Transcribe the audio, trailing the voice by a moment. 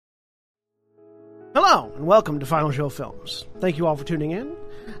Hello, and welcome to Final Show Films. Thank you all for tuning in.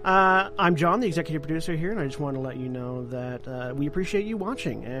 I'm John, the executive producer here, and I just want to let you know that we appreciate you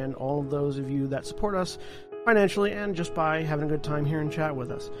watching, and all of those of you that support us financially and just by having a good time here and chat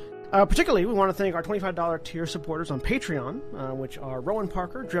with us. Particularly, we want to thank our $25 tier supporters on Patreon, which are Rowan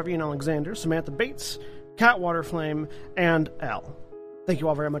Parker, Drevian Alexander, Samantha Bates, Cat Waterflame, and Elle. Thank you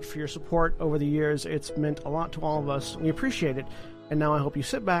all very much for your support over the years. It's meant a lot to all of us. We appreciate it, and now I hope you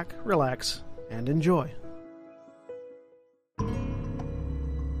sit back, relax, and enjoy.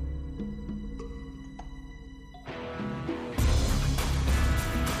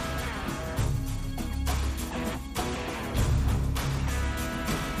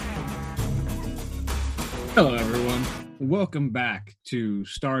 Hello, everyone. Welcome back to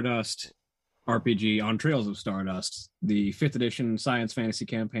Stardust RPG on Trails of Stardust, the 5th edition science fantasy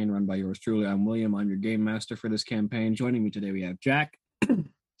campaign run by yours truly. I'm William. I'm your game master for this campaign. Joining me today, we have Jack.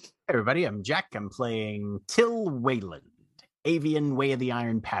 Hey everybody, I'm Jack. I'm playing Till Wayland, Avian Way of the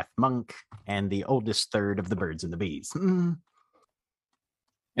Iron Path monk, and the oldest third of the birds and the bees.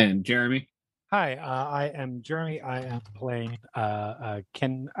 And Jeremy. Hi, I am Jeremy. I am playing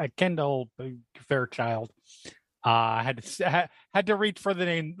Kendall Fairchild. I had to reach for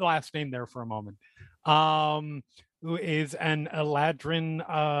the last name there for a moment. Who is an Eladrin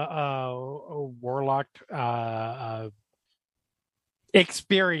warlock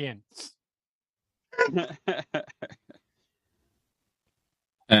experience.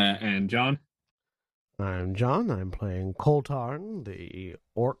 And John. I'm John. I'm playing Coltarn, the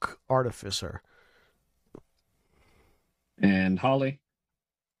Orc Artificer. And Holly.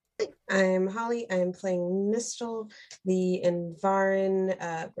 I'm Holly. I'm playing Mistel, the Envarin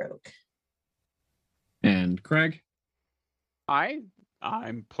rogue. And Craig. I'm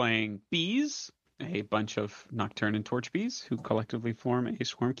playing Bees, a bunch of Nocturne and Torch Bees who collectively form a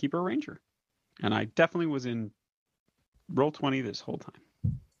Swarmkeeper Ranger. And I definitely was in Roll20 this whole time.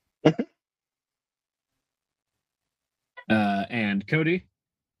 And Cody.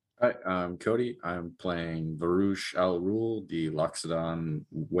 Hi, I'm Cody. I'm playing Varush Al Rul, the Loxodon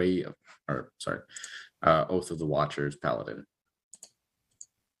Oath of the Watchers Paladin.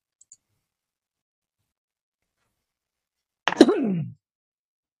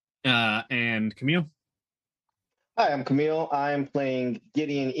 And Camille. Hi, I'm Camille. I'm playing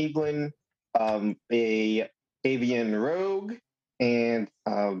Gideon Eaglin, a avian rogue, and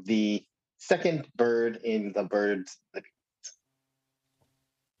the second bird in the birds.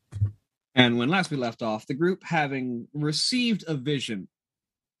 And when last we left off, the group, having received a vision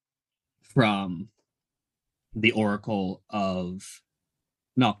from the Oracle of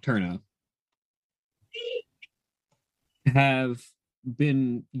Nocturna, have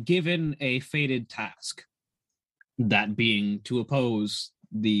been given a fated task, that being to oppose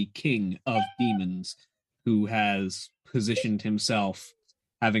the King of Demons, who has positioned himself,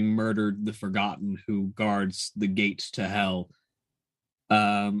 having murdered the Forgotten who guards the gates to hell,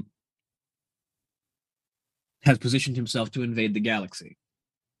 has positioned himself to invade the galaxy.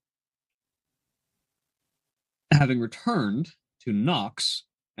 Having returned to Nox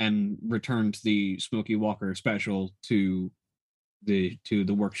and returned the Smoky Walker special to the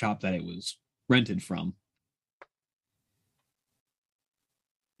workshop that it was rented from,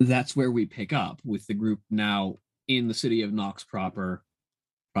 that's where we pick up with the group now in the city of Nox proper,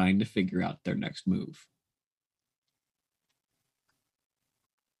 trying to figure out their next move.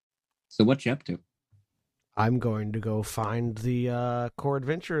 So what you up to? I'm going to go find the Core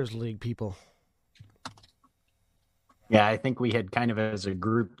Adventurers League people. Yeah, I think we had kind of as a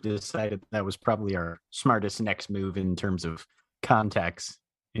group decided that was probably our smartest next move in terms of contacts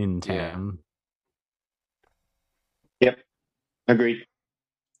in town. Yep, agreed.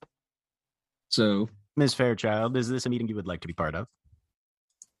 So, Ms. Fairchild, is this a meeting you would like to be part of?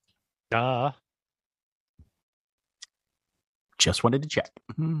 Just wanted to check.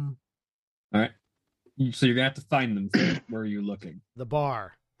 All right. So you're going to have to find them. Where are you looking? The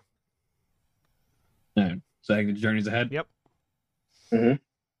bar. All right. So I think the journey's ahead? Yep. Mm-hmm.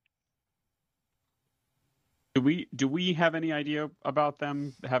 Do we have any idea about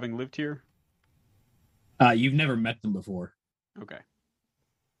them having lived here? You've never met them before. Okay.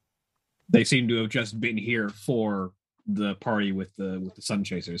 They seem to have just been here for the party with the Sun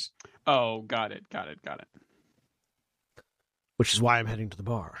Chasers. Oh, got it. Which is why I'm heading to the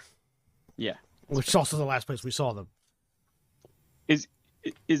bar. Yeah. Which is also the last place we saw them. Is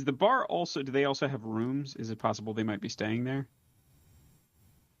the bar also? Do they also have rooms? Is it possible they might be staying there?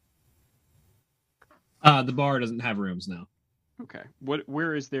 The bar doesn't have rooms now. Okay.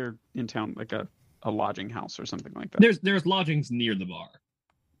 Where is there in town, like a lodging house or something like that? There's lodgings near the bar.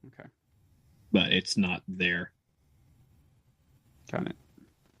 Okay. but it's not there. Got it.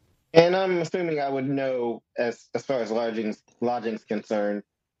 And I'm assuming I would know as far as lodging's concerned.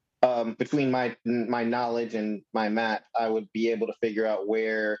 Between my knowledge and my map, I would be able to figure out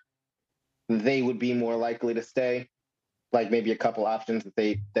where they would be more likely to stay. Like maybe a couple options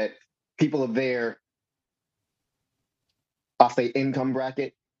that people of their, I'll say, income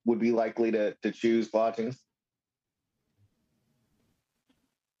bracket would be likely to choose lodgings.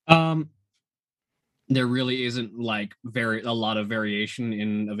 There really isn't like a lot of variation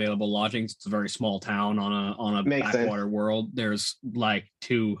in available lodgings. It's a very small town on a Makes backwater sense. world. There's like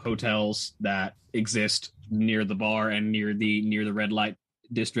 2 hotels that exist near the bar and near the red light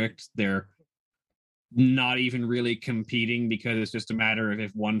district. They're not even really competing because it's just a matter of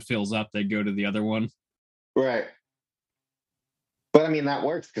if one fills up, they go to the other one. Right. But I mean that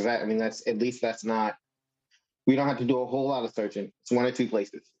works because that's not. We don't have to do a whole lot of searching. It's 1 or 2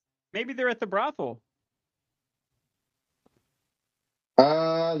 places. Maybe they're at the brothel.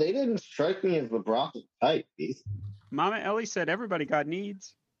 They didn't strike me as the brothel type. Mama Ellie said everybody got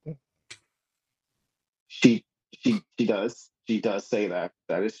needs. She does. She does say that.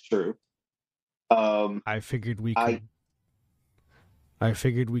 That is true. I figured we could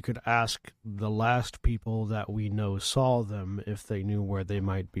ask the last people that we know saw them if they knew where they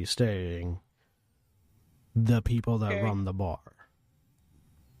might be staying. The people that run the bar.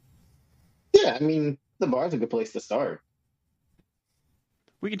 Yeah, I mean, the bar's a good place to start.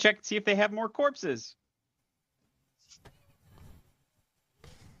 We can check and see if they have more corpses.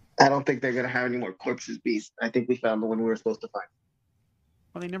 I don't think they're going to have any more corpses, Beast. I think we found the one we were supposed to find.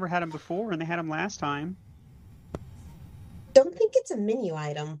 Well, they never had them before, and they had them last time. Don't think it's a menu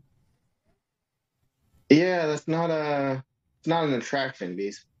item. Yeah, it's not an attraction,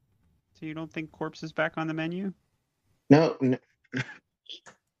 Beast. So you don't think corpse is back on the menu? No.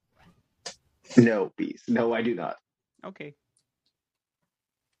 No, Beast. No, I do not. Okay.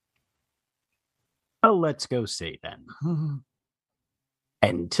 Oh, let's go see then.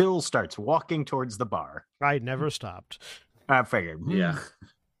 And Till starts walking towards the bar. I never stopped. I figured. Yeah.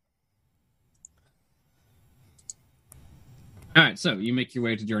 All right, so you make your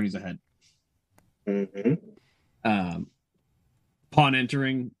way to Journeys Ahead. Mm-hmm. Upon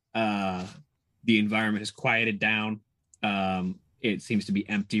entering, the environment has quieted down. It seems to be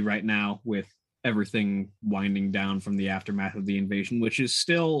empty right now, with everything winding down from the aftermath of the invasion, which is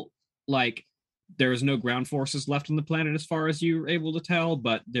still like there is no ground forces left on the planet as far as you're able to tell,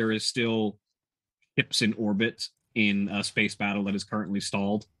 but there is still ships in orbit in a space battle that is currently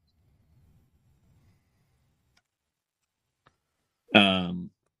stalled.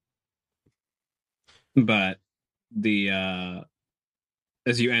 But the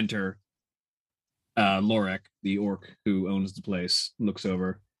as you enter, Lorek, the orc who owns the place, looks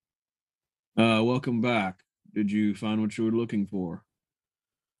over. Welcome back. Did you find what you were looking for?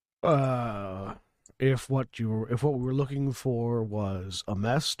 If what we were looking for was a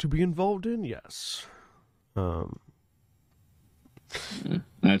mess to be involved in, yes.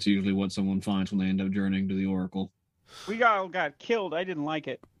 That's usually what someone finds when they end up journeying to the Oracle. We all got killed. I didn't like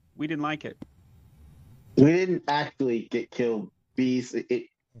it. We didn't like it. We didn't actually get killed, Beast. It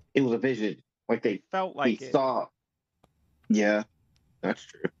was a vision. Like they Felt like they it. saw. Yeah, that's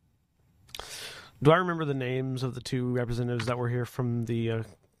true. Do I remember the names of the 2 representatives that were here from the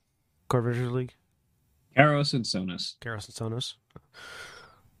Carventers League? Karos and Sonus. Karos and Sonus.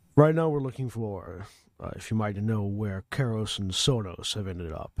 Right now we're looking for, if you might know, where Karos and Sonos have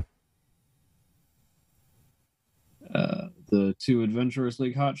ended up. The 2 Adventurers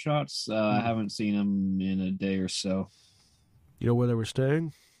League hotshots. I haven't seen them in a day or so. You know where they were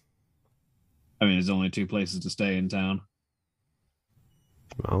staying? I mean, there's only 2 places to stay in town.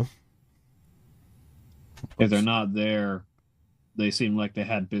 Well, if they're not there, they seem like they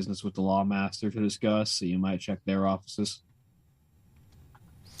had business with the Lawmaster to discuss, so you might check their offices.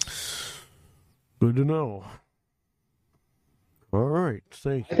 Good to know. All right,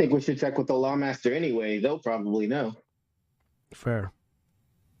 thank you. I think we should check with the Lawmaster anyway. They'll probably know. Fair.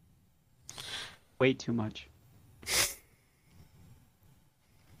 Way too much.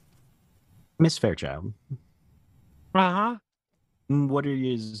 Miss Fairchild, Uh-huh. what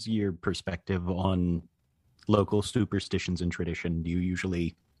is your perspective on local superstitions and tradition? Do you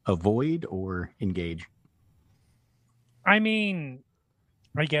usually avoid or engage? I mean,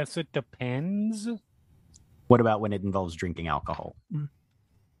 I guess it depends. What about when it involves drinking alcohol?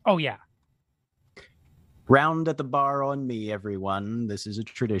 Oh, yeah. Round at the bar on me, everyone. This is a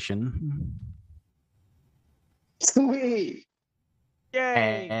tradition. Sweet.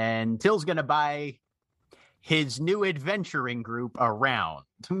 Yay! And Till's going to buy his new adventuring group around,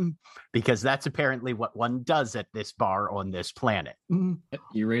 because that's apparently what one does at this bar on this planet.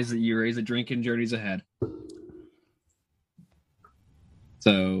 You raise a drink in Journeys Ahead.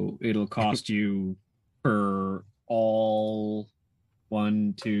 So it'll cost you for all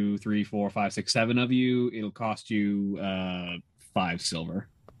 1, 2, 3, 4, 5, 6, 7 of you. It'll cost you 5 silver.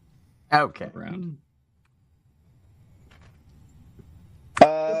 Okay. Around.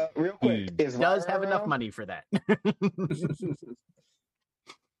 Real quick, is Does Vira have enough around? money for that.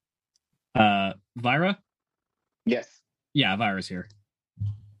 Vira? Yes. Yeah, Vira's here.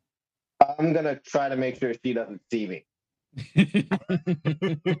 I'm gonna try to make sure she doesn't see me.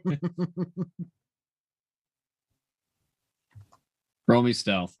 Roll me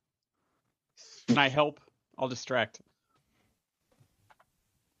stealth. Can I help? I'll distract.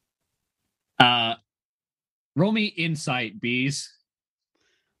 Roll me insight, bees.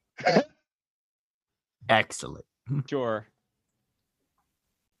 Excellent. Sure.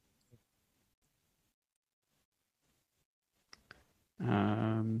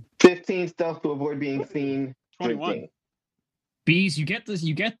 Um, 15 stealth to avoid being seen. 21. Drinking. Bees, you get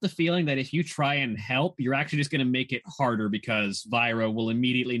the feeling that if you try and help, you're actually just going to make it harder because Vira will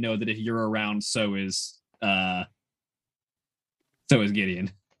immediately know that if you're around, so is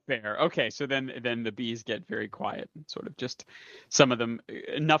Gideon. Fair. Okay, so then the bees get very quiet. Sort of just some of them,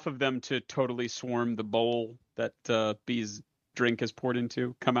 enough of them to totally swarm the bowl that bees' drink is poured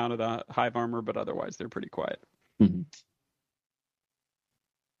into, come out of the hive armor, but otherwise they're pretty quiet. Mm-hmm.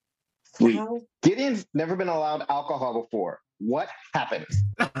 Sweet. How Gideon's never been allowed alcohol before. What happened?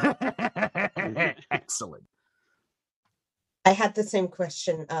 Excellent. I had the same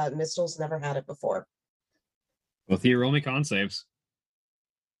question. Mistel's never had it before. Both of you roll me con saves.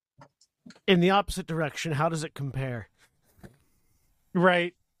 In the opposite direction, how does it compare?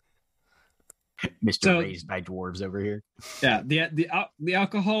 Right. Mr. So- Raised by Dwarves over here. Yeah, the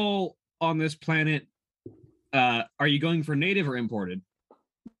alcohol on this planet. Are you going for native or imported?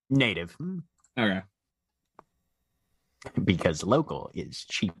 Native. Okay. Because local is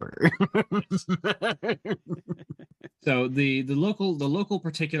cheaper. So the local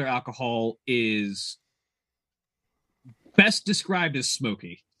particular alcohol is best described as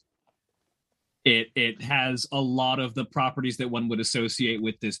smoky. It has a lot of the properties that one would associate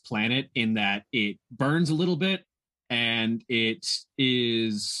with this planet in that it burns a little bit and it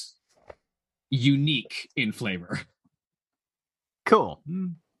is unique in flavor. Cool.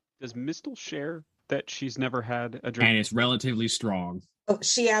 Does Mistel share that she's never had a drink? And it's relatively strong. Oh,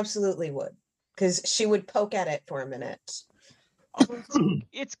 she absolutely would, because she would poke at it for a minute. Oh,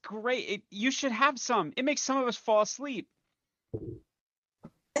 it's great. You should have some. It makes some of us fall asleep.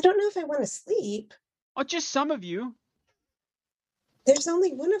 I don't know if I want to sleep. Oh, just some of you. There's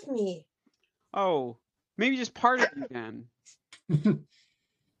only one of me. Oh, maybe just part of you then.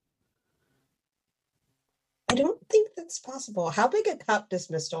 I don't think that's possible. How big a cup does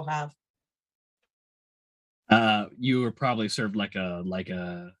Mistel have? You were probably served like a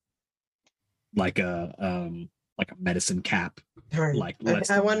medicine cap. Darn. Like less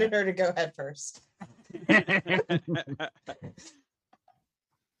I than wanted that. her to go head first.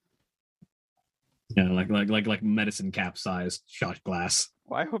 Yeah, like medicine cap sized shot glass.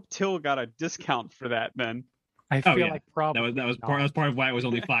 Well, I hope Till got a discount for that then. I Oh, feel yeah. like probably That was not. part of why it was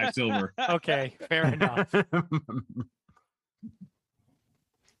only 5 silver. Okay, fair enough.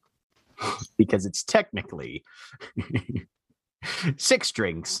 Because it's technically 6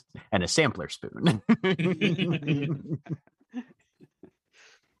 drinks and a sampler spoon.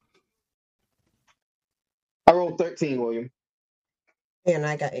 I rolled 13, William. And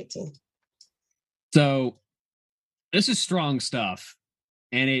I got 18. So this is strong stuff,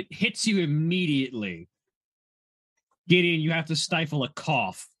 and it hits you immediately. Gideon, you have to stifle a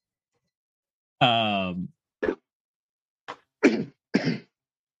cough. But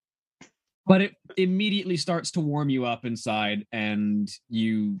it immediately starts to warm you up inside, and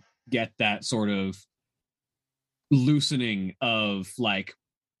you get that sort of loosening of like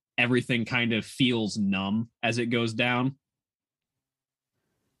everything kind of feels numb as it goes down.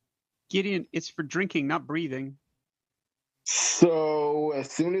 Gideon, it's for drinking, not breathing. So as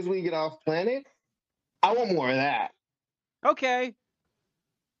soon as we get off planet, I want more of that. Okay.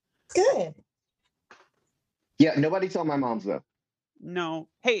 Good. Yeah, nobody tell my moms though. No.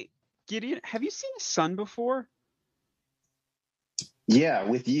 Hey, Gideon, have you seen a sun before? Yeah,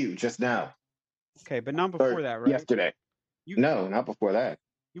 with you just now. Okay, but not Or before that, right? Yesterday. You- No, not before that.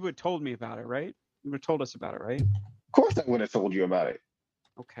 You would have told me about it, right? You would have told us about it, right? Of course I would have told you about it.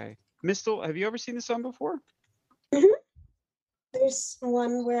 Okay. Mistel, have you ever seen the sun before? There's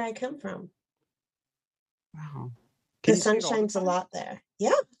one where I come from. Wow. The Can you see sun it all the shines a time? lot there.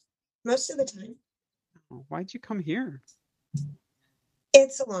 Yeah, most of the time. Oh, why'd you come here?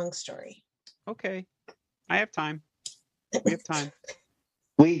 It's a long story. Okay. I have time. We have time.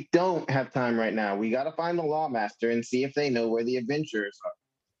 We don't have time right now. We got to find the Lawmaster and see if they know where the adventurers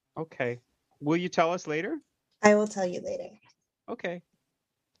are. Okay. Will you tell us later? I will tell you later. Okay.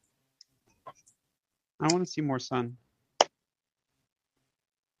 I want to see more sun.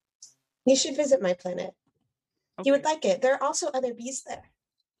 You should visit my planet. You would Okay. like it. There are also other bees there.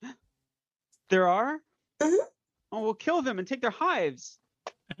 There are? Mhm. Oh, we'll kill them and take their hives.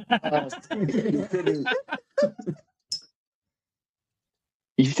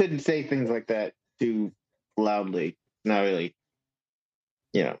 You shouldn't say things like that too loudly. Not really,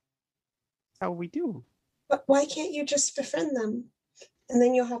 you know. How we do. But why can't you just befriend them? And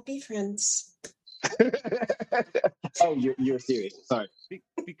then you'll have bee friends. Oh, you're serious. Sorry.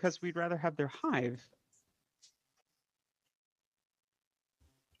 Because we'd rather have their hive.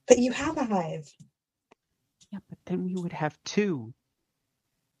 But you have a hive. Yeah, but then we would have two.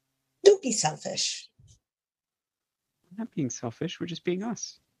 Don't be selfish. We're not being selfish. We're just being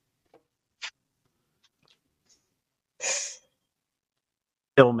us.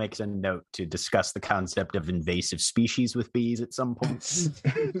 Phil makes a note to discuss the concept of invasive species with bees at some point.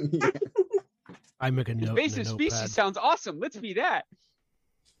 I make a note. in Invasive a species notepad. sounds awesome. Let's be that.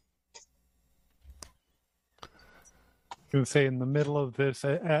 I was gonna say in the middle of this,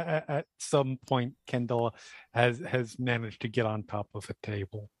 at some point, Kendall has managed to get on top of a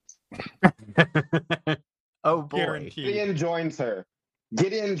table. Oh boy. Guaranteed. Gideon joins her.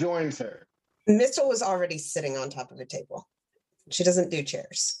 Gideon joins her. Mistle was already sitting on top of a table. She doesn't do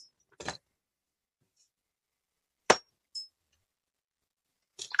chairs.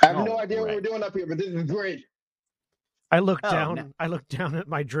 I have no All idea what right. we're doing up here, but this is great. I look Oh, down. no. I look down at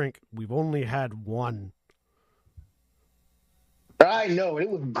my drink. We've only had one. I know, it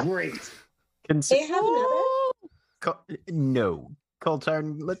was great. They have another? No,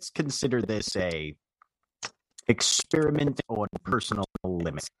 Coltarn, let's consider this a experiment on personal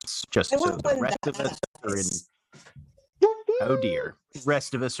limits, just I so want the one rest that of us are in. has. Oh dear,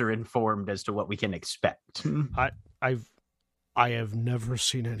 rest of us are informed as to what we can expect. I have never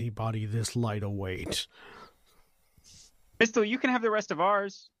seen anybody this light a weight. Mistle, you can have the rest of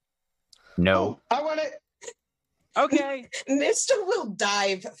ours. No, Oh, I want it. Okay. Mistle will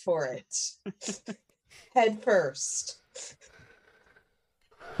dive for it. Head first.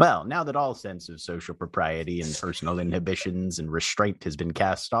 well, now that all sense of social propriety and personal inhibitions and restraint has been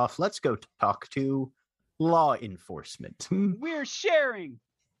cast off, let's go talk to law enforcement. We're sharing.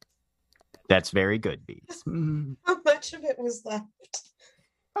 That's very good, Bees. How much of it was left?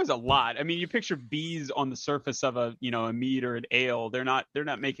 That was a lot. I mean, you picture bees on the surface of a mead or an ale. They're not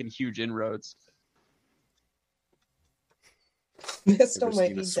making huge inroads. Mistle Ever might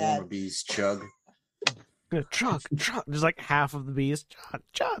seen be a swarm dead. of bees chug? Chug. There's like half of the bees.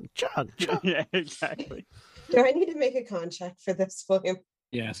 Chug. Yeah, exactly. Do I need to make a contract for this, William?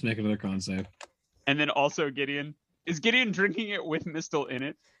 Yes, make another con save. And then also Gideon. Is Gideon drinking it with Mistle in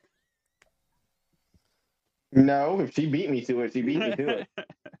it? No, if she beat me to it, she beat me to it.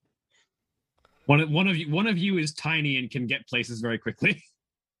 One of you is tiny and can get places very quickly.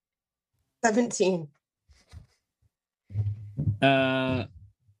 17.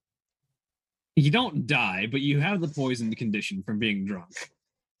 You don't die, but you have the poisoned condition from being drunk.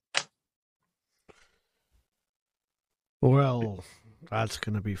 Well, that's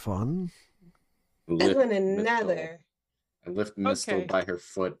gonna be fun. And then another. I lift Mistle Okay. by her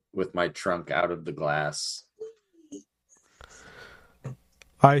foot with my trunk out of the glass.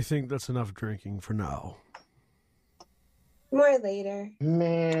 I think that's enough drinking for now. More later.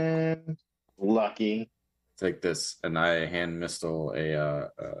 Man, lucky. Take this, and I hand Mistle a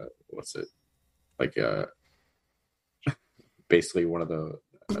what's it? Like basically one of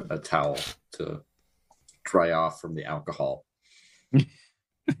a towel to dry off from the alcohol.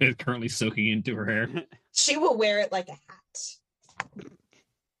 It's currently soaking into her hair. She will wear it like a hat.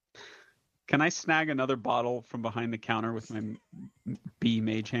 Can I snag another bottle from behind the counter with my bee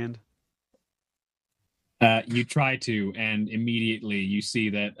mage hand? You try to, and immediately you see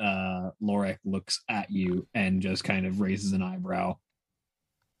that Lorek looks at you and just kind of raises an eyebrow.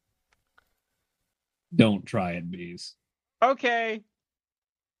 Don't try it, bees. Okay.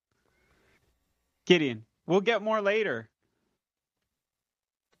 Gideon, we'll get more later.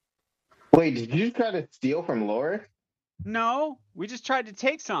 Wait, did you try to steal from Laura? No, we just tried to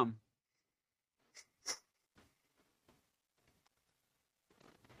take some.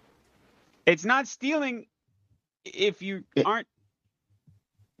 It's not stealing if you aren't.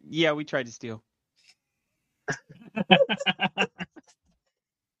 Yeah, we tried to steal.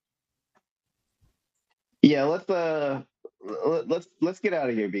 Yeah, let's get out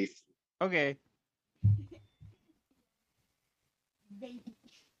of here, Beast. Okay.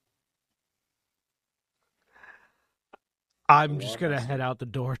 I'm just gonna head out the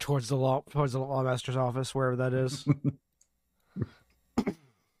door towards the lawmaster's office, wherever that is.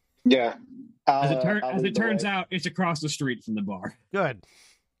 Yeah. As it lead the turns way. out, it's across the street from the bar. Good.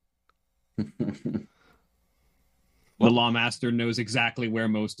 The lawmaster knows exactly where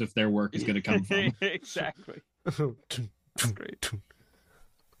most of their work is going to come from. Exactly. Great.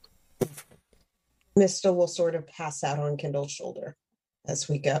 Mista will sort of pass out on Kindle's shoulder as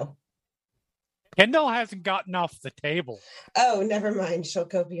we go. Kendall hasn't gotten off the table. Oh, never mind. She'll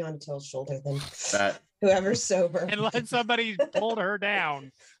go beyond Till's shoulder then. That Whoever's sober. And let somebody pull her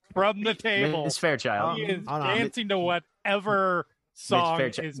down from the table. Miss Fairchild. She is Hold on. dancing to whatever song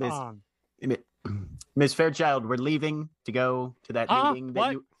Fairchild- is Miss- on. Miss Fairchild, we're leaving to go to that Huh? meeting.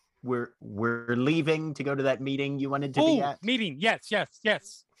 What? We're leaving to go to that meeting you wanted to be Oh, at. meeting. Yes.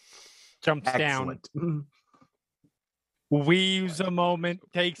 Jumps down. Excellent. Weaves a moment,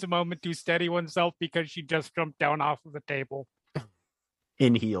 takes a moment to steady oneself because she just jumped down off of the table.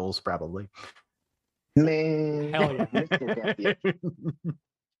 In heels, probably. Man, Hell yeah. Mistle got the,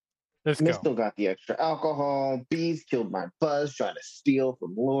 Let's go. Mistle got the extra alcohol. Bees killed my buzz trying to steal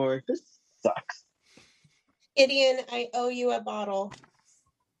from Lord. This sucks. Gideon, I owe you a bottle.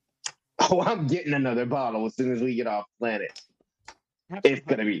 Oh, I'm getting another bottle as soon as we get off planet. It's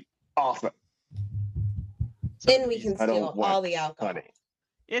gonna be awesome. Then we can I don't steal want all the alcohol. Honey.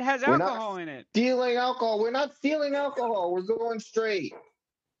 It has We're not- alcohol in it. Stealing alcohol. We're not stealing alcohol. We're going straight.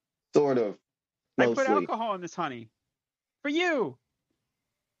 Sort of. I Mostly. put alcohol in this honey. For you.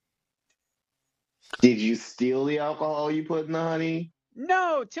 Did you steal the alcohol you put in the honey?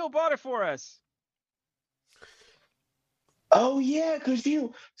 No, Till bought it for us. Oh yeah, cause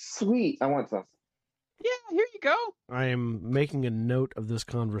you sweet. I want some. Yeah, here you go. I am making a note of this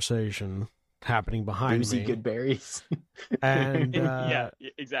conversation happening behind Boozy me, good berries. and Yeah,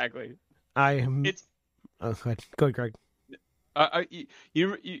 exactly. I am. It's Go ahead, Greg.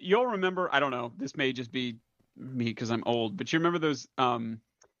 you'll remember. I don't know. This may just be me because I'm old, but you remember those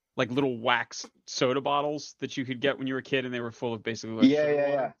like little wax soda bottles that you could get when you were a kid, and they were full of basically like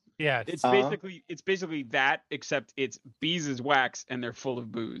soda water? Yeah. It's Uh-huh. basically that, except it's Bees' wax and they're full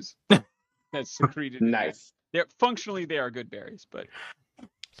of booze. That's secreted. in there. Nice. They're functionally they are good berries, but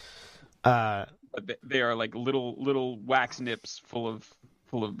they are like little wax nips full of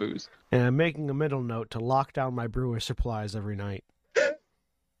booze. And I'm making a middle note to lock down my brewer supplies every night.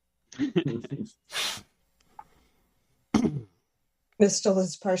 Mistle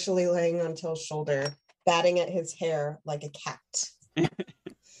is partially laying on Till's shoulder, batting at his hair like a cat.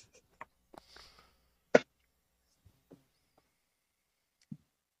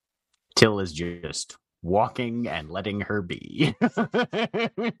 Till is just walking and letting her be.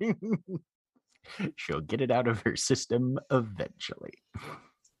 She'll get it out of her system eventually.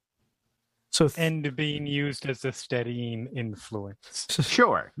 So, And being used as a steadying influence.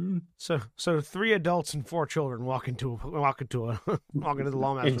 Sure. so 3 adults and 4 children walk into the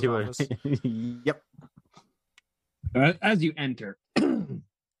lawmaster's Into office. Yep. As you enter,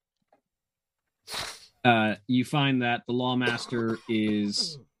 you find that the lawmaster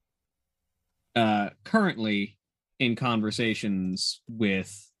is currently in conversations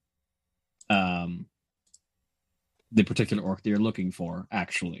with the particular orc that you're looking for.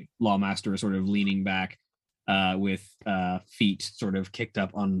 Actually, lawmaster is sort of leaning back with feet sort of kicked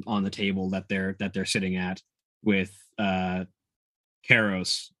up on the table that they're sitting at, with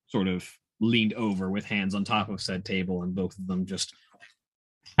Karos sort of leaned over with hands on top of said table, and both of them just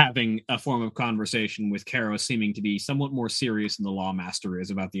having a form of conversation, with Karos seeming to be somewhat more serious than the lawmaster is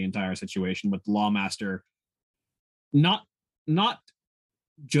about the entire situation, but the lawmaster not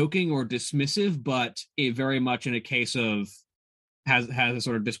joking or dismissive, but very much in a case of has a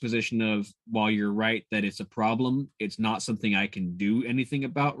sort of disposition of, while you're right that it's a problem, it's not something I can do anything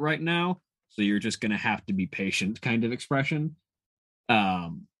about right now, so you're just going to have to be patient kind of expression.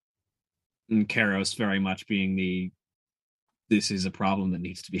 And Karos very much being this is a problem that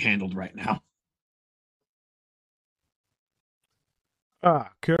needs to be handled right now.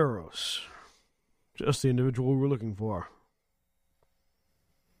 Karos. Just the individual we were looking for.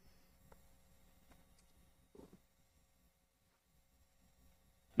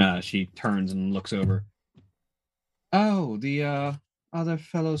 She turns and looks over. Oh, the other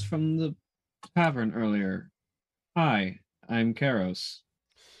fellows from the tavern earlier. Hi, I'm Karos.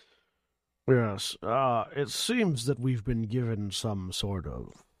 Yes, it seems that we've been given some sort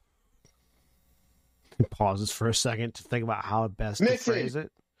of He pauses for a second to think about how best to Mission! phrase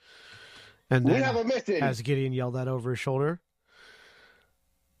it. And We then, have a mission. as Gideon yelled that over his shoulder,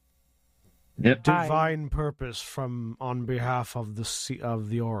 Yep. divine purpose from on behalf of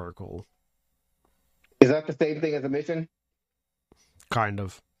the Oracle. Is that the same thing as a mission? Kind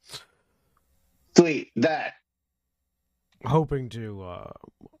of. Sweet. That. Hoping to,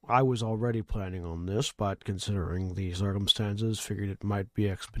 I was already planning on this, but considering the circumstances, figured it might be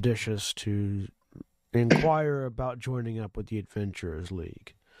expeditious to inquire about joining up with the Adventurers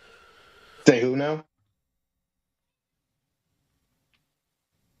League. Say who now?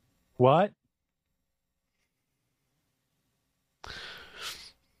 What?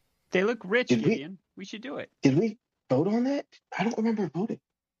 They look rich, Did we- Gideon. We should do it. Did we vote on that? I don't remember voting.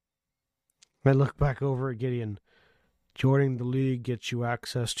 I look back over at Gideon. Joining the League gets you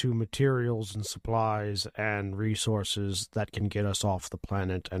access to materials and supplies and resources that can get us off the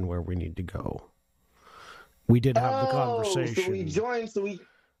planet and where we need to go. We did have the conversation. So we joined,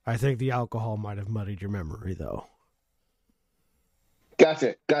 I think the alcohol might have muddied your memory, though.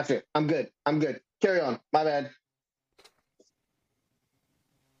 Gotcha. I'm good. Carry on. My bad.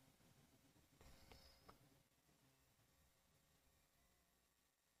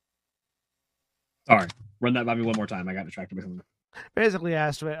 Sorry. Run that by me one more time. I got distracted by something. Basically,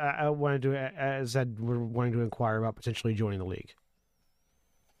 asked. I wanted to, said we're wanting to inquire about potentially joining the League.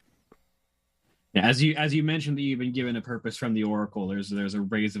 Yeah, as you mentioned that you've been given a purpose from the Oracle, there's a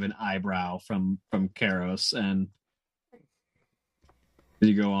raise of an eyebrow from Karos, and as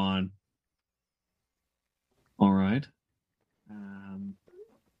you go on. All right.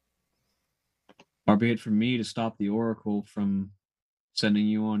 Far be it from me to stop the Oracle from sending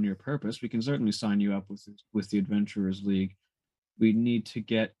you on your purpose. We can certainly sign you up with the Adventurers League. We need to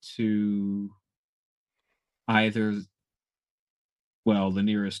get to either, well, the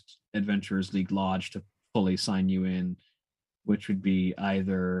nearest Adventurers League lodge to fully sign you in, which would be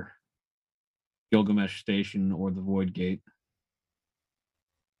either Gilgamesh Station or the Void Gate.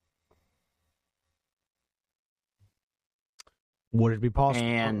 Would it be possible?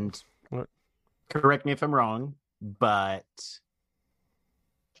 And What? correct me if I'm wrong, but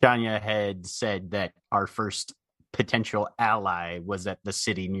Tanya had said that our first potential ally was at the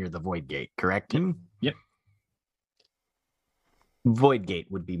city near the Void Gate, correct? Yep. Void Gate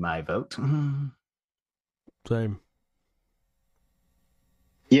would be my vote. Same.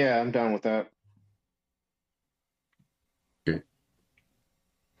 Yeah, I'm down with that. Okay.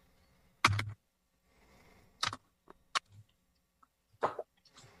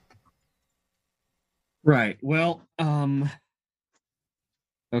 Right. Well,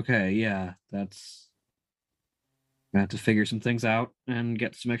 okay, yeah, that's I have to figure some things out and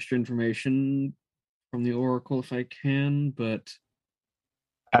get some extra information from the Oracle if I can, but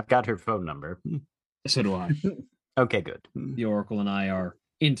I've got her phone number. so do I. Okay, good. The Oracle and I are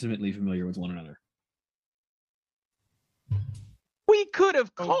intimately familiar with one another. We could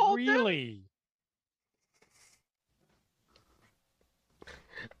have Oh, called them. really?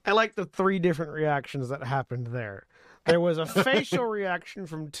 I like the 3 different reactions that happened there. There was a facial reaction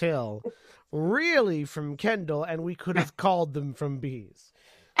from Till, really from Kendall, and we could have called them from Bees.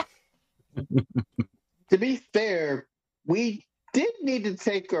 To be fair, we did need to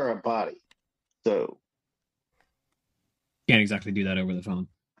take her a body. So Can't exactly do that over the phone.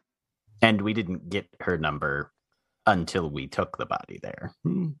 And we didn't get her number until we took the body there.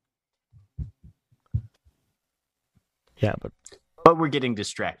 Yeah, But we're getting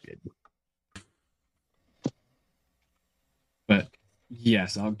distracted. But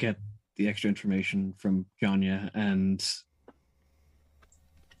yes, I'll get the extra information from Janya and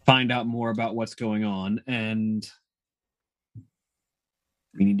find out more about what's going on. And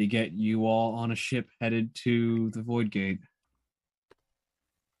we need to get you all on a ship headed to the Void Gate.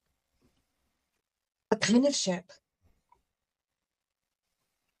 What kind of ship?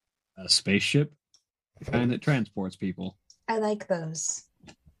 A spaceship, the kind that transports people. I like those.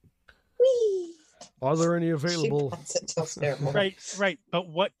 Whee! are there any She available? pats it till terrible. Right. But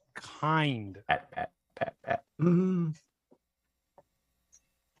what kind? Pat.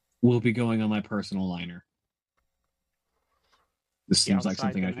 We'll be going on my personal liner. This seems like Outside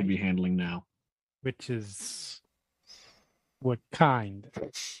something the I could be night. handling now. Which is what kind?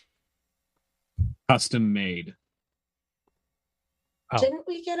 Custom made. Oh. Didn't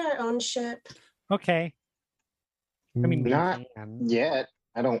we get our own ship? Okay. I mean, we Not can. yet,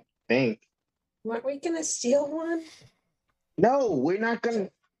 I don't think. Weren't we gonna steal one? No, we're not gonna.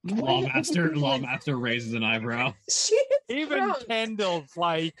 Lawmaster raises an eyebrow. She is Even drunk. Kendall's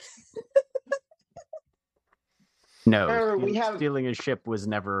like, No, Remember, we have- stealing a ship was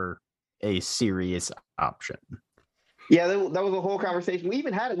never a serious option. Yeah, that was a whole conversation. We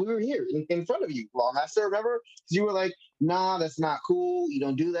even had it. We were here in front of you, Lawmaster. Remember? 'Cause you were like, "Nah, that's not cool. You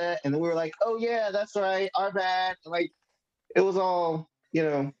don't do that." And then we were like, "Oh yeah, that's right. Our bad." Like it was all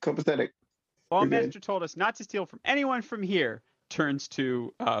copacetic. We're good. Lawmaster told us not to steal from anyone from here. Turns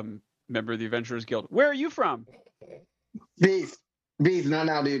to member of the Adventurers Guild. Where are you from? Bees, not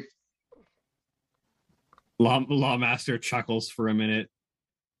now, dude. Lawmaster chuckles for a minute.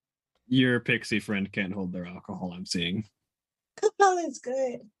 Your pixie friend can't hold their alcohol, I'm seeing. Alcohol is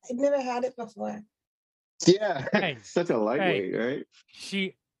good. I've never had it before. Yeah, Hey, such a lightweight, right?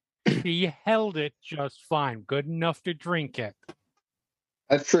 She held it just fine. Good enough to drink it.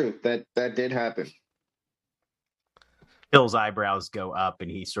 That's true. That did happen. Bill's eyebrows go up, and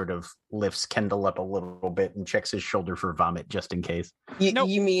he sort of lifts Kendall up a little bit and checks his shoulder for vomit just in case. You Nope.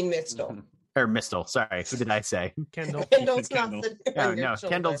 mean Mistle? Or Mistle, sorry. Who did I say? Kendall. Kendall's not Kendall. sitting No, on your no,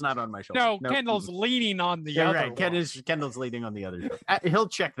 shoulder. Kendall's not on my shoulder. No, Nope. Kendall's leaning on the You're other right. one. Kendall's leading on the other shoulder. He'll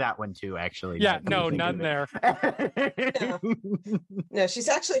check that one too, actually. Yeah, now that no, I'm none thinking there. of it. No, she's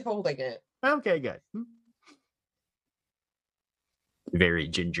actually holding it. Okay, good. Very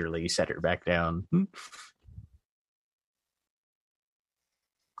gingerly set her back down.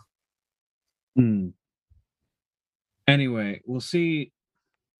 Anyway, we'll see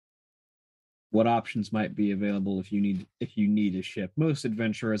what options might be available if you need a ship. Most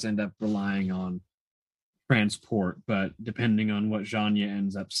adventurers end up relying on transport, but depending on what Janya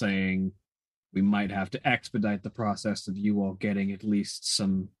ends up saying, we might have to expedite the process of you all getting at least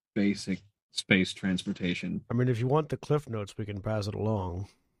some basic space transportation. I mean, if you want the cliff notes, we can pass it along.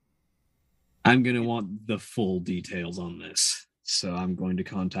 I'm going to want the full details on this, so I'm going to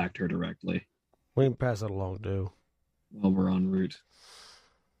contact her directly We can pass it along, too. while we're en route.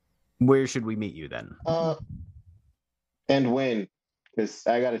 Where should we meet you then? And when? Because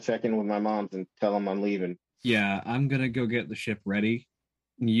I got to check in with my moms and tell them I'm leaving. Yeah, I'm going to go get the ship ready.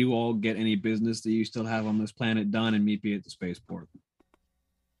 You all get any business that you still have on this planet done and meet me at the spaceport.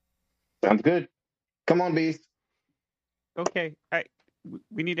 Sounds good. Come on, Beast. Okay,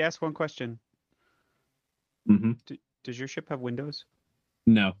 we need to ask one question. Mm-hmm. Does your ship have windows?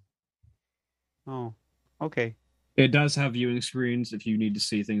 No. Oh, okay. It does have viewing screens if you need to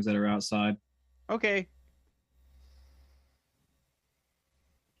see things that are outside. Okay.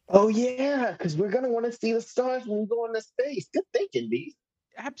 Oh yeah, because we're gonna want to see the stars when we go into space. Good thinking, Beast.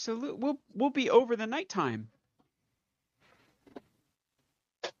 Absolutely. We'll be over the nighttime.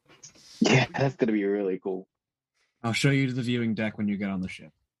 Yeah, that's gonna be really cool. I'll show you to the viewing deck when you get on the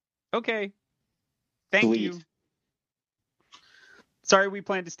ship. Okay. Thank Sweet. you. Sorry we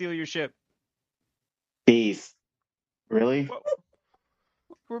planned to steal your ship. Beast. Really? Well,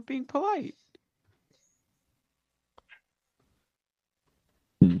 we're being polite.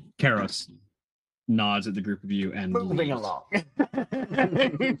 Karos nods at the group of you and Moving leaves. along.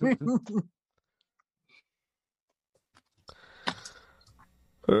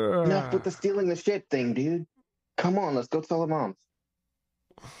 Enough with the stealing the shit thing, dude. Come on, let's go tell the moms.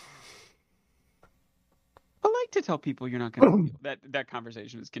 I like to tell people you're not going to steal. That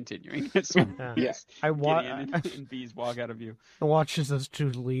conversation is continuing. So Yeah. Gideon and Bees walk out of view. I watches us two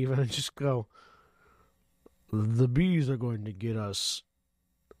leave, and I just go, the bees are going to get us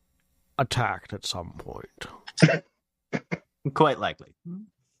attacked at some point. Quite likely.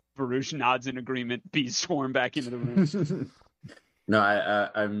 Baruch nods in agreement. Bees swarm back into the room. No,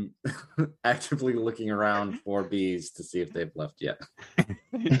 I'm actively looking around for bees to see if they've left yet.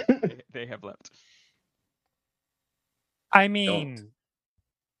 They have left. I mean,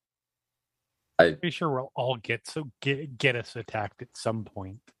 I- pretty sure we'll all get get us attacked at some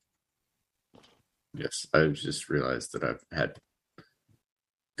point. Yes, I just realized that I've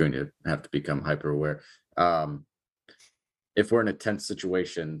going to have to become hyper aware. If we're in a tense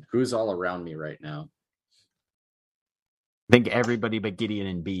situation, who's all around me right now? I think everybody but Gideon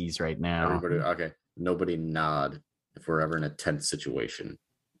and Bees right now. Everybody, okay. Nobody nod if we're ever in a tense situation.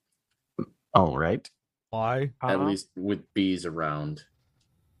 All right. Why? At least with bees around.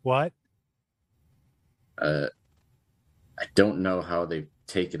 What? I don't know how they've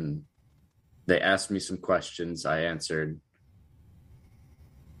taken. They asked me some questions. I answered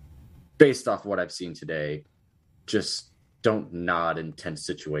based off what I've seen today. Just don't nod in tense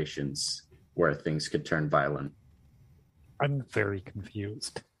situations where things could turn violent. I'm very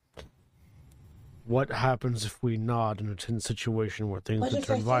confused. What happens if we nod in a tense situation where things What could if I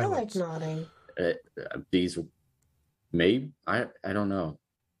turn feel violent? like nodding? Bees may I don't know.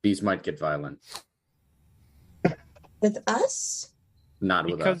 Bees might get violent. With us? Not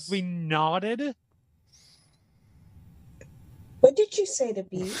with Because us. we nodded? What did you say to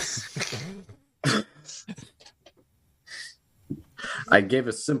bees? I gave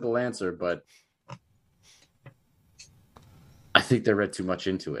a simple answer, but I think they read too much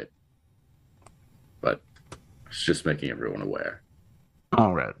into it. But it's just making everyone aware.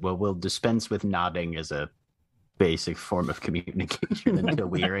 All right. Well, we'll dispense with nodding as a basic form of communication until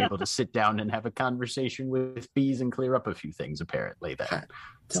we are able to sit down and have a conversation with bees and clear up a few things, apparently. Then.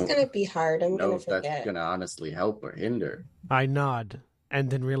 It's going to be hard. I'm know going if to that's forget. going to honestly help or hinder. I nod and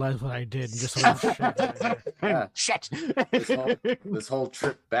then realize what I did. And just a little shake. Yeah. Shit! This whole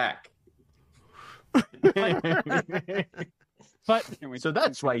trip back. But So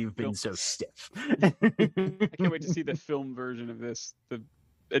that's why you've been so stiff. I can't wait to see the film version of this. The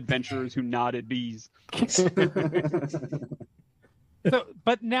adventurers who nodded bees.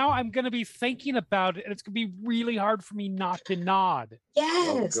 but now I'm going to be thinking about it, and it's going to be really hard for me not to nod.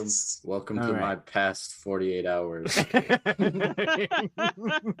 Yes. Welcome All to right. my past 48 hours. Didn't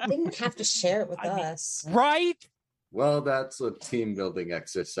have to share it with us. Right? Well, that's a team building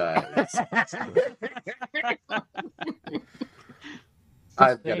exercise.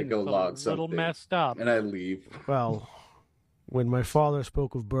 I've got to go log It's a little something. messed up. And I leave. Well, when my father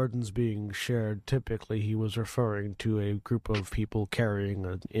spoke of burdens being shared, typically he was referring to a group of people carrying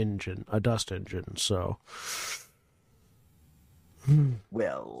an engine, a dust engine, so...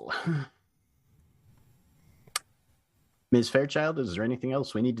 Well, Ms. Fairchild, is there anything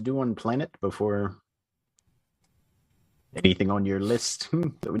else we need to do on planet before... Anything on your list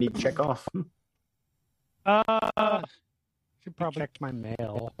that we need to check off? Should probably check my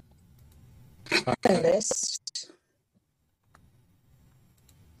mail. A list.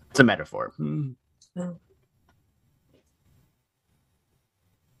 It's a metaphor. Oh.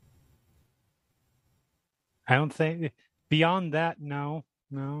 I don't think beyond that. No,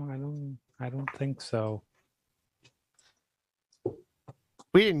 I don't think so.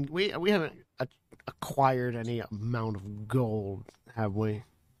 We didn't. We haven't acquired any amount of gold, have we?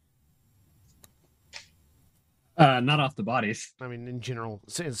 Not off the bodies. I mean, in general,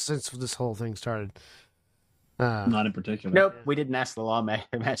 since this whole thing started. Not in particular. Nope, we didn't ask the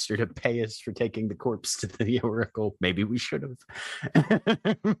lawmaster to pay us for taking the corpse to the oracle. Maybe we should have.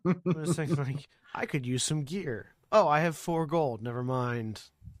 I was thinking, like, I could use some gear. Oh, I have 4 gold. Never mind.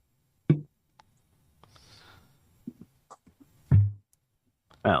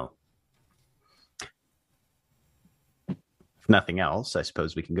 Well, if nothing else, I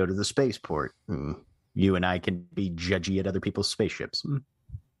suppose we can go to the spaceport. You and I can be judgy at other people's spaceships.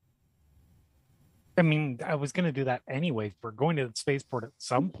 I mean, I was going to do that anyways. We're going to the spaceport at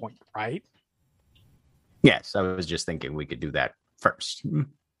some point, right? Yes, I was just thinking we could do that first.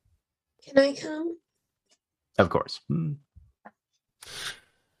 Can I come? Of course.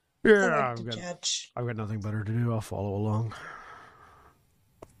 Yeah, I like to judge. I've got nothing better to do. I'll follow along.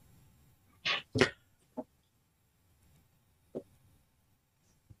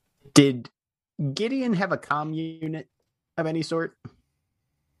 Did Gideon have a comm unit of any sort?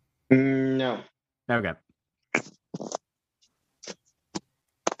 No. Okay.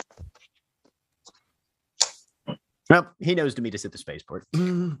 Well, he knows to meet us at the spaceport.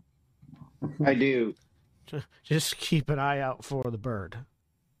 I do. Just keep an eye out for the bird.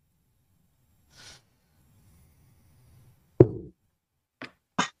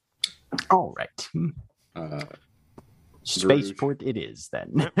 All right. Spaceport it is,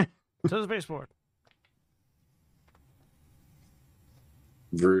 then. To the spaceport.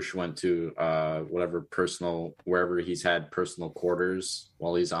 Vrush went to wherever he's had personal quarters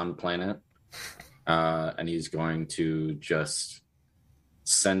while he's on planet. And he's going to just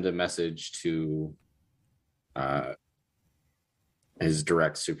send a message to his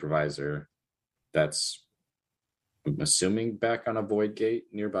direct supervisor that's, I'm assuming, back on a void gate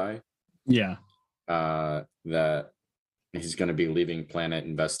nearby. Yeah. That he's going to be leaving planet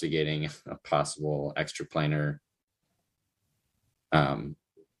investigating a possible extraplanar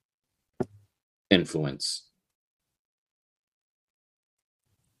influence.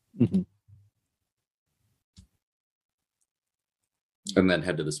 Mm-hmm. And then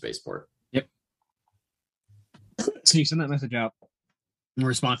head to the spaceport. Yep. So you send that message out. And the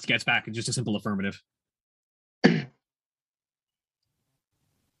response gets back in just a simple affirmative.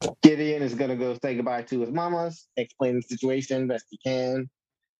 Gideon is going to go say goodbye to his mamas, explain the situation best he can,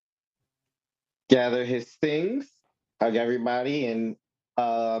 gather his things, hug everybody, and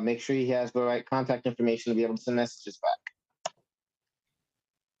make sure he has the right contact information to be able to send messages back.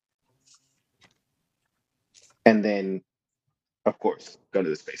 And then, of course, go to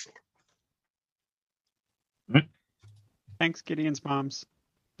the spaceport. Thanks, Gideon's moms.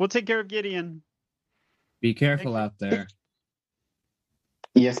 We'll take care of Gideon. Be careful Thank you. out there.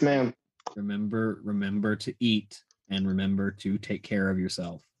 Yes, ma'am. Remember to eat, and remember to take care of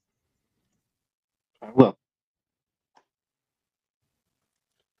yourself. I will.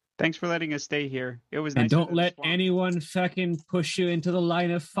 Thanks for letting us stay here. It was And nice. don't let anyone fucking push you into the line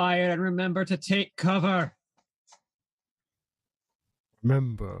of fire, and remember to take cover.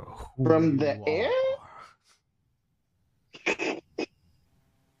 Remember who From you the air? are.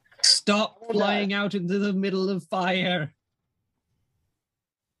 Stop flying out into the middle of fire.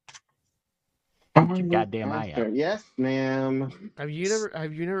 Get your goddamn eye out. Yes, ma'am. Have you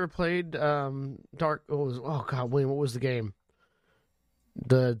never played Dark? Oh God, William, what was the game?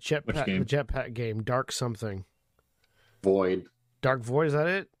 The jetpack game, Dark something. Void. Dark Void, is that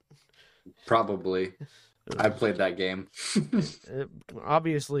it? Probably. I played that game.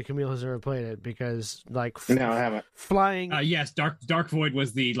 Obviously, Camille has never played it because, like, No, I haven't. flying. Yes, Dark Void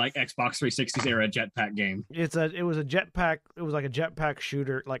was the like Xbox 360 era jetpack game. It was a jetpack. It was like a jetpack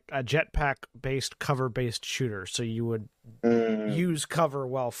shooter, like a jetpack based cover based shooter. So you would use cover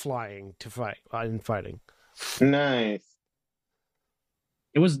while flying to fight in fighting. Nice.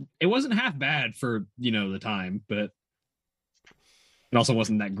 It wasn't half bad for the time, but it also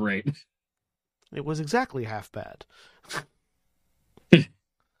wasn't that great. It was exactly half bad. But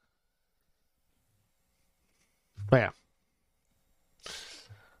yeah.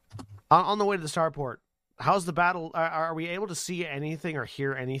 On the way to the starport, how's the battle? Are we able to see anything or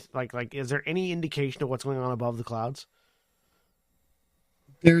hear anything? Like, is there any indication of what's going on above the clouds?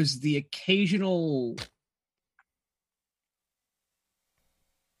 There's the occasional.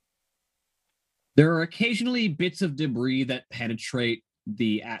 There are occasionally bits of debris that penetrate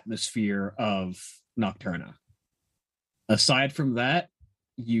the atmosphere of Nocturna. Aside from that,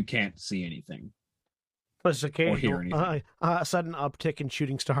 you can't see anything. It's occasional, or hear anything. A sudden uptick in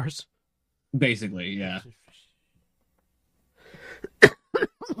shooting stars. Basically, yeah.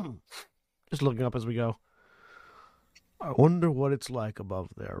 Just looking up as we go. I wonder what it's like above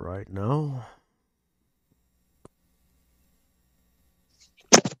there right now.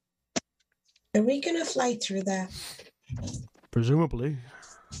 Are we gonna fly through that? Presumably.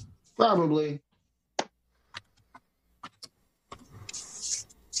 Probably.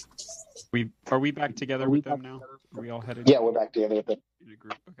 Are we back together with them now? Are we all headed? Yeah, we're back together with them. In a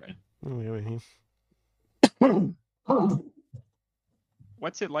group. Okay.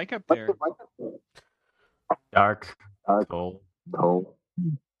 What's it like up there? Dark. Cold.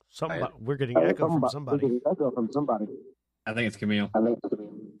 We're getting echo from somebody. I think it's Camille.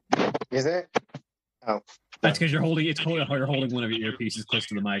 Is it? Oh. That's because you're holding one of your earpieces close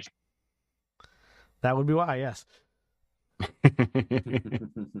to the mic. That would be why, yes.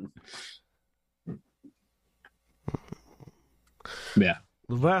 Yeah.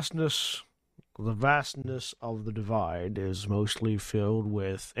 The vastness of the divide is mostly filled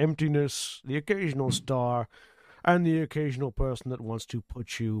with emptiness, the occasional star, and the occasional person that wants to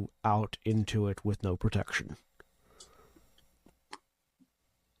put you out into it with no protection.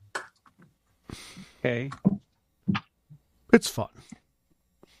 Okay. It's fun.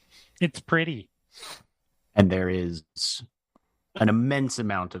 It's pretty. And there is an immense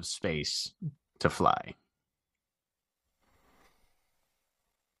amount of space to fly.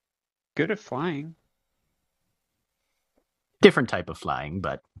 Good at flying. Different type of flying,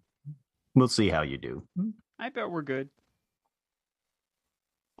 but we'll see how you do. I bet we're good.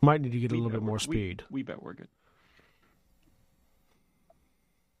 Might need to get a little bit more speed. We bet we're good.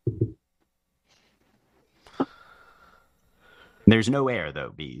 There's no air, though,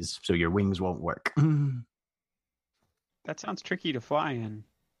 bees, so your wings won't work. That sounds tricky to fly in.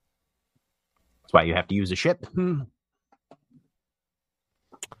 That's why you have to use a ship.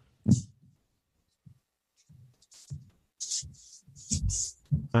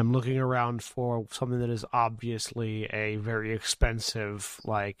 I'm looking around for something that is obviously a very expensive,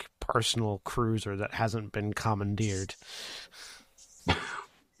 like, personal cruiser that hasn't been commandeered.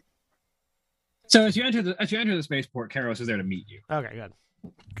 So as you enter the spaceport, Karos is there to meet you. Okay,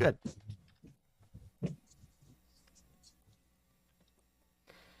 good.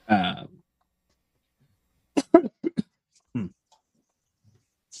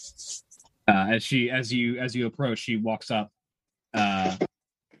 As you approach, she walks up,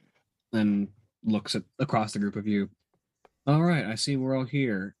 and looks across the group of you. All right, I see we're all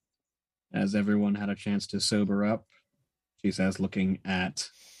here. Has everyone had a chance to sober up? She says, looking at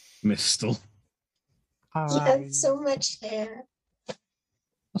Mistel. He has so much hair.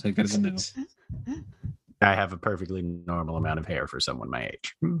 I'll take that as a no. I have a perfectly normal amount of hair for someone my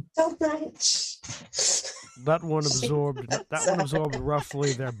age. So much. That one absorbed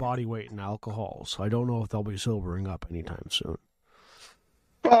roughly their body weight in alcohol, so I don't know if they'll be sobering up anytime soon.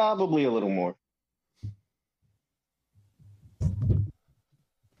 Probably a little more.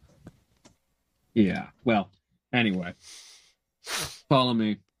 Yeah. Well, anyway, follow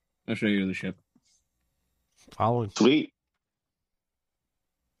me. I'll show you the ship. Following. Sweet.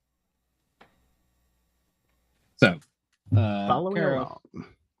 So, Following along.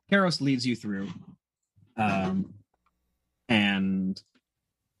 Karos leads you through, and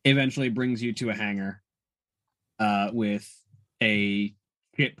eventually brings you to a hangar with a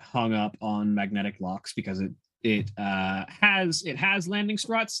ship hung up on magnetic locks because it has landing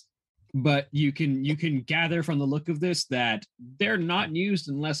struts, but you can gather from the look of this that they're not used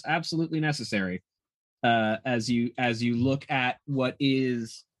unless absolutely necessary. As you look at what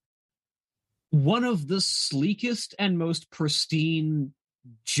is one of the sleekest and most pristine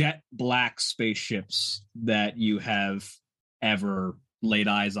jet black spaceships that you have ever laid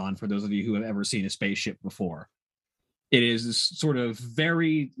eyes on, for those of you who have ever seen a spaceship before. It is this sort of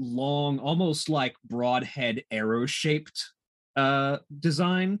very long, almost like broadhead arrow-shaped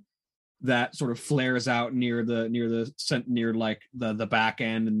design that sort of flares out near like the back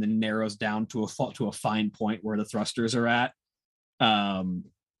end and then narrows down to a fine point where the thrusters are at.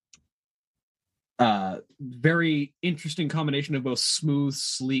 Very interesting combination of both smooth,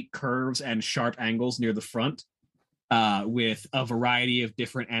 sleek curves and sharp angles near the front, with a variety of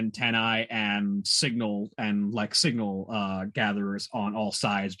different antennae and signal gatherers on all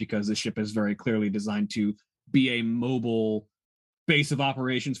sides, because the ship is very clearly designed to be a mobile base of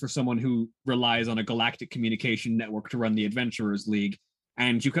operations for someone who relies on a galactic communication network to run the Adventurers League.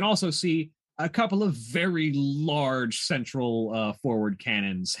 And you can also see a couple of very large central forward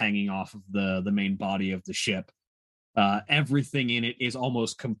cannons hanging off of the main body of the ship. Everything in it is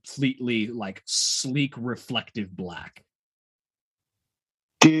almost completely like sleek, reflective black.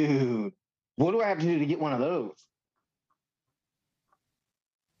 Dude, what do I have to do to get one of those?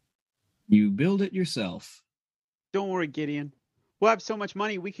 You build it yourself. Don't worry, Gideon. We'll have so much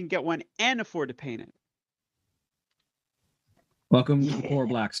money we can get one and afford to paint it. Welcome to the Core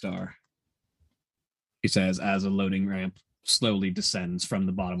Black Star, he says as a loading ramp slowly descends from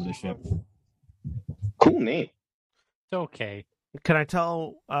the bottom of the ship. Cool name. It's okay. Can I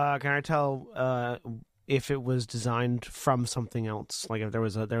tell if it was designed from something else? Like if there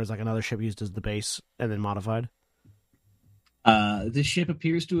was like another ship used as the base and then modified? This ship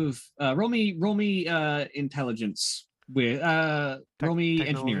appears to have roll me intelligence with roll me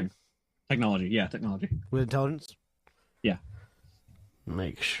engineering. Technology. Yeah, technology. With intelligence? Yeah.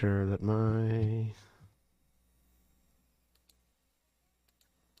 Make sure that my...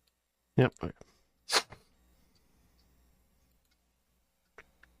 Yep. Okay.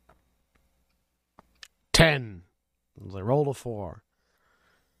 10. I rolled a 4.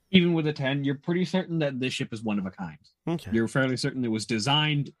 Even with a 10, you're pretty certain that this ship is one of a kind. Okay. You're fairly certain it was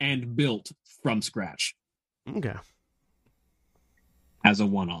designed and built from scratch. Okay. As a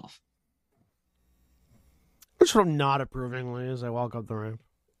one-off. I sort of nod approvingly as I walk up the ramp.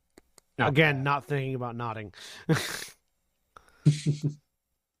 Again, not thinking about nodding.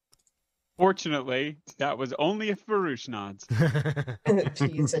 Fortunately, that was only if Baruch nods.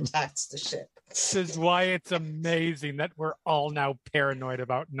 Peace attacks the ship. This is why it's amazing that we're all now paranoid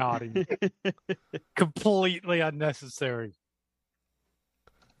about nodding. Completely unnecessary.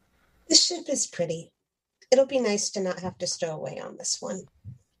 The ship is pretty. It'll be nice to not have to stow away on this one.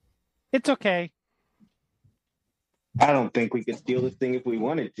 It's okay. I don't think we could steal this thing if we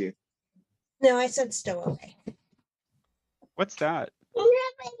wanted to. No, I said stow away. What's that?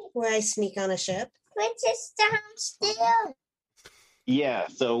 Where I sneak on a ship. Princess Tom still. Yeah,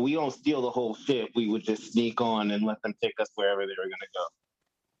 so we don't steal the whole ship. We would just sneak on and let them take us wherever they were going to go.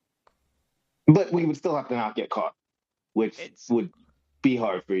 But we would still have to not get caught, which would be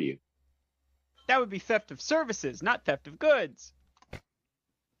hard for you. That would be theft of services, not theft of goods.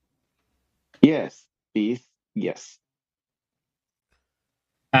 Yes, Beast. Yes.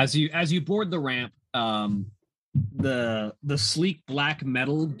 As you board the ramp, the sleek black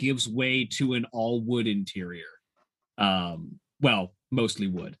metal gives way to an all wood interior. Well, mostly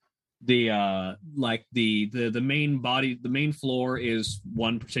wood. The main body, the main floor is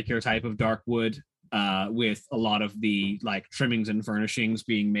one particular type of dark wood, with a lot of the like trimmings and furnishings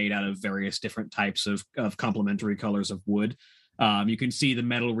being made out of various different types of complementary colors of wood. You can see the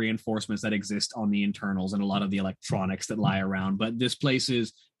metal reinforcements that exist on the internals and a lot of the electronics that lie around. But this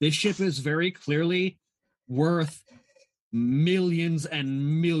ship is very clearly worth millions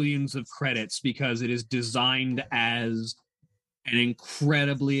and millions of credits because it is designed as an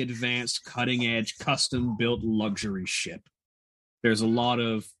incredibly advanced, cutting-edge, custom-built luxury ship. There's a lot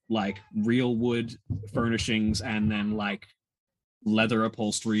of like real wood furnishings and then like leather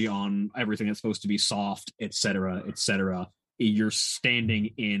upholstery on everything that's supposed to be soft, etc., etc. You're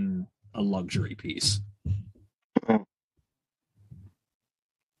standing in a luxury piece.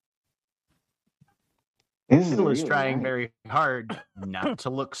 Kendall is trying very hard not to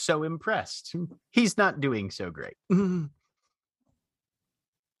look so impressed. He's not doing so great.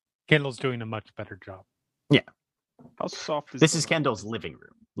 Kendall's doing a much better job. Yeah. How soft is This is Kendall's living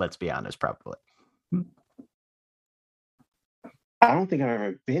room, let's be honest, probably. I don't think I've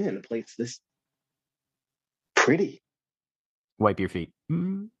ever been in a place this pretty. Wipe your feet.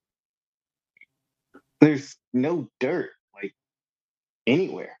 There's no dirt, like,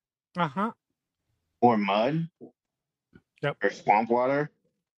 anywhere. Uh-huh. Or mud. Yep. Or swamp water.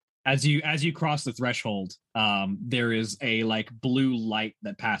 As you cross the threshold, there is a like blue light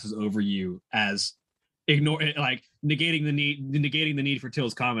that passes over you as negating the need for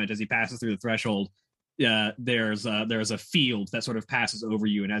Till's comment as he passes through the threshold. There's a field that sort of passes over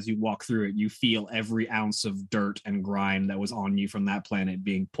you, and as you walk through it, you feel every ounce of dirt and grime that was on you from that planet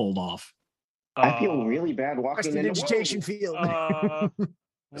being pulled off. I feel really bad walking in the vegetation field.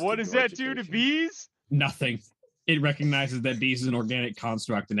 What does that do to bees? Nothing. It recognizes that bees is an organic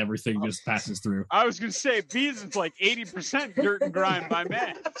construct, and everything just passes through. I was going to say bees is like 80% dirt and grime by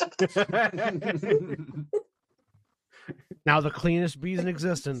man. Now the cleanest bees in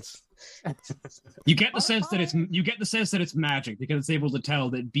existence. You get the sense that it's magic because it's able to tell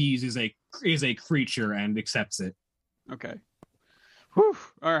that bees is a creature and accepts it. Okay. Whew.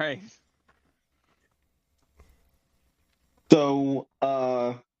 All right. So,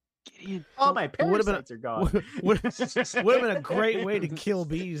 Gideon. All my parasites are gone. Would have been a great way to kill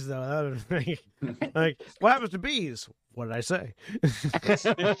bees, though. That would like, what happens to bees? What did I say?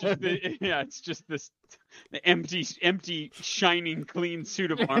 It's just the empty, shining, clean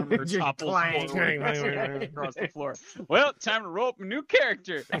suit of armor topples across the floor. Well, time to roll up a new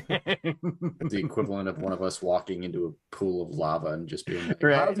character. The equivalent of one of us walking into a pool of lava and just being like,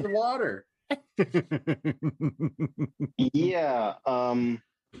 Right. how's the water? yeah.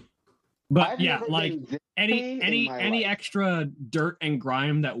 But I've yeah, never like been this any clean in my life. extra dirt and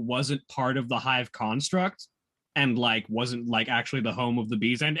grime that wasn't part of the hive construct and like wasn't like actually the home of the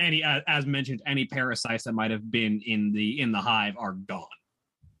bees, and any as mentioned, any parasites that might have been in the hive are gone.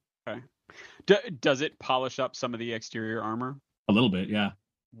 Okay. Does it polish up some of the exterior armor? A little bit, yeah.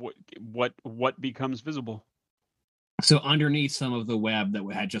 What becomes visible? So underneath some of the web that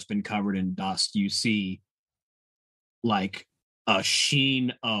had just been covered in dust, you see like a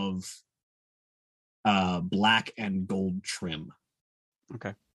sheen of black and gold trim.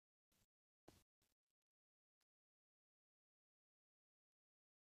 Okay.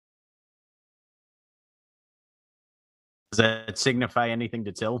 Does that signify anything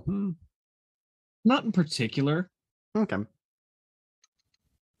to Till? Not in particular. Okay.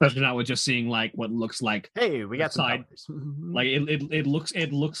 Especially not with just seeing like what looks like Hey, we got some side. colors. Like it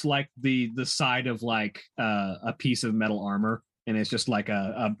looks like the side of like a piece of metal armor, and it's just like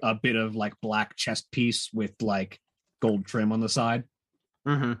a bit of like black chest piece with like gold trim on the side.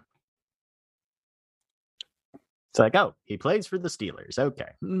 Mm-hmm. It's like, oh, he plays for the Steelers. Okay.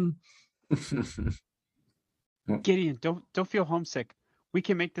 Gideon, don't feel homesick. We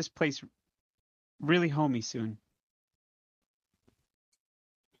can make this place really homey soon.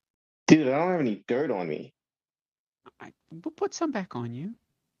 Dude, I don't have any dirt on me. We'll put some back on you.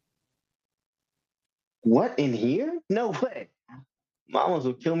 What, in here? No way. Mamas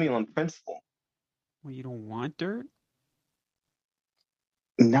will kill me on principle. Well, you don't want dirt?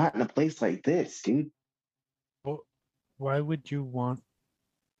 Not in a place like this, dude. Well, why would you want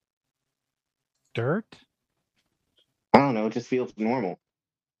dirt? I don't know. It just feels normal.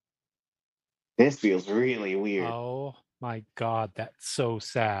 This feels really weird. Oh my god, that's so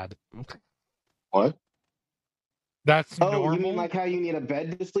sad. What? That's Oh, normal. you mean like how you need a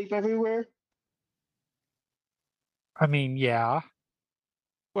bed to sleep everywhere? I mean, yeah.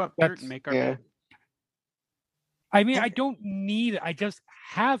 Well, That's- dirt and make our Yeah. bed. I mean, I don't need it. I just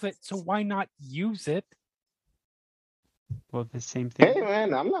have it, so why not use it? Well, the same thing. Hey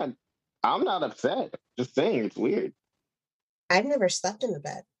man, I'm not upset. Just saying it's weird. I've never slept in a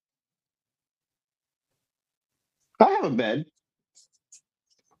bed. I have a bed.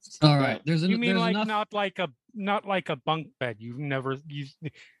 All right. There's You mean there's like enough. not like a bunk bed? You've never used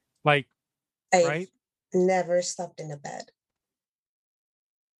like I've right? never slept in a bed.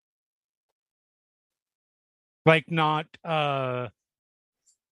 Like not I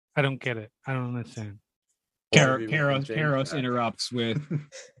don't get it. I don't understand. Karos interrupts with,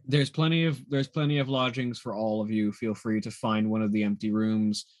 "There's plenty of lodgings for all of you. Feel free to find one of the empty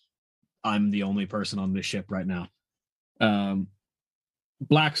rooms. I'm the only person on this ship right now."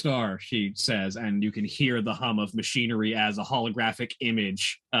 Black Star, she says, and you can hear the hum of machinery as a holographic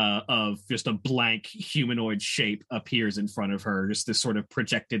image of just a blank humanoid shape appears in front of her. Just this sort of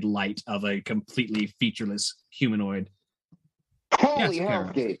projected light of a completely featureless humanoid. Holy Yes,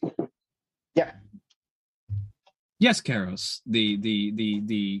 Karos. hellscape! Yeah. Yes, Karos.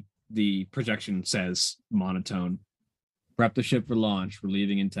 The projection says monotone. Prep the ship for launch. We're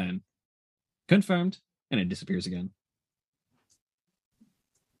leaving in 10. Confirmed, and it disappears again.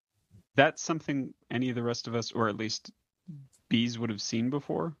 That's something any of the rest of us, or at least bees, would have seen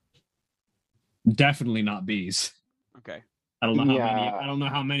before. Definitely not bees. Okay. I don't know how many. Yeah. I don't know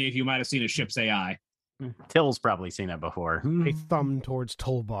how many of you might have seen a ship's AI. Till's probably seen it before. A thumb towards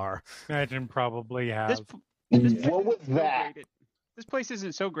Tolbar. Imagine probably has. This What was isn't so that? great. This place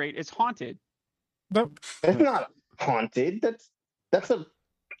isn't so great. It's haunted. That's not haunted. That's an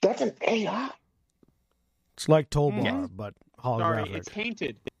AI. It's like Tolbar, Yes. but Sorry, holographic. it's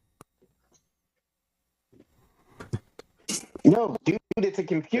painted. No, dude, it's a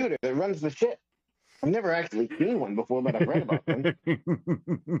computer that runs the ship. I've never actually seen one before, but I've read about them.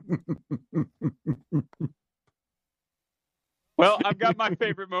 Well, I've got my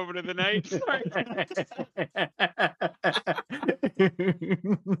favorite moment of the night. Sorry.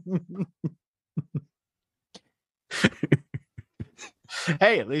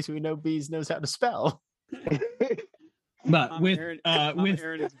 Hey, at least we know Bees knows how to spell. But Mama with Aaron, uh, Mama with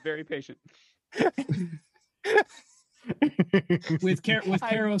Aaron is very patient. with I'm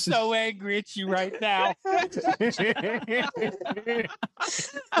Karos' so angry at you right now.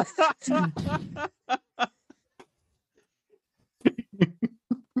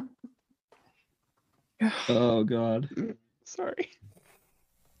 Oh God. Sorry.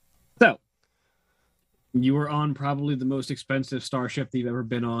 So you were on probably the most expensive starship that you've ever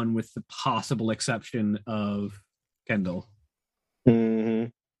been on, with the possible exception of Kendall. Mm-hmm.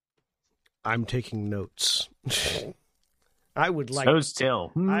 I'm taking notes. I would like. So's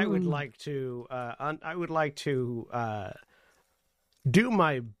Till. I would like to. I would like to do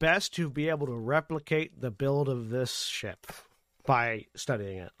my best to be able to replicate the build of this ship by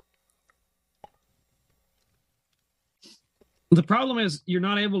studying it. The problem is you're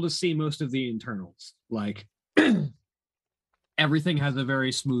not able to see most of the internals. Like everything has a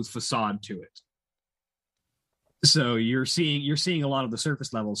very smooth facade to it. So you're seeing a lot of the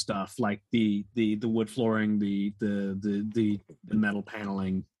surface level stuff, like the wood flooring, the metal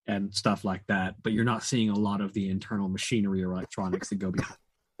paneling and stuff like that, but you're not seeing a lot of the internal machinery or electronics that go behind,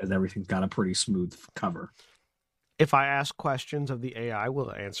 because everything's got a pretty smooth cover. If I ask questions of the AI, will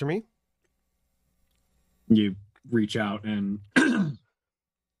it answer me? You reach out and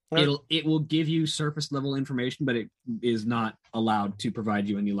it will give you surface level information, but it is not allowed to provide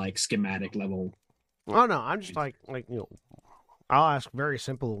you any like schematic level. Oh no, I'm just like I'll ask very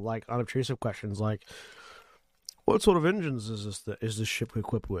simple, like unobtrusive questions, like what sort of engines is this ship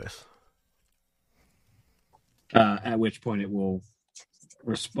equipped with? At which point it will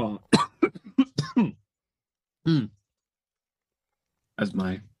respond. As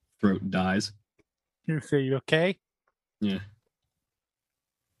my throat dies. You say you okay? Yeah.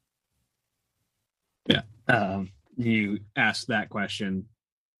 You ask that question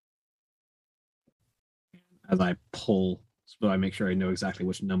as I pull, so I make sure I know exactly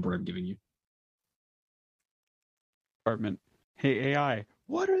which number I'm giving you. Department. Hey AI,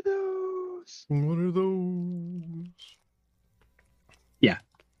 what are those? What are those? Yeah.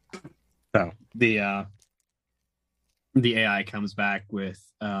 So the AI comes back with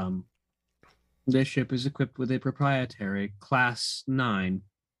this ship is equipped with a proprietary Class 9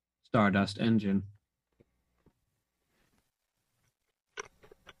 Stardust engine.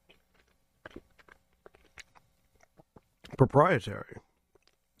 Proprietary.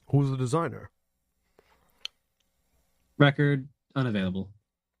 Who's the designer? Record unavailable.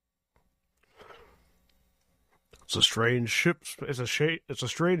 It's a strange ship. It's a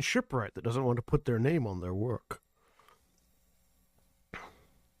strange shipwright that doesn't want to put their name on their work.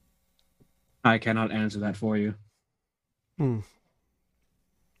 I cannot answer that for you.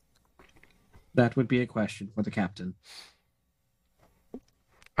 That would be a question for the captain.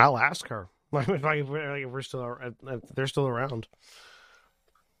 I'll ask her. If we're still, if they're still around.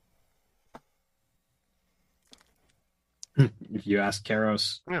 If you ask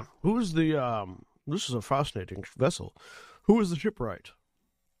Karos, Yeah. Who is the This is a fascinating vessel. Who is the shipwright?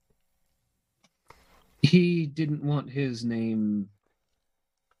 he didn't want his name.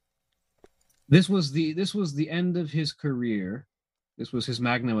 This was the end of his career. This was his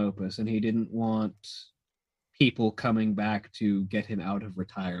magnum opus, and he didn't want people coming back to get him out of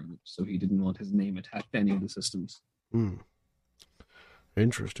retirement. So he didn't want his name attached to any of the systems.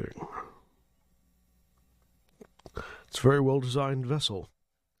 Interesting. It's a very well-designed vessel.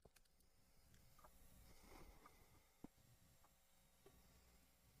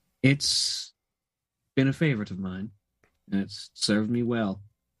 It's been a favorite of mine, and it's served me well.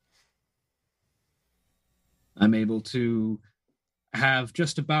 I'm able to have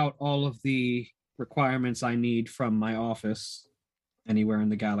just about all of the requirements I need from my office anywhere in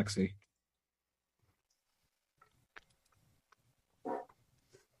the galaxy.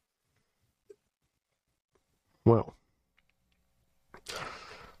 Well,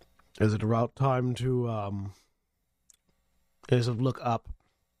 is it about time to, look up,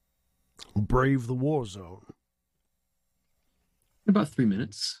 brave the war zone? About 3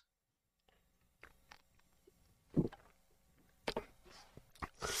 minutes.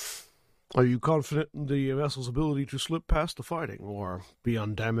 Are you confident in the vessel's ability to slip past the fighting, or be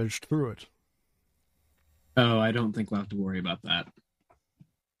undamaged through it? Oh, I don't think we'll have to worry about that.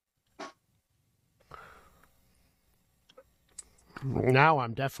 Now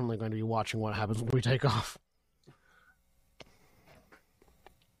I'm definitely going to be watching what happens when we take off.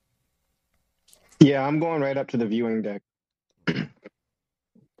 Yeah, I'm going right up to the viewing deck.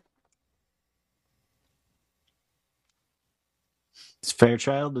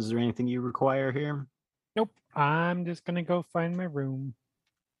 Fairchild, is there anything you require here? Nope. I'm just gonna go find my room.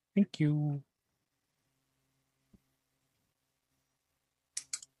 Thank you.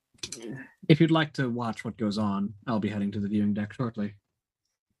 If you'd like to watch what goes on, I'll be heading to the viewing deck shortly.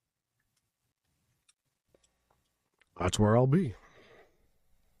 That's where I'll be.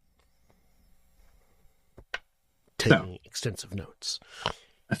 Taking extensive notes.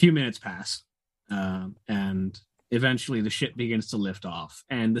 A few minutes pass, and eventually the ship begins to lift off.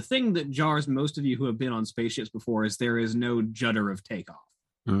 And the thing that jars most of you who have been on spaceships before is there is no judder of takeoff.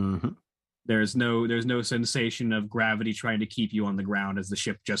 Mm-hmm. There's no sensation of gravity trying to keep you on the ground as the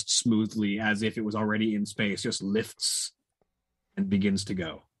ship just smoothly, as if it was already in space, just lifts and begins to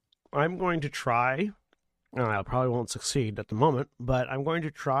go. I'm going to try. I probably won't succeed at the moment, but I'm going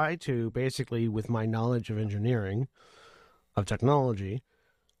to try to basically, with my knowledge of engineering, of technology,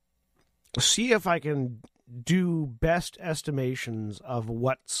 see if I can do best estimations of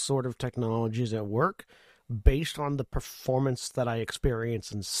what sort of technologies at work based on the performance that I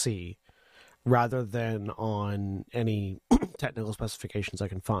experience and see, rather than on any technical specifications I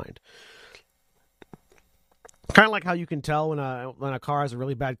can find. Kind of like how you can tell when a car has a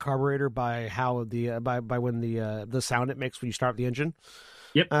really bad carburetor by how by when the sound it makes when you start the engine.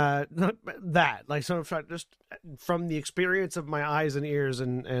 Yep. That, like, sort of just from the experience of my eyes and ears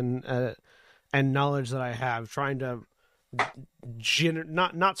and knowledge that I have, trying to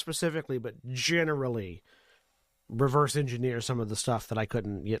not specifically but generally reverse engineer some of the stuff that I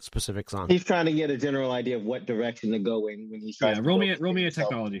couldn't get specifics on. He's trying to get a general idea of what direction to go in when he's trying to roll me a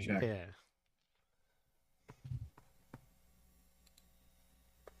technology check. Yeah.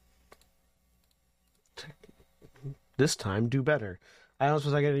 This time, do better. I don't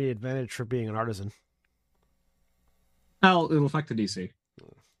suppose I get any advantage for being an artisan. It'll affect the DC.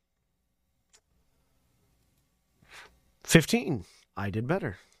 15. I did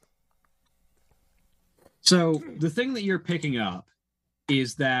better. So the thing that you're picking up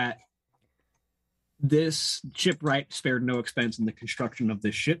is that this shipwright spared no expense in the construction of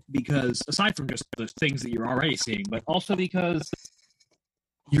this ship, because aside from just the things that you're already seeing, but also because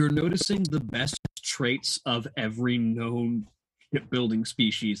you're noticing the best traits of every known shipbuilding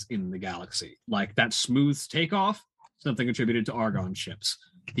species in the galaxy. Like that smooth takeoff, something attributed to Argon ships.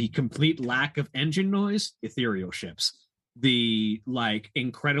 The complete lack of engine noise, ethereal ships. The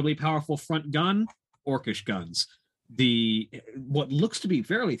incredibly powerful front gun, Orcish guns. The what looks to be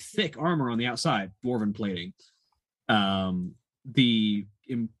fairly thick armor on the outside, dwarven plating. The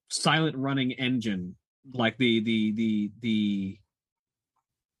silent running engine, like the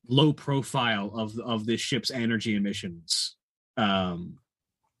low profile of this ship's energy emissions,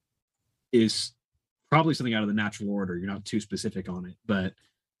 is probably something out of the natural order. You're not too specific on it, but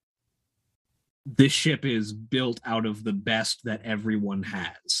this ship is built out of the best that everyone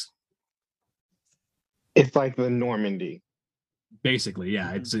has. It's like the Normandy. Basically,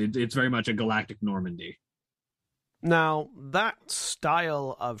 yeah. It's very much a galactic Normandy. Now, that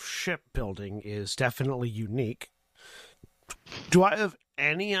style of shipbuilding is definitely unique. Do I have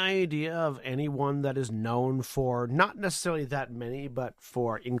any idea of anyone that is known for, not necessarily that many, but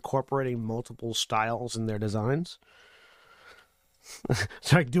for incorporating multiple styles in their designs?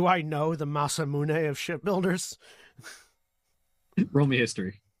 It's like, do I know the Masamune of shipbuilders? Roll me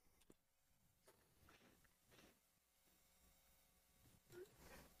history.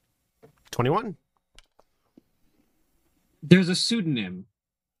 21. There's a pseudonym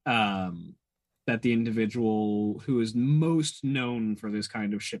that the individual who is most known for this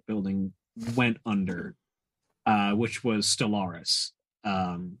kind of shipbuilding went under, which was Stellaris,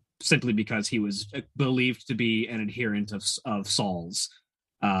 simply because he was believed to be an adherent of Saul's,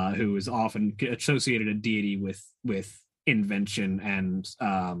 who is often associated a deity with invention and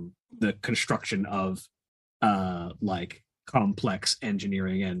the construction of like complex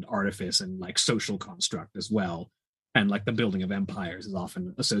engineering and artifice and like social construct as well. And like the building of empires is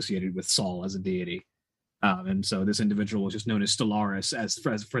often associated with Saul as a deity. And so this individual was just known as Stellaris as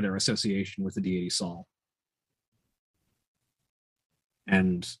for their association with the deity Saul.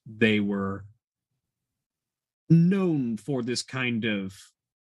 And they were known for this kind of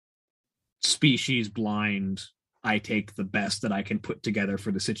species blind, I take the best that I can put together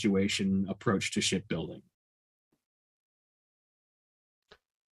for the situation approach to shipbuilding.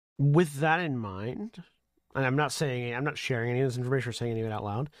 With that in mind, and I'm not sharing any of this information or saying any of it out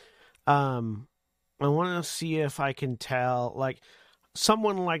loud. I want to see if I can tell, like,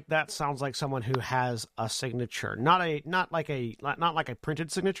 someone like that sounds like someone who has a signature, not like a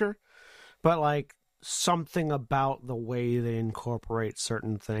printed signature, but like something about the way they incorporate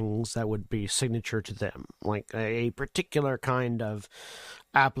certain things that would be signature to them, like a particular kind of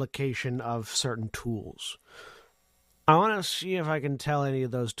application of certain tools. I want to see if I can tell any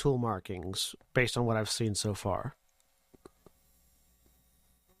of those tool markings based on what I've seen so far.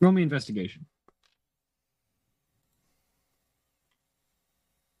 Roll me investigation.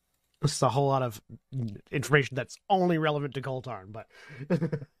 This is a whole lot of information that's only relevant to Coltarn, but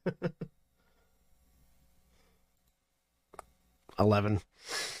 11.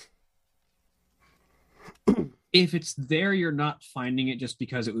 If it's there, you're not finding it just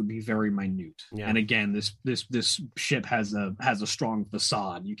because it would be very minute. Yeah. And again, this ship has a strong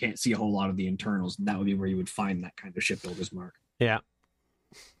facade. You can't see a whole lot of the internals, and that would be where you would find that kind of shipbuilder's mark. Yeah.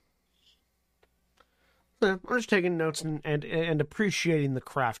 I'm just taking notes and appreciating the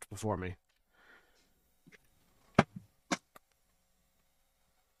craft before me.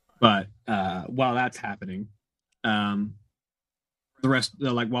 But while that's happening, the rest,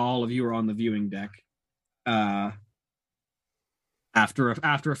 like while all of you are on the viewing deck, after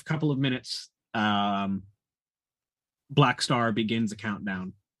a couple of minutes, Black Star begins a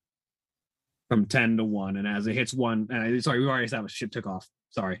countdown from 10 to 1, and as it hits 1, and sorry, we already established ship took off.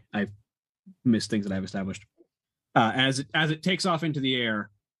 Sorry, I missed things that I've established. As it takes off into the air,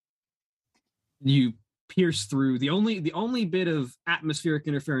 you pierce through. The only bit of atmospheric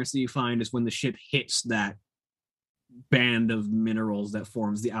interference that you find is when the ship hits that band of minerals that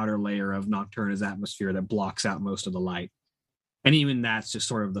forms the outer layer of Nocturna's atmosphere that blocks out most of the light. And even that's just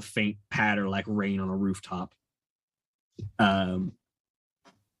sort of the faint patter like rain on a rooftop. And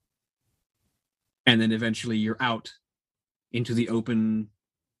then eventually you're out into the open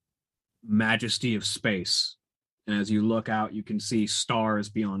majesty of space. And as you look out, you can see stars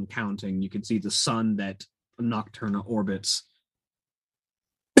beyond counting. You can see the sun that Nocturna orbits.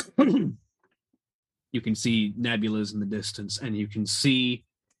 You can see nebulas in the distance, and you can see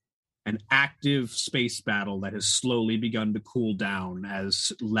an active space battle that has slowly begun to cool down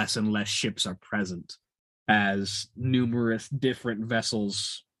as less and less ships are present, as numerous different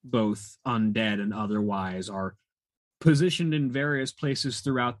vessels, both undead and otherwise, are positioned in various places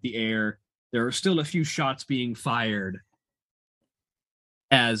throughout the air. There are still a few shots being fired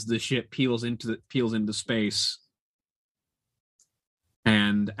as the ship peels into space.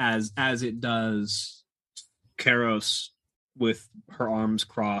 And as it does, Karos, with her arms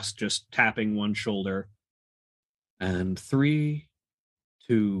crossed, just tapping one shoulder. And 3,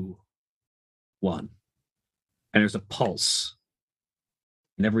 2, 1. And there's a pulse.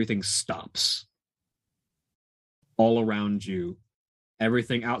 And everything stops. All around you,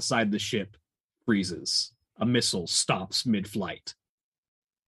 everything outside the ship freezes. A missile stops mid-flight.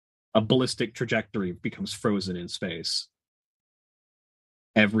 A ballistic trajectory becomes frozen in space.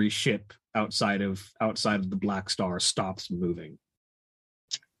 Every ship outside of the Black Star stops moving.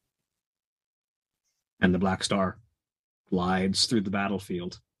 And the Black Star glides through the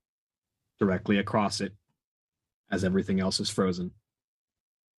battlefield, directly across it, as everything else is frozen.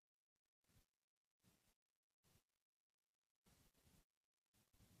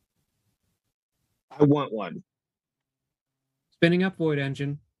 I want one. Spinning up Void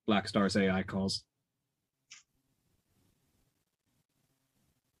Engine, Black Star's AI calls.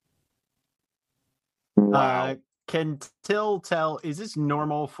 Wow. Can Till tell, is this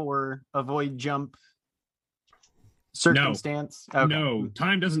normal for a void jump circumstance? No, okay. No,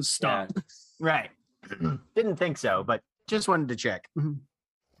 time doesn't stop. Yeah. Right. Didn't think so, but just wanted to check.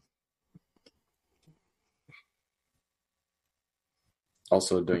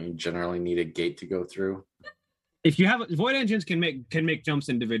 Also, don't you generally need a gate to go through? If you have void engines can make jumps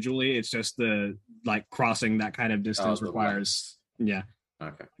individually. It's just the like crossing that kind of distance the requires yeah.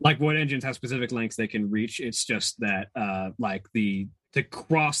 Okay. Like void engines have specific lengths they can reach. It's just that to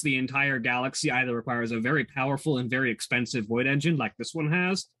cross the entire galaxy either requires a very powerful and very expensive void engine like this one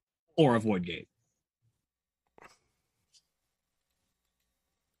has, or a void gate.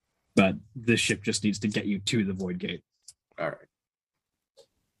 But this ship just needs to get you to the void gate. All right.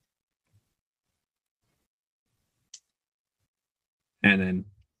 And then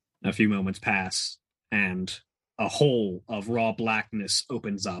a few moments pass, and a hole of raw blackness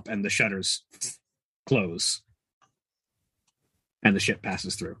opens up, and the shutters close, and the ship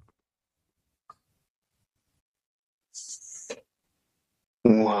passes through.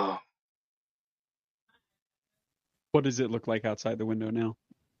 Wow. What does it look like outside the window now?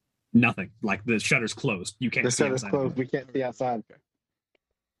 Nothing. Like the shutters closed. You can't The see shutter's outside. closed. We can't see outside.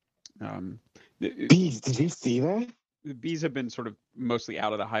 Bees, did you see that? The bees have been sort of mostly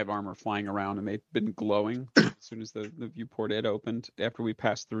out of the hive armor flying around, and they've been glowing as soon as the viewport had opened after we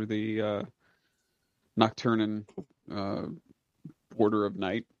passed through the nocturne border of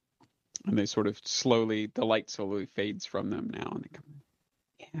night. And they sort of the light slowly fades from them now. And they come,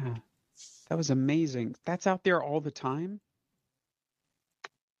 yeah, that was amazing. That's out there all the time?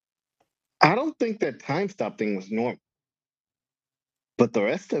 I don't think that time stop thing was normal. But the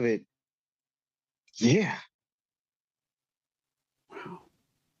rest of it, yeah. Wow.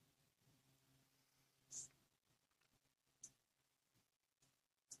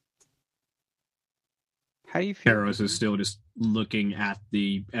 How do you feel? Eros is still just looking at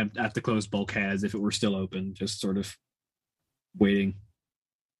the closed bulkhead as if it were still open, just sort of waiting.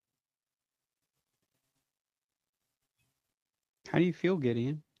 How do you feel,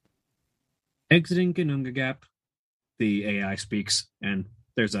 Gideon? Exiting Ganunga Gap, the AI speaks, and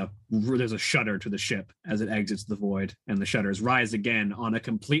there's a shutter to the ship as it exits the void, and the shutters rise again on a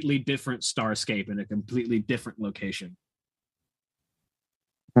completely different starscape in a completely different location.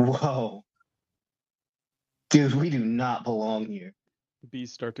 Whoa. Dude, we do not belong here. The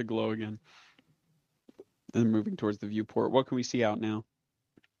bees start to glow again. And moving towards the viewport. What can we see out now?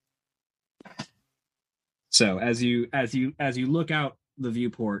 So as you look out the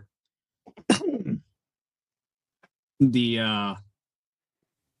viewport,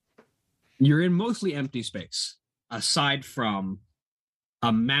 you're in mostly empty space, aside from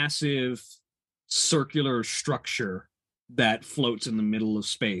a massive circular structure that floats in the middle of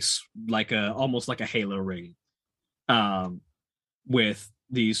space, almost like a halo ring, with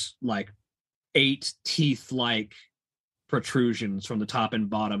these like 8 teeth-like protrusions from the top and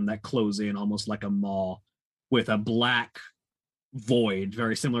bottom that close in almost like a maw, with a black void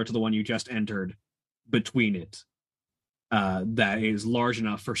very similar to the one you just entered between it, that is large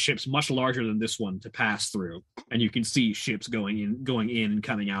enough for ships much larger than this one to pass through, and you can see ships going in and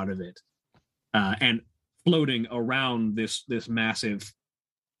coming out of it, and floating around this massive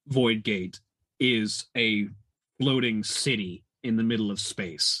void gate is a floating city in the middle of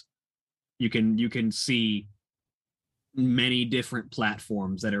space. You can see many different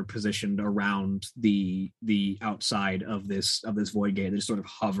platforms that are positioned around the outside of this void gate that just sort of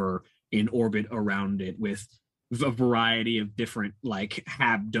hover in orbit around it, with a variety of different like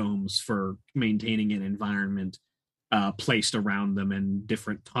hab domes for maintaining an environment placed around them, and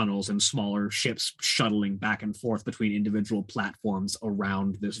different tunnels and smaller ships shuttling back and forth between individual platforms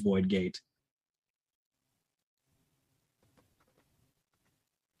around this void gate.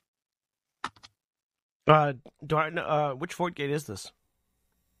 Do I know which void gate is this?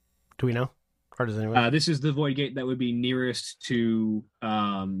 Do we know? Or does anyone? This is the void gate that would be nearest to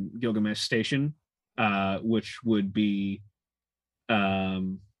Gilgamesh Station, which would be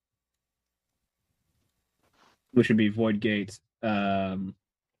void gate. I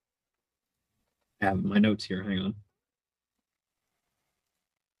have my notes here. Hang on.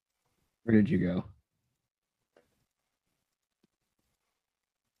 Where did you go?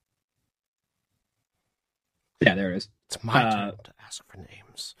 Yeah, there it is. It's my turn to ask for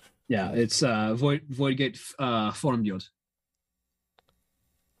names. Yeah, it's void gate Formjord.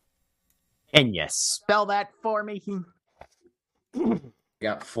 Can you spell that for me?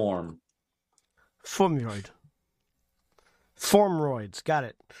 Got form. Formroid. Formroids. Got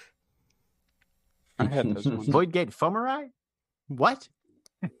it. I had those ones. Voidgate Fomeri? What?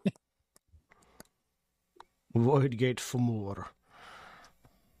 Voidgate Fomor.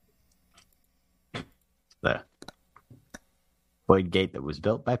 The void gate that was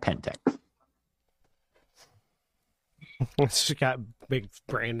built by Pentex. It's just got big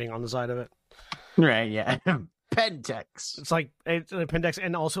branding on the side of it. Right, yeah. Pentex. It's like it's an appendix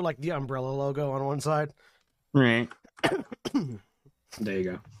and also like the umbrella logo on one side. Right. There you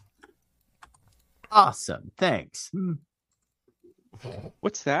go. Awesome. Thanks.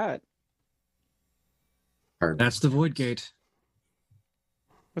 What's that? That's the Void Gate.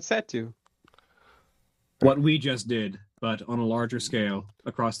 What's that do? What we just did, but on a larger scale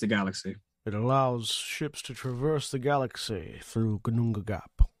across the galaxy. It allows ships to traverse the galaxy through Gununga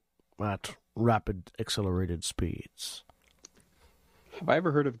Gap at rapid, accelerated speeds. Have I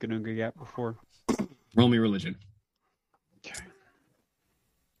ever heard of Gununga Gap before? Roll me religion. Okay.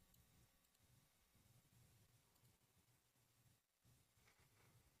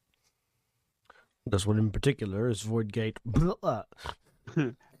 This one in particular is Void Gate.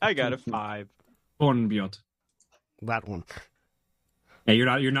 I got a 5. Bornbjot. That one. Yeah,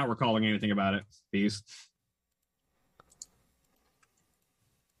 you're not recalling anything about it, these.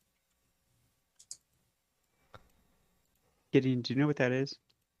 Gideon, do you know what that is?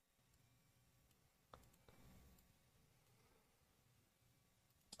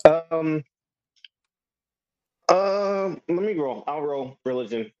 Let me roll. I'll roll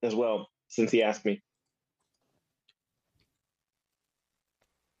religion as well, since he asked me.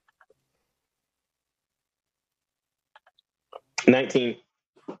 $19.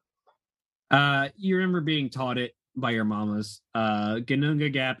 You remember being taught it by your mamas.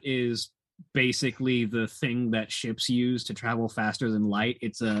 Gununga Gap is basically the thing that ships use to travel faster than light.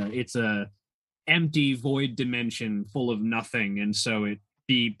 It's a empty void dimension full of nothing, and so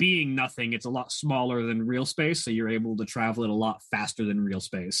being nothing, it's a lot smaller than real space, so you're able to travel it a lot faster than real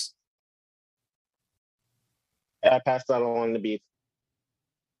space. I passed that along to Beef.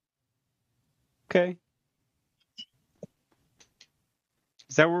 Okay.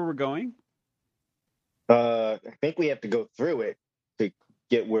 Is that where we're going? I think we have to go through it to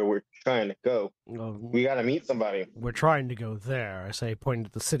get where we're trying to go. We got to meet somebody. We're trying to go there, I say, pointing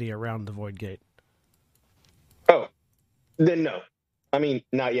at the city around the Void Gate. Oh, then no. I mean,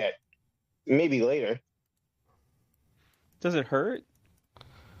 not yet. Maybe later. Does it hurt?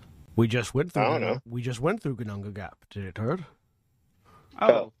 We just went through. I don't know. We just went through Gununga Gap. Did it hurt?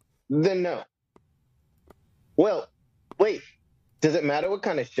 Oh. Then no. Well, wait. Does it matter what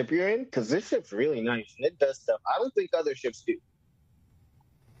kind of ship you're in? Because this ship's really nice and it does stuff I don't think other ships do.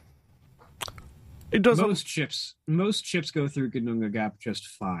 It doesn't. Most ships go through Gununga Gap just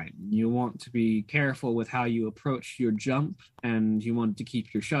fine. You want to be careful with how you approach your jump, and you want to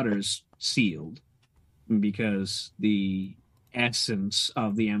keep your shutters sealed, because the essence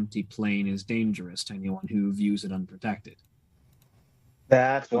of the empty plane is dangerous to anyone who views it unprotected.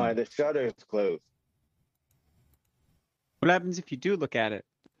 That's why the shutter is closed. What happens if you do look at it?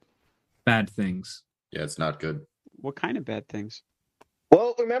 Bad things. Yeah, it's not good. What kind of bad things?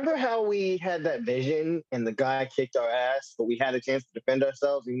 Well, remember how we had that vision and the guy kicked our ass, but we had a chance to defend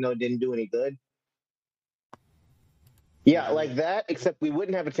ourselves even though it didn't do any good? Yeah, like that, except we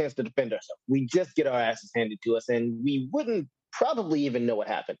wouldn't have a chance to defend ourselves. We just get our asses handed to us, and we wouldn't probably even know what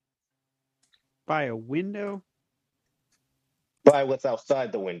happened. By a window? By what's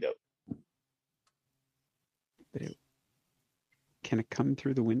outside the window. Can it come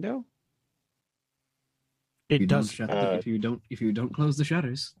through the window? It does. If you don't close the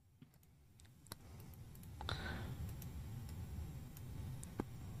shutters.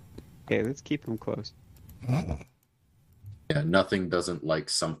 Okay, let's keep them closed. Yeah, nothing doesn't like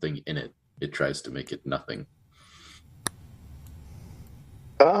something in it. It tries to make it nothing.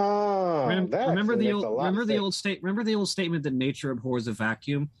 Oh, remember the old statement that nature abhors a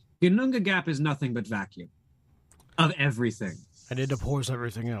vacuum? Gununga Gap is nothing but vacuum of everything. And it abhors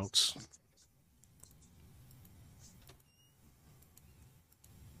everything else.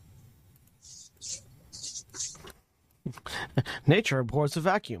 Nature abhors the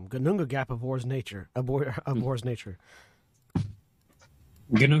vacuum. Gununga Gap abhors nature. Abhors nature.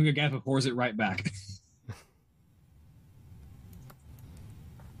 Gununga Gap abhors it right back.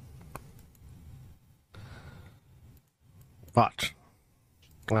 But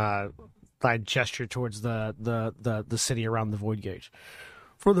I gesture towards the city around the Void Gate.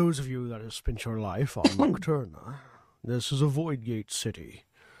 For those of you that have spent your life on Nocturna, this is a Void Gate city.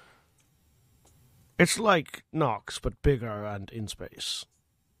 It's like Nox, but bigger and in space.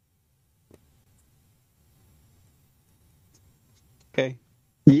 Okay.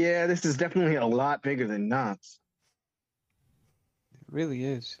 Yeah, this is definitely a lot bigger than Knox. It really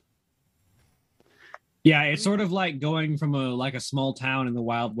is. Yeah, it's sort of like going from a small town in the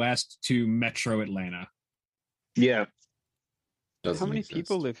Wild West to Metro Atlanta. Yeah. Doesn't How many exist.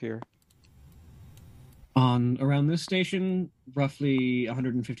 people live here? On around this station, roughly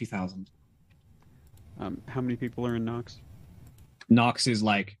 150,000. How many people are in Nox? Nox is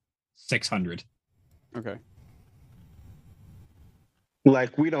like 600. Okay.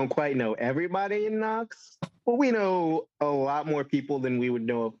 Like, we don't quite know everybody in Knox, but we know a lot more people than we would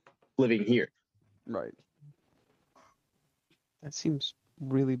know living here. Right. That seems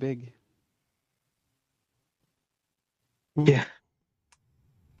really big. Yeah.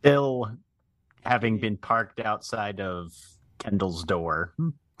 Still, having been parked outside of Kendall's door,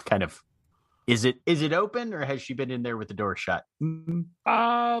 kind of, is it open or has she been in there with the door shut?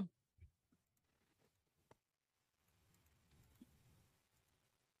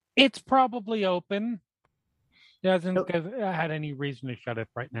 It's probably open. He hasn't had any reason to shut it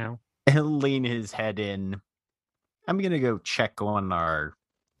right now. He'll lean his head in. I'm going to go check on our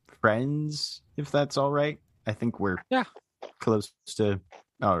friends, if that's all right. I think we're close to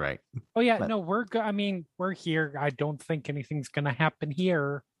all right. Oh yeah, no, we're we're here. I don't think anything's gonna happen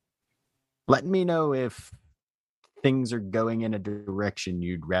here. Let me know if things are going in a direction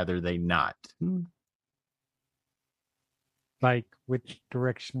you'd rather they not. Like, which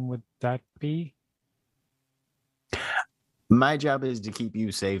direction would that be? My job is to keep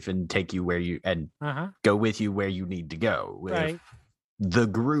you safe and take you where you go with you where you need to go. Right. If the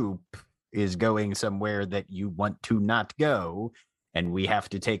group is going somewhere that you want to not go and we have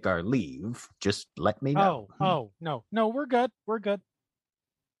to take our leave, just let me know. No, we're good. We're good.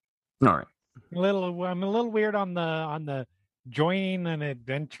 All right. I'm a little weird on the joining an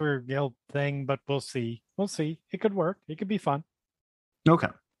adventure guild thing, but we'll see. We'll see. It could work. It could be fun. Okay.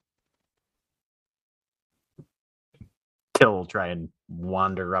 Till will try and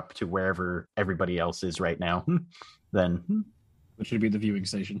wander up to wherever everybody else is right now. Then. Which should be the viewing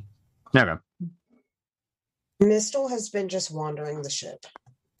station. Okay. Mistel has been just wandering the ship.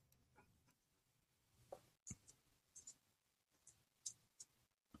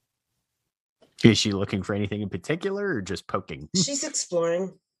 Is she looking for anything in particular or just poking? She's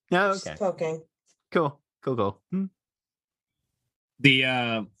exploring. Oh, okay. She's poking. Cool.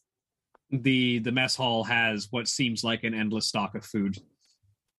 The mess hall has what seems like an endless stock of food.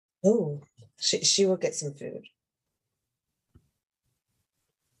 Oh, she will get some food.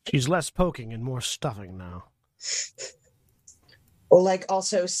 She's less poking and more stuffing now. Or like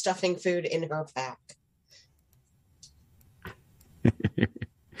also stuffing food in her pack.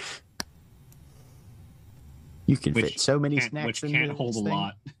 You can fit so many snacks which in can't hold a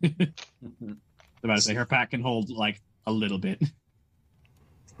lot. I'm about to say her pack can hold like a little bit. I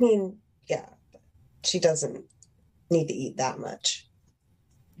mean, yeah, she doesn't need to eat that much.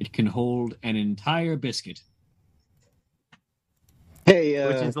 It can hold an entire biscuit. Hey,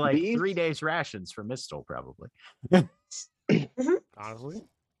 which is like Bees? 3 days rations for Mistel, probably. Honestly.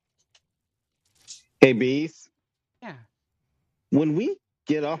 Hey, Bees. Yeah. When we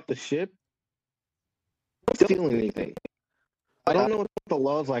get off the ship, I'm not feeling anything. I don't know what the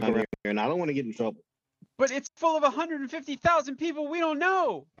law's like around here, and I don't want to get in trouble. But it's full of 150,000 people we don't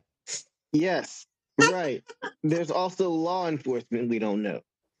know. Yes, right. There's also law enforcement we don't know.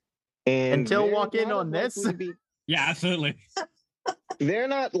 And Until they're walk in not on this. likely to be- Yeah, absolutely. they're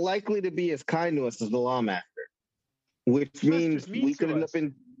not likely to be as kind to us as the lawmaster, which means we could end up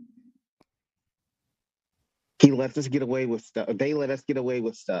in. He lets us get away with stuff. They let us get away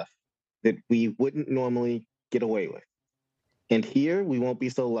with stuff that we wouldn't normally get away with. And here we won't be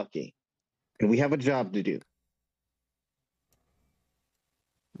so lucky. And we have a job to do.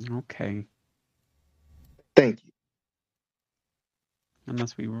 Okay. Thank you.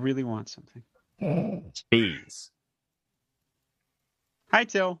 Unless we really want something. Bees. Hi,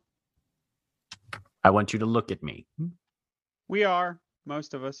 Till. I want you to look at me. We are,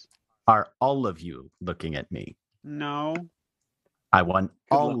 most of us. Are all of you looking at me? No. I want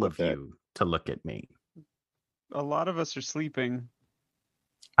Good all luck of with that. you to look at me. A lot of us are sleeping.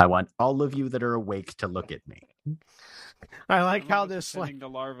 I want all of you that are awake to look at me. I like Some how of us are this like tending to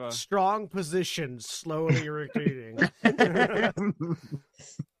larva. strong position slowly retreating.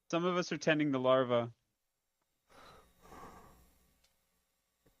 Some of us are tending the larva.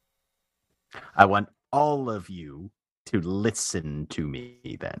 I want all of you to listen to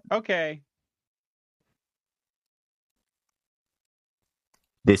me then. Okay.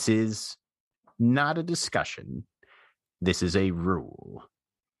 This is not a discussion. This is a rule.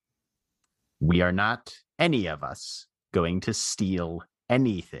 We are not, any of us, going to steal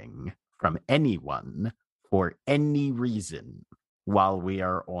anything from anyone for any reason while we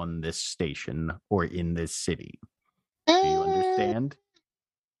are on this station or in this city. Do you understand?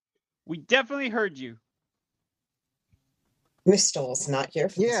 We definitely heard you. Mistel's not here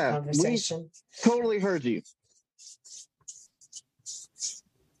for this Yeah, conversation. Totally heard you.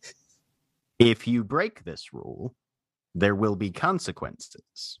 If you break this rule, there will be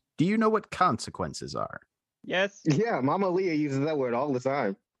consequences. Do you know what consequences are? Yes. Yeah, Mama Leah uses that word all the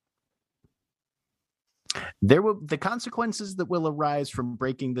time. The consequences that will arise from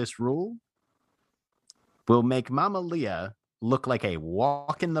breaking this rule will make Mama Leah look like a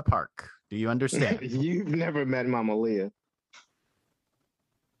walk in the park. Do you understand? You've never met Mama Leah.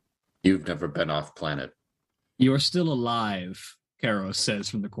 You've never been off planet. You're still alive, Karos says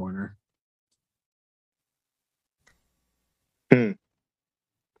from the corner.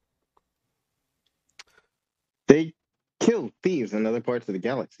 They kill thieves in other parts of the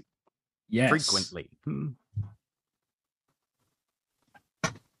galaxy. Yes. Frequently.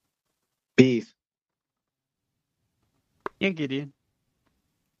 Peace. Yeah, Gideon.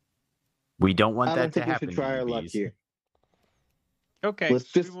 We don't want I that don't to think we happen. should try our luck Bees. here. Okay.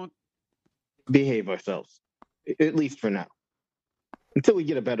 Let's just behave ourselves, at least for now, until we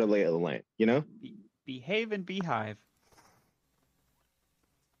get a better lay of the land. You know? Behave and beehive.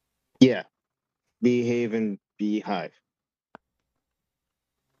 Yeah. Behave and beehive.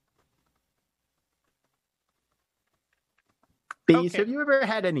 Bees, Okay. have you ever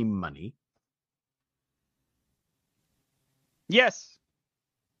had any money? Yes.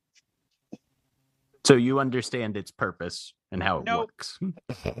 So you understand its purpose and how it Nope. works.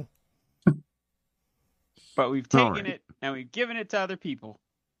 But we've All taken right. it and we've given it to other people.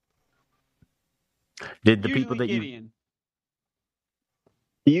 Did the Usually people that Gideon.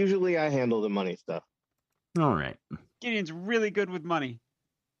 Usually I handle the money stuff. you... All right. Gideon's really good with money.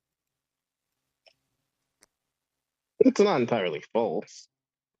 It's not entirely false.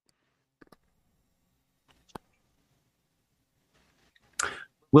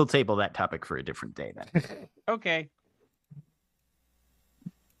 We'll table that topic for a different day then. Okay.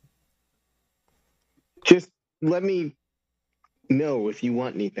 Just let me know if you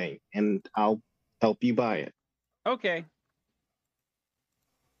want anything, and I'll help you buy it. Okay.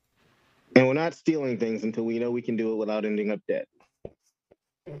 And we're not stealing things until we know we can do it without ending up dead.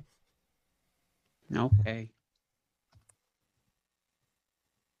 Okay.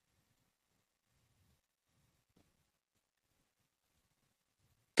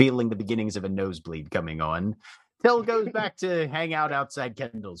 Feeling the beginnings of a nosebleed coming on, Till goes back to hang out outside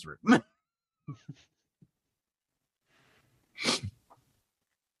Kendall's room.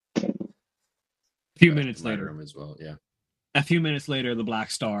 A few minutes My later. room as well. Yeah. A few minutes later, the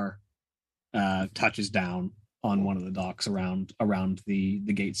Black Star touches down on one of the docks around the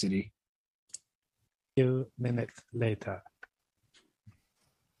gate city. Few minutes later.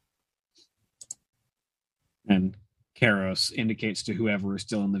 And Karos indicates to whoever is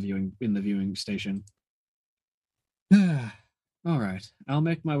still in the viewing station. All right, I'll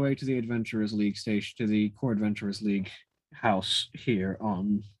make my way to the Adventurers League station, to the Core Adventurers League house here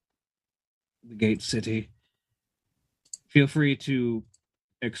on the Gate City. Feel free to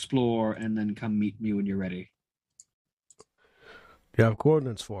explore and then come meet me when you're ready. Do you have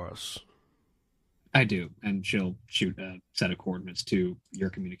coordinates for us? I do, and she'll shoot a set of coordinates to your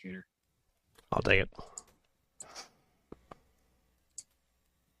communicator. I'll take it.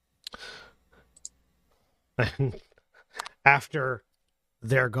 And after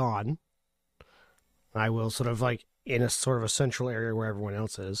they're gone, I will sort of like in a sort of a central area where everyone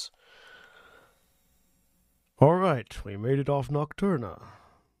else is. All right, we made it off Nocturna.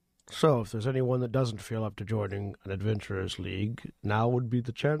 So if there's anyone that doesn't feel up to joining an Adventurers League, now would be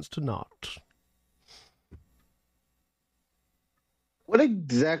the chance to not. What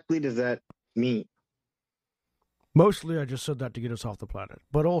exactly does that mean? Mostly I just said that to get us off the planet,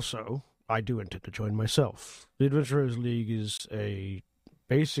 but also I do intend to join myself. The Adventurers League is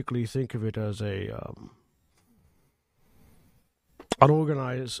basically think of it as an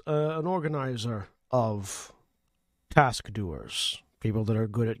organizer of task doers, people that are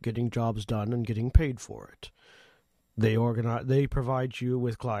good at getting jobs done and getting paid for it. They provide you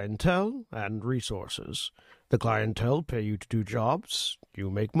with clientele and resources. The clientele pay you to do jobs,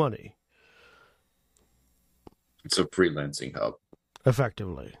 you make money. It's a freelancing hub.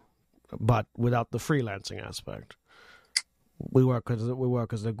 Effectively, but without the freelancing aspect. We work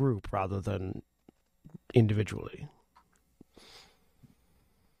as a group rather than individually.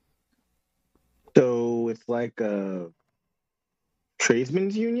 So it's like a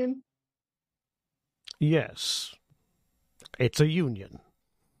tradesmen's union? Yes. It's a union.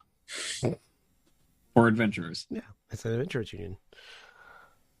 Or adventurers. Yeah, it's an adventurers union.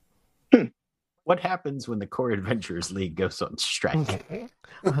 What happens when the Core Adventurers League goes on strike?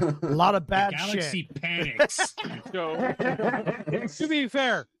 A lot of bad the galaxy shit. panics. So, To be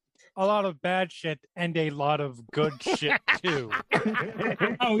fair, a lot of bad shit and a lot of good shit too.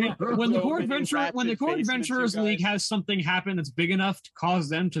 Oh yeah, when the So Core many Adventure, when the ratchet Core basements, you Adventurers League guys. has something happen that's big enough to cause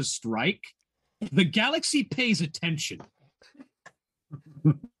them to strike, the galaxy pays attention.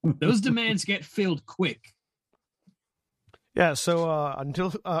 Those demands get filled quick. Yeah, so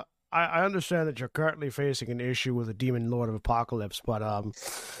until I understand that you're currently facing an issue with the Demon Lord of Apocalypse, but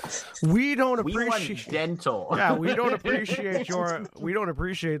we don't We want appreciate dental. Yeah, we don't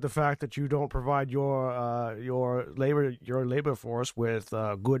appreciate the fact that you don't provide your labor force with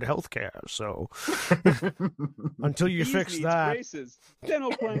good health care. So until you Bees fix needs that, braces.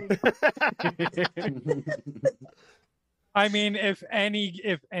 Dental plan. I mean, if any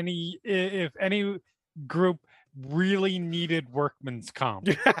group really needed workman's comp,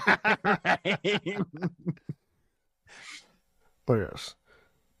 oh yes.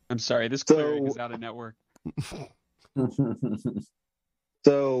 I'm sorry, this So- clearing is out of network.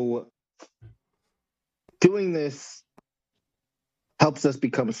 So doing this helps us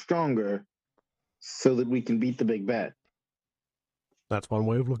become stronger so that we can beat the big bad. That's one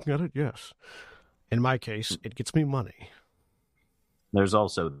way of looking at it, yes. In my case, it gets me money. There's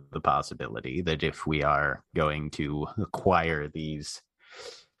also the possibility that if we are going to acquire these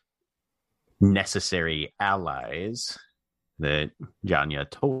necessary allies that Janya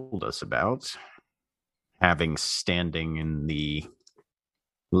told us about, having standing in the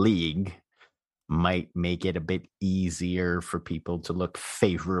league might make it a bit easier for people to look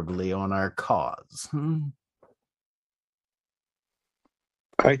favorably on our cause.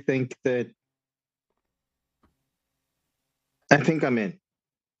 I think I'm in.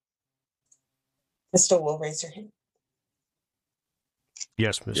 Crystal will raise her hand.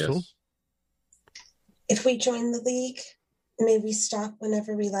 Yes, Mistle. Yes. If we join the league, may we stop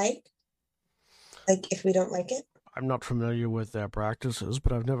whenever we like? Like, if we don't like it? I'm not familiar with their practices,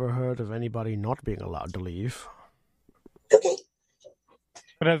 but I've never heard of anybody not being allowed to leave. Okay.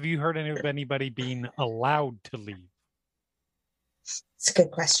 but have you heard of anybody being allowed to leave? It's a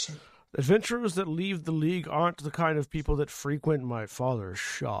good question. Adventurers that leave the league aren't the kind of people that frequent my father's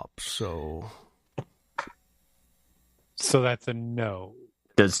shop, so... So that's a no.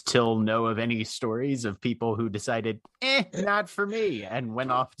 Does Till know of any stories of people who decided, not for me, and went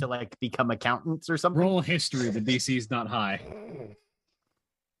off to like become accountants or something? Roll history. The DC's not high.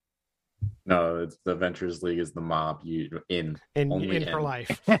 No, it's the Adventurers League is the mob. You only In for in.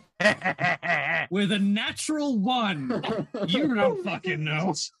 life. With a natural 1. You don't fucking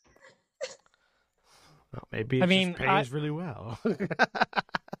know. Well, maybe it just pays really well.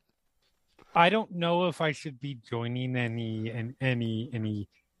 I don't know if I should be joining any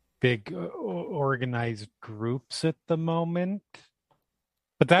big organized groups at the moment.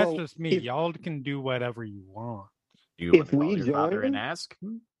 But that's just me. Y'all can do whatever you want. You If would we call your father join- and ask?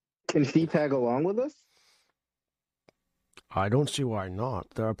 Can she tag along with us? I don't see why not.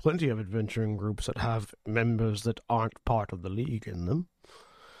 There are plenty of adventuring groups that have members that aren't part of the league in them.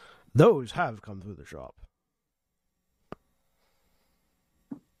 Those have come through the shop.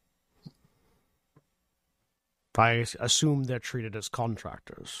 I assume they're treated as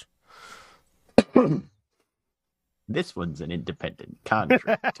contractors. This one's an independent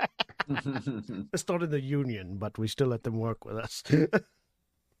contract. It's not in the union, but we still let them work with us.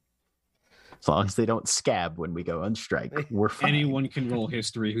 As long as they don't scab when we go on strike, we're fine. Anyone can roll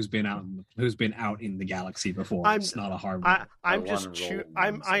history who's been out in the galaxy before. It's not a hard one. I am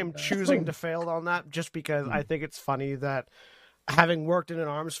that. choosing to fail on that just because I think it's funny that having worked in an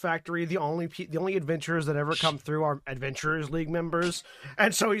arms factory, the only adventurers that ever come through are Adventurers League members,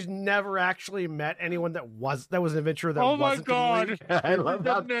 and so he's never actually met anyone that was an adventurer that wasn't in the league. I love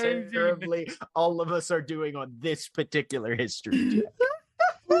how amazing. terribly all of us are doing on this particular history check.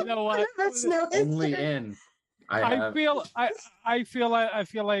 You know what? That's no Only in. I feel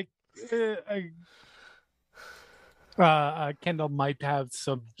like Kendall might have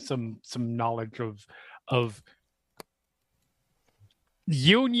some knowledge of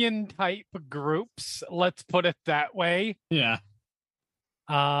union type groups. Let's put it that way. Yeah.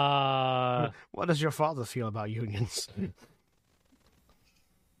 What does your father feel about unions?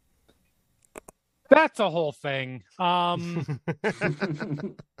 That's a whole thing. You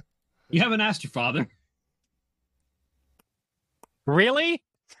haven't asked your father. Really?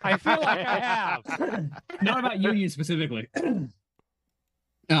 I feel like I have. Not about union specifically. Okay,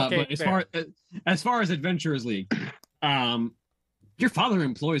 But fair. as far as Adventurers League, your father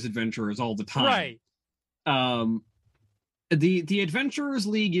employs adventurers all the time. Right. The Adventurers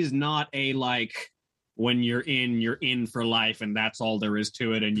League is not a like when you're in for life and that's all there is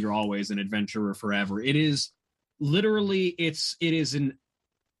to it and you're always an adventurer forever. It is literally it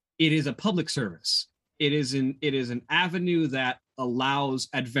it is a public service. It is an avenue that allows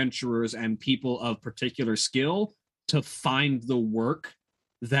adventurers and people of particular skill to find the work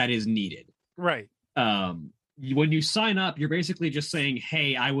that is needed. Right. When you sign up, you're basically just saying,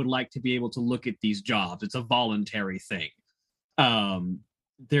 hey, I would like to be able to look at these jobs. It's a voluntary thing.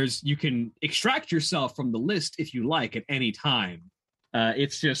 You can extract yourself from the list if you like at any time.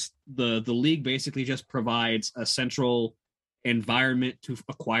 It's just the league basically just provides a central environment to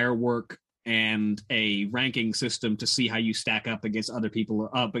acquire work and a ranking system to see how you stack up against other people,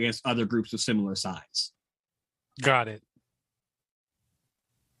 up against other groups of similar size. Got it.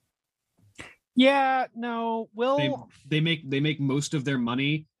 Yeah, no, they make most of their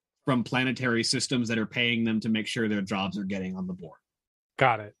money from planetary systems that are paying them to make sure their jobs are getting on the board.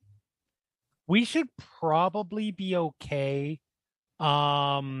 Got it. We should probably be okay.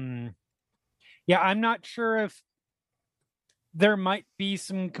 Yeah, I'm not sure if there might be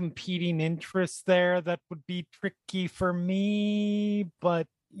some competing interests there that would be tricky for me, but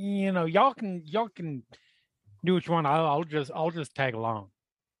y'all can do what you want. I'll just tag along.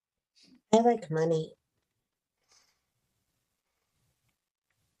 I like money.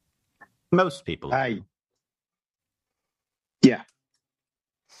 Most people. Yeah.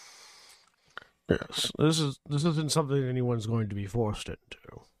 Yes, this isn't something anyone's going to be forced into.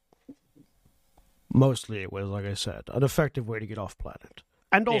 Mostly it was, like I said, an effective way to get off planet.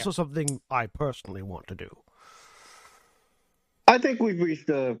 And also something I personally want to do. I think we've reached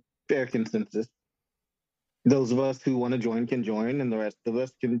a fair consensus. Those of us who want to join can join, and the rest of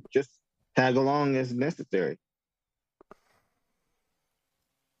us can just tag along as necessary.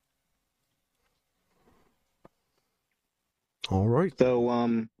 All right.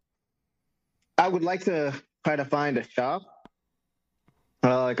 So, I would like to try to find a shop,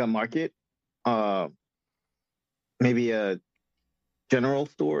 like a market, maybe a general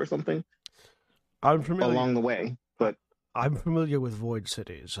store or something. I'm familiar along the way, but I'm familiar with void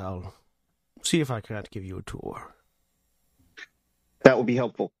cities. I'll see if I can't give you a tour. That would be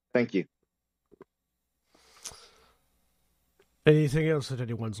helpful. Thank you. Anything else that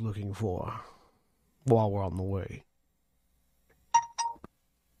anyone's looking for while we're on the way?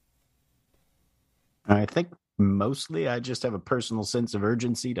 I think mostly I just have a personal sense of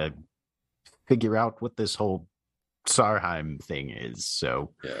urgency to figure out what this whole Sarheim thing is.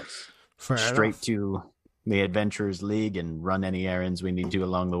 So Yes. Fair straight enough. to the Adventurers League and run any errands we need to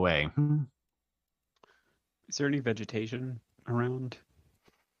along the way. Is there any vegetation around?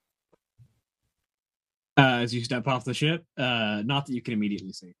 As you step off the ship, not that you can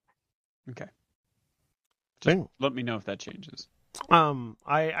immediately see. Okay. Thing. Let me know if that changes.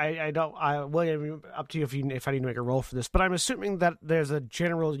 I don't. William, up to you if I need to make a roll for this, but I'm assuming that there's a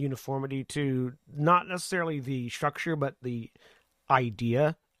general uniformity to not necessarily the structure, but the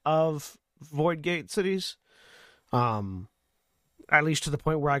idea of Void Gate cities. At least to the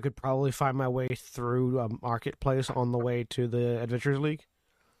point where I could probably find my way through a marketplace on the way to the Adventurers League.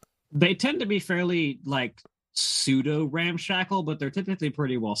 They tend to be fairly like pseudo ramshackle, but they're typically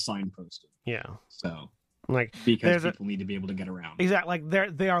pretty well signposted. Yeah. So like because people need to be able to get around. Exactly.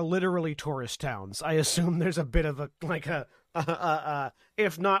 Like they are literally tourist towns. I assume there's a bit of a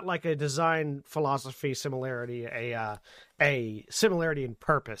if not like a design philosophy similarity, a similarity in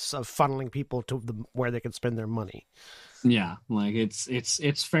purpose of funneling people to where they can spend their money. Yeah, like it's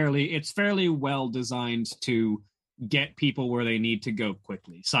fairly well designed to get people where they need to go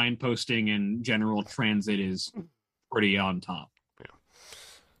quickly. Signposting and general transit is pretty on top. Yeah.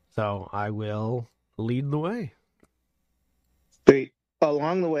 So I will lead the way.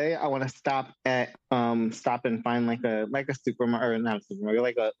 Along the way, I want to stop and find like a supermarket, or not a supermarket,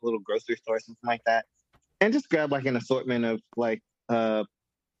 like a little grocery store or something like that, and just grab like an assortment of like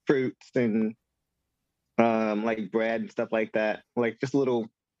fruits and like bread and stuff like that, like just little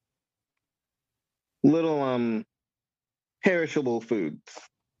perishable foods.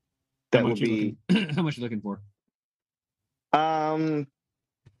 That would be how much you looking for? Spend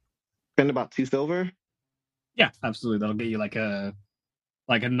about 2 silver. Yeah, absolutely. That'll get you like a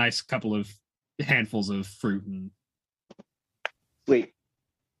nice couple of handfuls of fruit and. Sweet.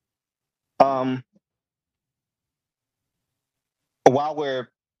 While we're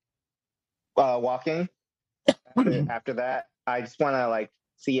walking, after that, I just want to like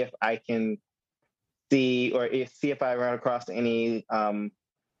see if I can see if I run across any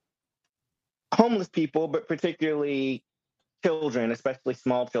homeless people, but particularly children, especially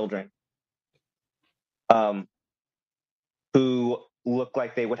small children, who look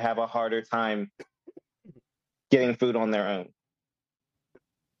like they would have a harder time getting food on their own.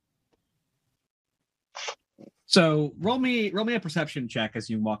 So roll me a perception check as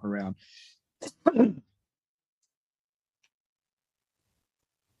you walk around.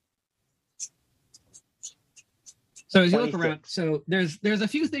 So as you look around, so there's a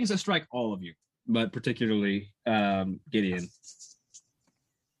few things that strike all of you, but particularly Gideon.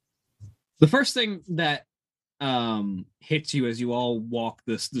 The first thing that hits you as you all walk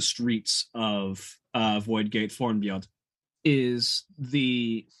the streets of Voidgate Fornbjörn is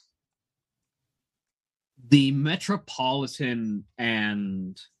the metropolitan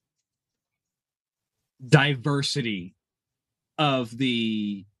and diversity of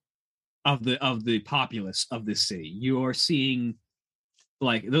the populace of this city. You are seeing,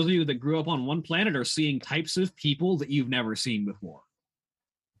 like, those of you that grew up on one planet are seeing types of people that you've never seen before.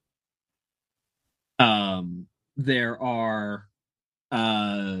 There are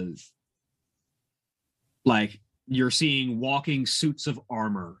like, you're seeing walking suits of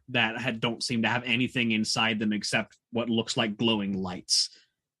armor that don't seem to have anything inside them except what looks like glowing lights.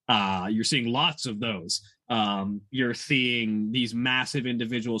 You're seeing lots of those. You're seeing these massive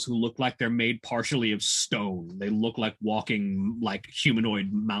individuals who look like they're made partially of stone. They look like walking, like,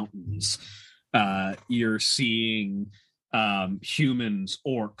 humanoid mountains. You're seeing humans,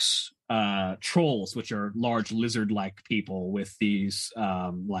 orcs, trolls, which are large lizard-like people with these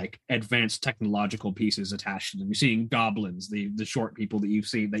like advanced technological pieces attached to them. You're seeing goblins, the short people that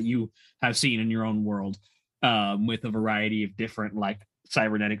you have seen in your own world, with a variety of different, like,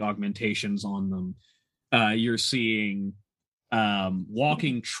 cybernetic augmentations on them. You're seeing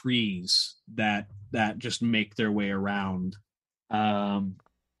walking trees that just make their way around.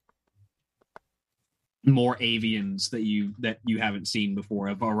 More avians that you haven't seen before,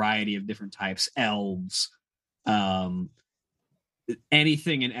 a variety of different types, elves,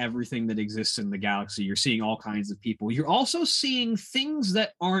 anything and everything that exists in the galaxy. You're seeing all kinds of people. You're also seeing things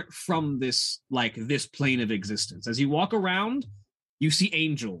that aren't from this plane of existence. As you walk around, you see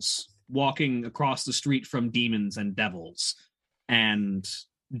angels walking across the street from demons and devils, and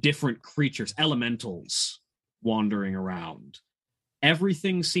different creatures, elementals, wandering around.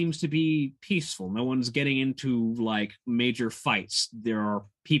 Everything seems to be peaceful. No one's getting into, like, major fights. There are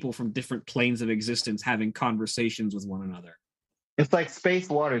people from different planes of existence having conversations with one another. It's like space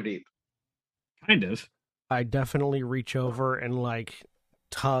Waterdeep. Kind of. I definitely reach over and, like,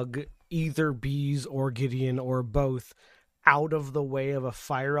 tug either Bees or Gideon or both out of the way of a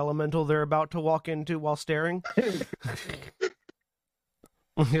fire elemental they're about to walk into while staring.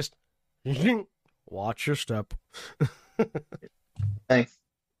 Just watch your step. Thanks.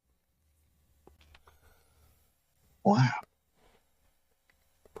 Wow.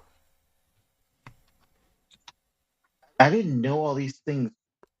 I didn't know all these things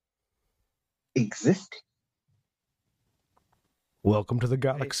existed. Welcome to the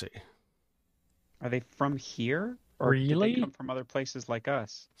galaxy. Are they from here? Or did Really? they come from other places like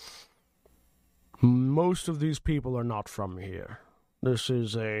us? Most of these people are not from here. This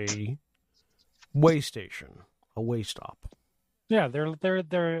is a way station, a way stop. Yeah,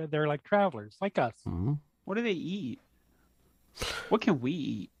 they're like travelers, like us. Mm-hmm. What do they eat? What can we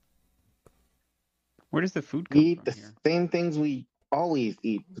eat? Where does the food We come eat from the here? same things we always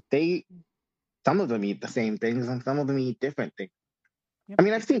eat. Some of them eat the same things, and some of them eat different things. Yeah, I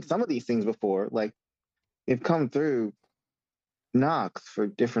mean, I've seen some of these things before. Like, they've come through Nox for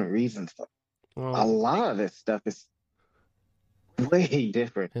different reasons. But a lot of this stuff is way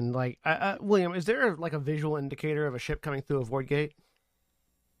different. And, like, William, is there like a visual indicator of a ship coming through a void gate?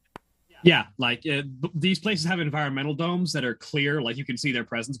 Yeah, like, these places have environmental domes that are clear, like, you can see their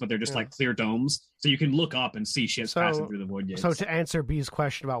presence, but they're just like clear domes, so you can look up and see ships passing through the void gates. So to answer B's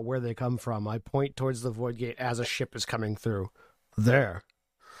question about where they come from, I point towards the void gate as a ship is coming through. There.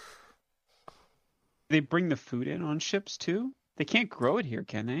 They bring the food in on ships too? They can't grow it here,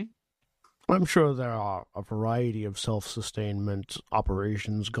 can they? I'm sure there are a variety of self-sustainment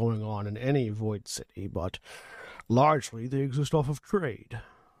operations going on in any void city, but largely they exist off of trade.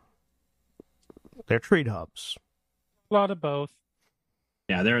 They're trade hubs. A lot of both.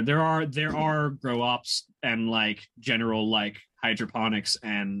 Yeah, there are grow ops and, like, general, like, hydroponics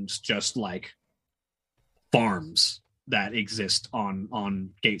and just, like, farms that exist on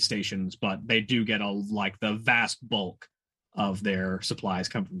gate stations, but they do get the vast bulk of their supplies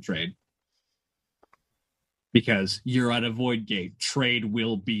come from trade. Because you're at a void gate, trade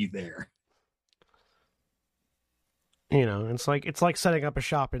will be there. You know, it's like setting up a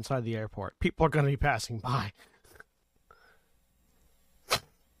shop inside the airport. People are going to be passing by.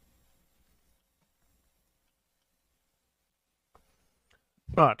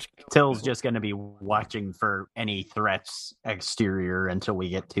 But Till's just going to be watching for any threats exterior until we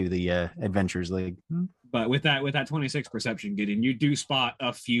get to the Adventures League. But with that 26 perception, Gideon, you do spot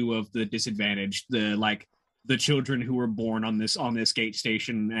a few of the disadvantaged, the children who were born on this gate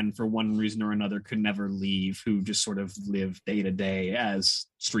station and for one reason or another could never leave, who just sort of live day to day as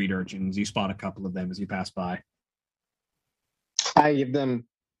street urchins. You spot a couple of them as you pass by. I give them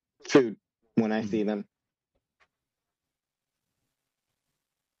food when I see them.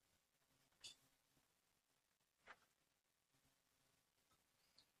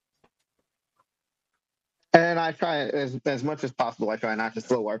 And I try as much as possible. I try not to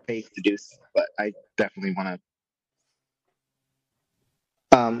slow our pace to do so, but I definitely want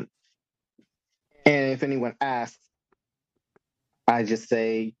to. And if anyone asks, I just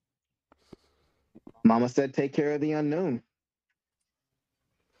say, "Mama said, take care of the unknown,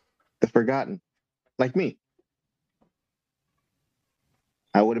 the forgotten, like me.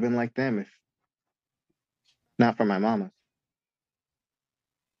 I would have been like them if not for my mama."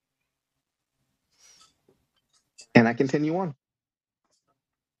 And I continue on.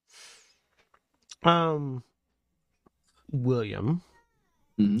 William,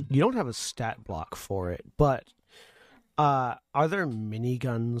 you don't have a stat block for it, but are there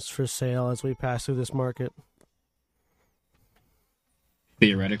miniguns for sale as we pass through this market?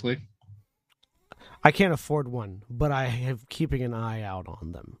 Theoretically. I can't afford one, but I have keeping an eye out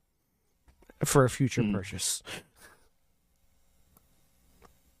on them for a future purchase.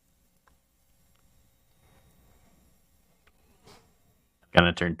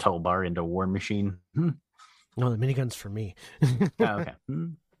 Gonna turn Tulbar into a war machine. No, the minigun's for me. Oh, okay.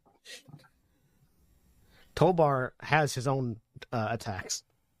 Tolbar has his own attacks.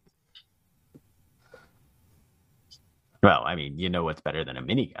 Well, I mean, you know what's better than a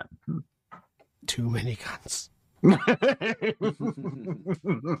minigun? 2 miniguns. I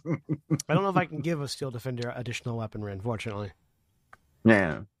don't know if I can give a Steel Defender additional weaponry, unfortunately.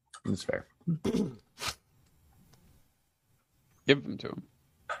 Yeah, that's fair. Give them to him.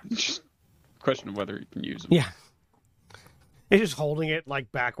 Just question of whether he can use them. Yeah. He's just holding it like You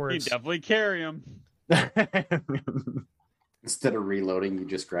backwards. definitely carry them. Instead of reloading, you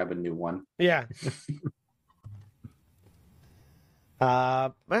just grab a new one. Yeah.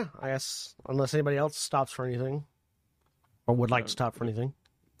 Well, I guess unless anybody else stops for anything, or would like to stop for anything.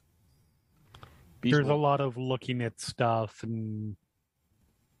 There's a lot of looking at stuff and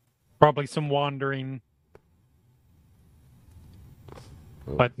probably some wandering.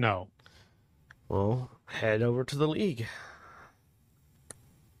 But no. Well, head over to the League.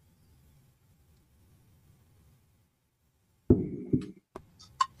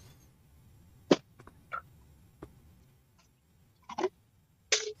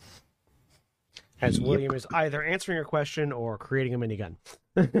 As William is either answering a question or creating a minigun.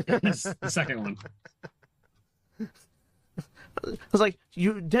 The second one. I was like,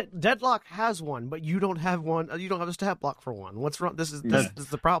 Deadlock has one, but you don't have one. You don't have a stat block for one. What's wrong? This is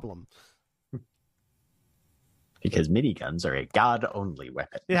the problem. Because miniguns are a god-only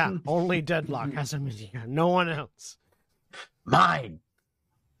weapon. Yeah, only Deadlock has a minigun. No one else. Mine.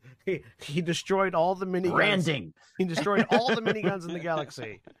 He destroyed all the miniguns. Branding. He destroyed all the miniguns in the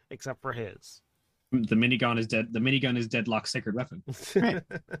galaxy except for his. The minigun is dead. The minigun is Deadlock's sacred weapon.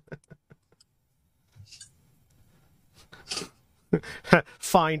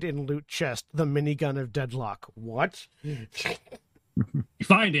 Find in loot chest the minigun of Deadlock. What? You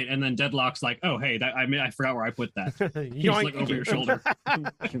find it, and then Deadlock's like, "Oh, hey, I forgot where I put that." He's like over your shoulder.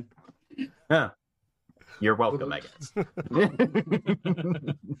 Huh. You're welcome, I guess.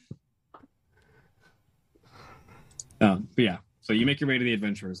 But yeah, so you make your way to the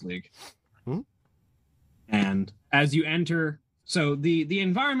Adventurers League, and as you enter, so the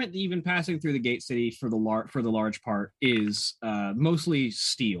environment that you've been passing through the Gate City for the large part is mostly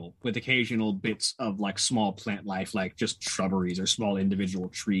steel, with occasional bits of like small plant life, like just shrubberies or small individual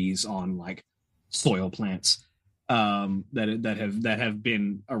trees on like soil plants that have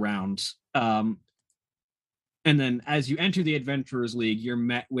been around. And then as you enter the Adventurers League, you're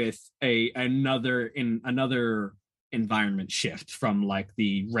met with another environment shift from like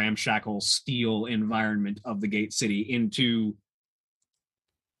the ramshackle steel environment of the Gate City into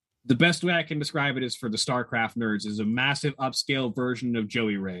the best way I can describe it is for the StarCraft nerds is a massive upscale version of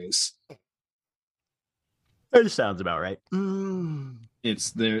Joey Ray's. That sounds about right.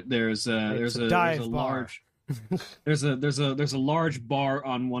 It's there's a large bar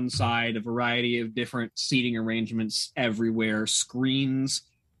on one side, a variety of different seating arrangements everywhere, screens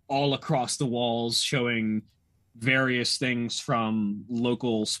all across the walls showing various things from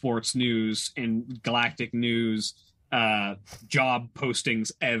local sports news and galactic news job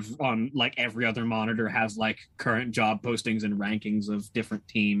postings on like every other monitor has like current job postings and rankings of different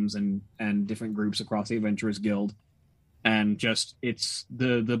teams and different groups across the Adventurers Guild. And just it's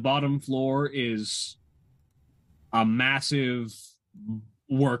the bottom floor is a massive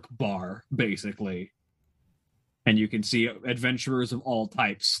work bar, basically. And you can see adventurers of all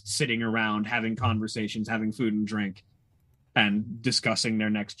types sitting around, having conversations, having food and drink, and discussing their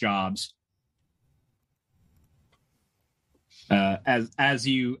next jobs. As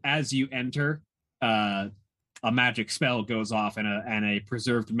you enter, a magic spell goes off, and a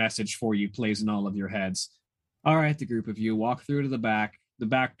preserved message for you plays in all of your heads. All right, the group of you walk through to the back. The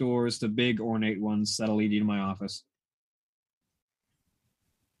back doors, the big ornate ones that'll lead you to my office.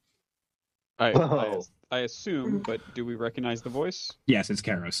 I assume, but do we recognize the voice? Yes, it's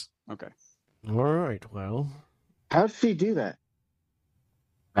Karos. Okay. All right, well. How did she do that?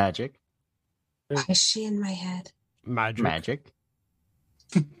 Magic. Why is she in my head? Magic.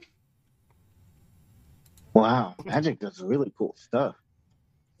 Wow, magic does really cool stuff.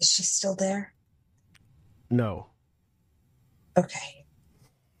 Is she still there? No. Okay.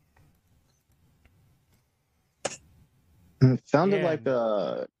 It sounded Yeah. like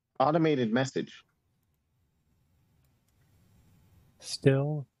a automated message.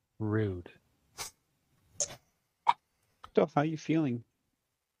 Still rude. So, how are you feeling,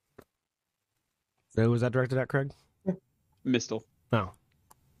 So was that directed at Craig? Mistle? No.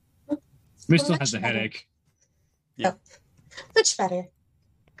 Mistle much has a better. headache. Yeah. Oh, much better.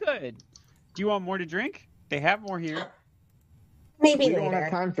 Good. Do you want more to drink? They have more here. Maybe We don't have later.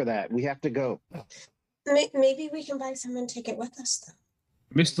 time for that. We have to go. Maybe we can buy someone to take it with us, though.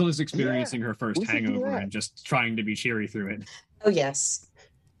 Mistle is experiencing her first we should do hangover that. and just trying to be cheery through it. Oh, yes.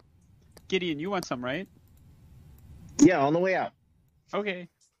 Gideon, you want some, right? Yeah, on the way out. Okay.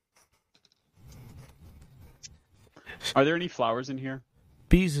 Are there any flowers in here?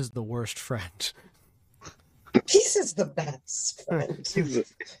 Bees is the worst friend. Peace is the best friend. You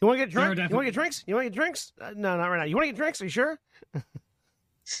want to get There are drunk? You want to get drinks? You want to get drinks? No, not right now. You want to get drinks? Are you sure?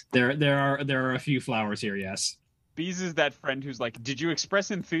 There are a few flowers here, yes. Bees is that friend who's like, did you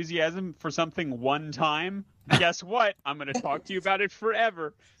express enthusiasm for something one time? Guess what? I'm going to talk to you about it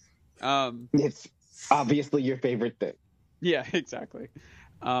forever. It's obviously your favorite thing. Yeah, exactly.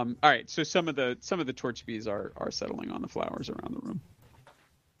 All right, so some of the torch bees are settling on the flowers around the room.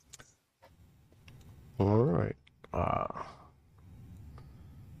 All right.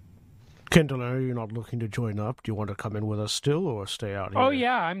 Kindler, you're not looking to join up. Do you want to come in with us still or stay out here? Oh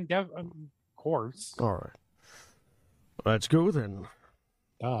yeah, of course. All right. Let's go then.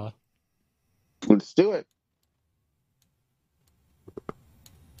 Let's do it.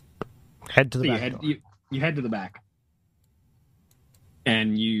 Head to the So back door. you head to the back,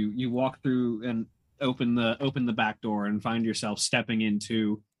 and you walk through and open the back door and find yourself stepping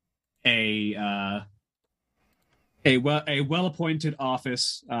into a well-appointed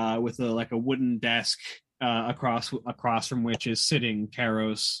office with a wooden desk across from which is sitting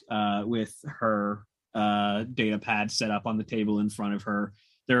Karos with her data pad set up on the table in front of her.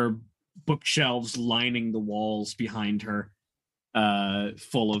 There are bookshelves lining the walls behind her,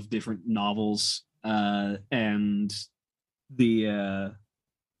 full of different novels, and the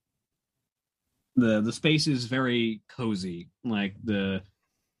space is very cozy. Like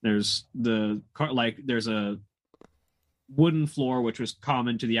there's a wooden floor which was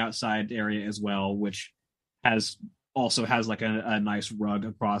common to the outside area as well, which also has like a nice rug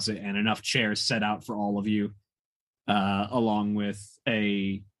across it and enough chairs set out for all of you, along with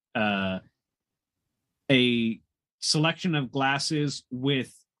a selection of glasses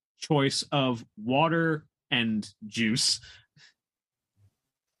with choice of water and juice.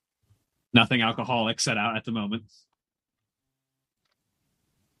 Nothing alcoholic set out at the moment.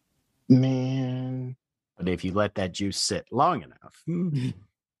 Man. But if you let that juice sit long enough,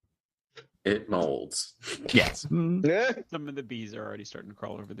 It molds. yes. Some of the bees are already starting to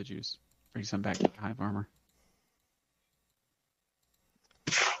crawl over the juice. Bring some back to the hive armor.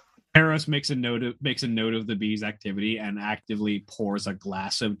 Eros makes a note of the bees' activity and actively pours a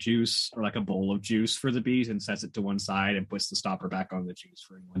glass of juice or like a bowl of juice for the bees and sets it to one side and puts the stopper back on the juice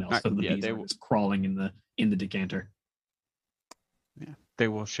for anyone else. So the bees are just crawling in the decanter. Yeah, they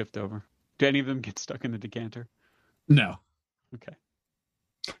will shift over. Do any of them get stuck in the decanter? No. Okay.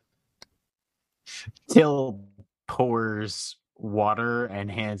 Till pours water and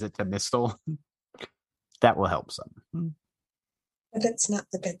hands it to Mistle. That will help some. But it's not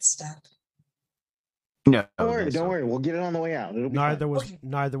the good stuff. No, Don't worry. We'll get it on the way out. It'll be Neither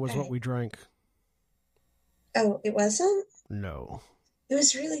fine. was what we drank. Oh, it wasn't? No. It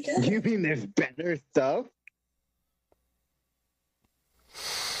was really good. You mean there's better stuff?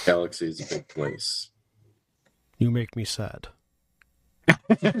 Galaxy is a big place. You make me sad.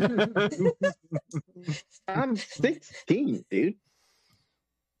 I'm 16, dude.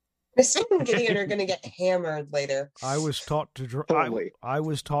 Mr. and Gideon are going to get hammered later. I was taught to Totally. I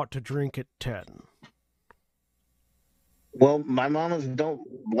was taught to drink at 10. Well, my mamas don't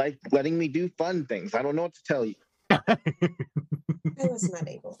like letting me do fun things. I don't know what to tell you. I was not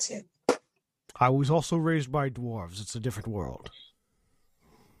able to. I was also raised by dwarves. It's a different world.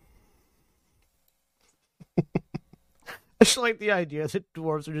 It's like the idea that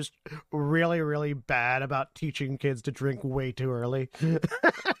dwarves are just really, really bad about teaching kids to drink way too early.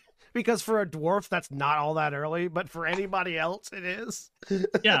 Because for a dwarf, that's not all that early, but for anybody else, it is.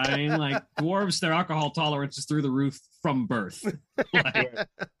 Yeah, I mean, like, dwarves, their alcohol tolerance is through the roof from birth. Like,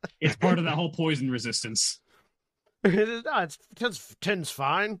 it's part of that whole poison resistance. No, it's 10's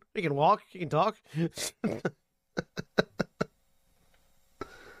fine. He can walk, he can talk.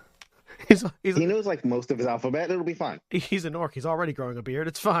 He knows like most of his alphabet. It'll be fine. He's an orc. He's already growing a beard.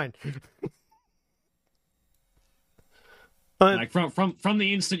 It's fine. Like from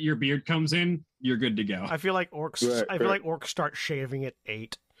the instant your beard comes in, you're good to go. I feel like orcs. Right, I feel like orcs start shaving at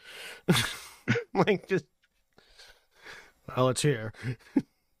 8. Like just. Well, it's here.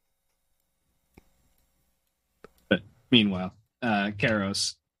 But meanwhile,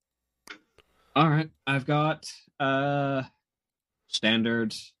 Karos. All right, I've got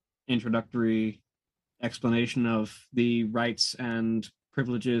standard introductory explanation of the rights and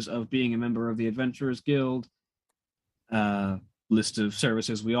privileges of being a member of the Adventurers Guild. List of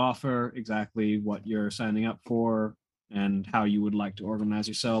services we offer, exactly what you're signing up for, and how you would like to organize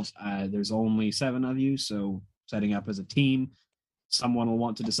yourselves. There's only 7 of you, so setting up as a team. Someone will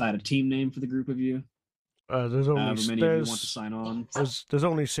want to decide a team name for the group of you. There's only However many of you want to sign on. There's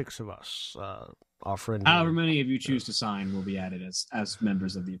only 6 of us. Our friend. However many of you choose to sign will be added as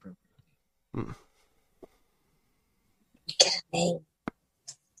members of the appropriate. Get a name.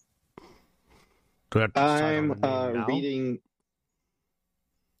 Do I have to decide I'm on the name now? reading.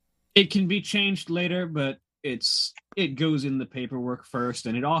 It can be changed later, but it goes in the paperwork first,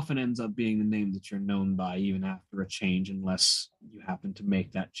 and it often ends up being the name that you're known by even after a change, unless you happen to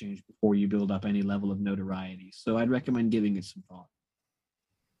make that change before you build up any level of notoriety. So I'd recommend giving it some thought.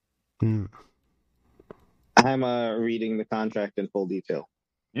 I'm reading the contract in full detail.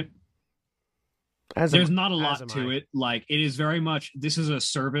 Yep. There's not a lot to it. Like, it is very much, this is a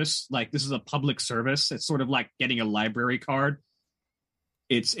service. Like, this is a public service. It's sort of like getting a library card.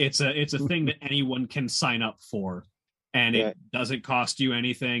 It's a thing that anyone can sign up for, and it doesn't cost you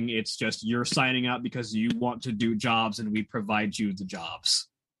anything. It's just you're signing up because you want to do jobs, and we provide you the jobs.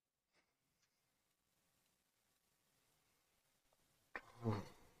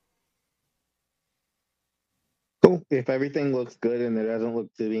 Cool. If everything looks good and there doesn't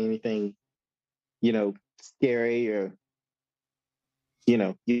look to be anything, scary or,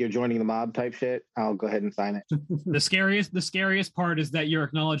 you're joining the mob type shit, I'll go ahead and sign it. The scariest part is that you're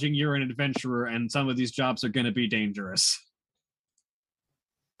acknowledging you're an adventurer, and some of these jobs are going to be dangerous.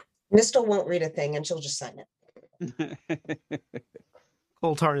 Mistel won't read a thing, and she'll just sign it.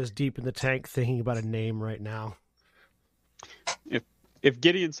 Coltarn is deep in the tank thinking about a name right now. If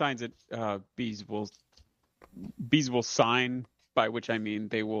Gideon signs it, bees will sign, by which I mean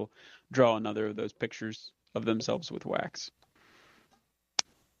they will draw another of those pictures of themselves with wax.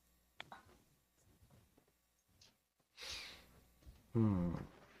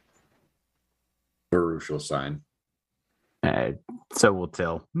 Baruch will sign. So will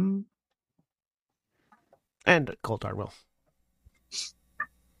Till. And Coltar will.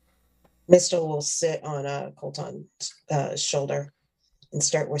 Mistel will sit on Colton's shoulder and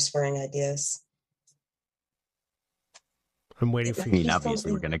start whispering ideas. I'm waiting for I you. mean,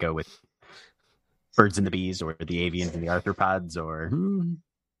 obviously, we're going to go with birds and the bees, or the avians and the arthropods, or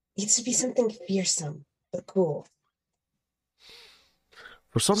Needs to be something fearsome but cool.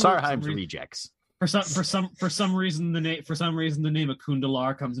 For some Sarheim's rejects. For some reason, the name of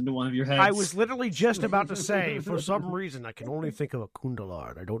Kundalar comes into one of your heads. I was literally just about to say, for some reason, I can only think of a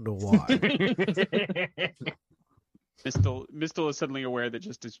Kundalar, and I don't know why. Mistel is suddenly aware that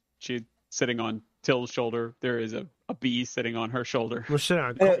just as she's sitting on Till's shoulder, there is a bee sitting on her shoulder. We're sitting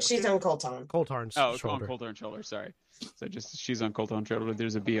on She's on Colton. Coltarn's shoulder. On Coltarn's shoulder, sorry. So just she's on Coltarn's shoulder,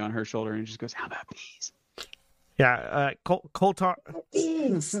 there's a bee on her shoulder, and she just goes, "How about bees?" Yeah, Coltarn's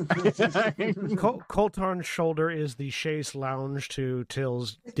shoulder is the chaise lounge to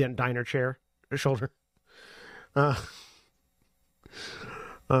Till's diner chair shoulder. How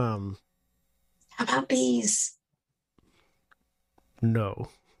about bees? No.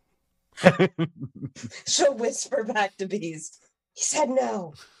 She'll whisper back to bees. He said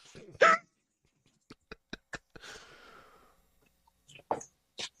no.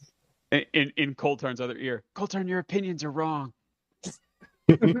 In Coltarn's other ear, Coltarn, your opinions are wrong.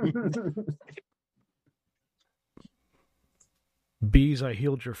 Bees, I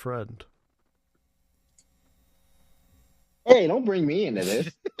healed your friend. Hey, don't bring me into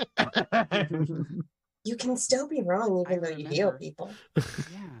this. You can still be wrong even I though you heal remember. people.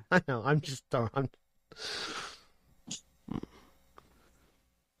 Yeah. I know. I'm just.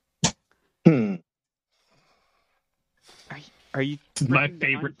 Are you My threatening to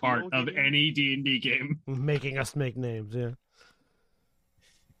favorite part unheal of Gideon? any D&D game. Making us make names. Yeah,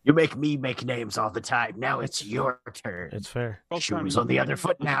 You make me make names all the time. Now it's your turn. it's fair. Coltarn, Shoes are on the you other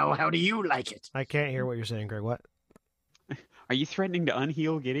foot now. How do you like it? I can't hear what you're saying, Greg. What? Are you threatening to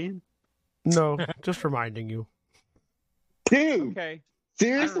unheal Gideon? No, just reminding you. Dude, Okay,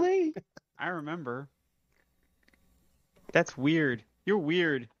 seriously? I remember. That's weird. You're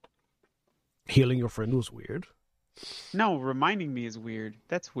weird. Healing your friend was weird. No, reminding me is weird.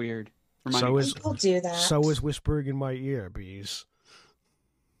 That's weird. So Reminding is People do that. so is whispering in my ear, Bees.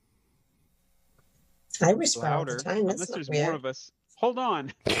 I whisper all louder. the time. That's Unless not there's weird. more of us. Hold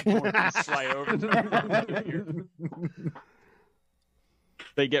on. More bees fly over.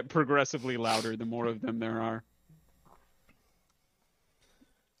 They get progressively louder the more of them there are.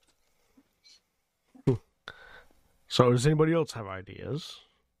 So does anybody else have ideas?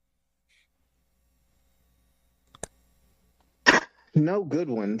 No good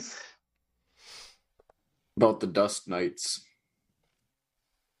ones. About the Dust Knights.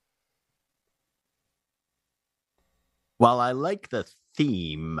 While I like the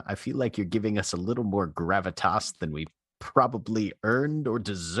theme, I feel like you're giving us a little more gravitas than we probably earned or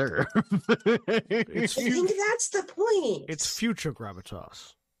deserve. I think that's the point. It's future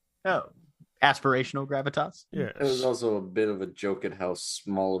gravitas. Oh, aspirational gravitas? Yes. It was also a bit of a joke at how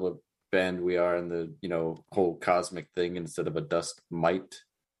small of a band we are in the, whole cosmic thing instead of a dust mite.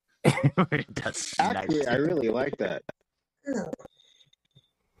 Dust Actually, Knight. I really like that. Oh,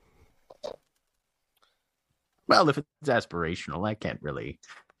 Well, if it's aspirational, I can't really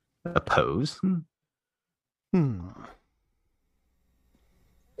oppose. Hmm.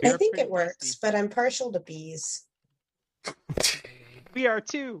 We I are think pretty it works, dusty. but I'm partial to bees. We are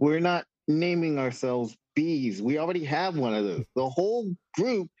too. We're not naming ourselves bees. We already have one of those. The whole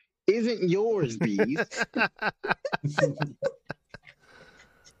group isn't yours, bees.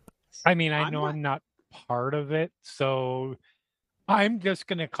 I mean, I I'm know not- I'm not part of it, so I'm just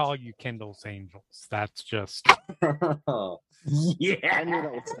gonna call you Kendall's Angels. That's just I knew Yeah.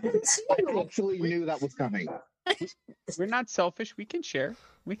 that was coming. I actually knew that was coming. We're not selfish. We can share.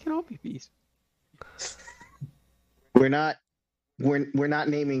 We can all be bees. We're not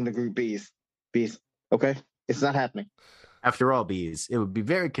naming the group bees. Bees. Okay? It's not happening. After all, bees, it would be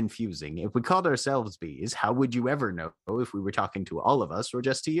very confusing. If we called ourselves bees, how would you ever know if we were talking to all of us or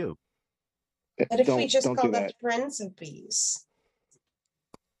just to you? But if we just don't do called us that. friends of bees,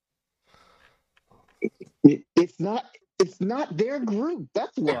 It's not their group.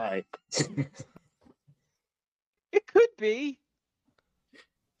 That's why. It could be.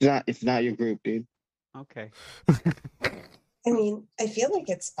 It's not your group, dude. Okay. I mean, I feel like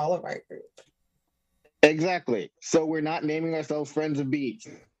it's all of our group. Exactly. So we're not naming ourselves friends of bees.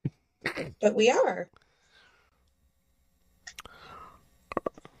 But we are.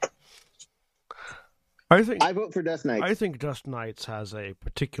 I vote for Dust Knights. I think Dust Knights has a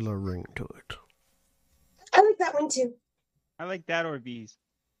particular ring to it. I like that one too. I like that or bees.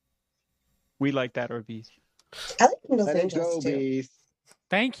 We like that or bees. I like Kindle's Let it Angels go, too. bees.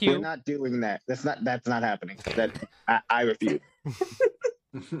 thank We're you. not doing that. That's not happening. That I refuse.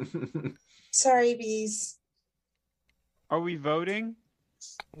 Sorry, bees. Are we voting?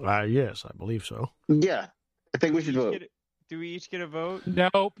 Yes, I believe so. Yeah. I think we should vote. Do we each get a vote?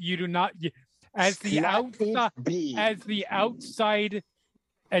 Nope, you do not. As the Not each outside, bee. as the outside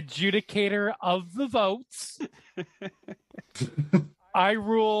adjudicator of the votes, I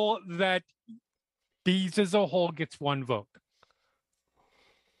rule that bees as a whole gets one vote.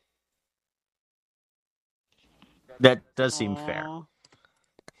 That does seem fair. Aw.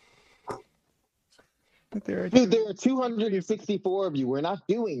 But there are Dude, there are 264 of you. We're not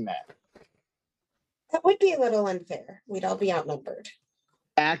doing that. That would be a little unfair. We'd all be outnumbered.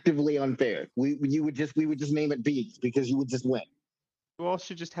 Actively unfair. We would just name it bees because you would just win. You all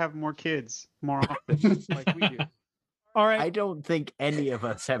should just have more kids more often, like we do. All right. I don't think any of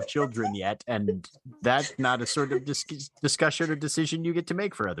us have children yet, and that's not a sort of discussion or decision you get to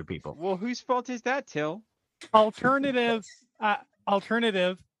make for other people. Well, whose fault is that, Till? Alternative,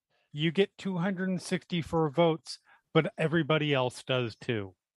 you get 264 votes. but everybody else does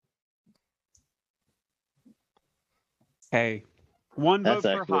too. Hey, one That's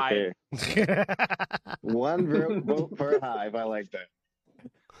vote for actually Hive. fair. One vote per hive. I like that.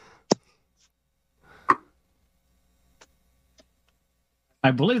 I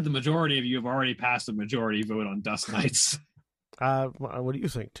believe the majority of you have already passed a majority vote on Dust Knights. What do you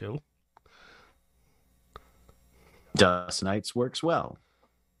think, too? Dust Knights works well.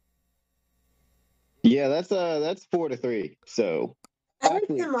 Yeah, that's 4-3. So I like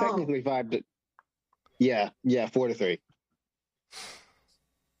actually, them all. technically 5 to. Yeah, 4-3.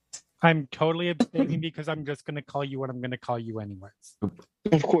 I'm totally abstaining because I'm just going to call you what I'm going to call you anyways.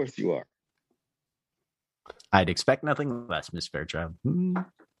 Of course you are. I'd expect nothing less, Miss Fairchild.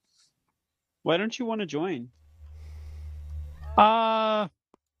 Why don't you want to join? Yeah,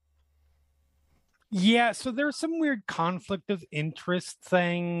 so there's some weird conflict of interest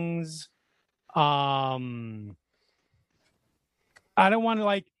things. I don't want to,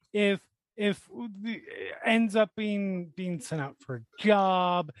 like, if ends up being sent out for a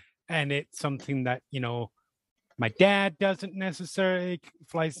job and it's something that, my dad doesn't necessarily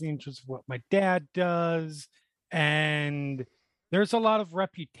flies the interest of what my dad does, and there's a lot of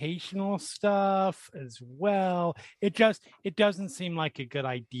reputational stuff as well. It doesn't seem like a good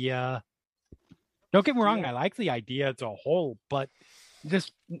idea. Don't get me wrong, I like the idea as a whole, but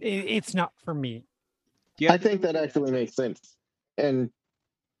it's not for me. I think that actually makes sense. And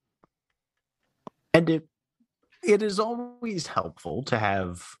it is always helpful to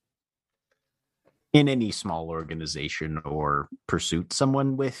have, in any small organization or pursuit,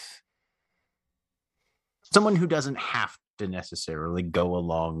 someone who doesn't have to necessarily go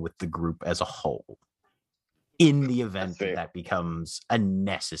along with the group as a whole, in the event that becomes a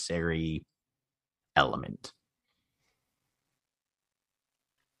necessary element.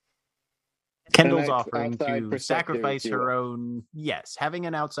 Kendall's offering to sacrifice her own. Yes, having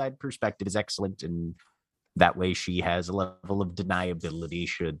an outside perspective is excellent, and that way she has a level of deniability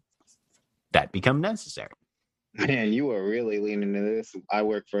should that become necessary. Man, you are really leaning into this I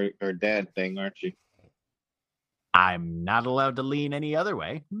work for her dad thing, aren't you? I'm not allowed to lean any other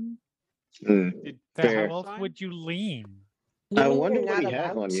way. How else would you lean? I wonder what he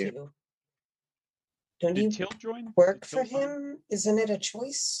has on you. Don't Did you Till join? work for him? Isn't it a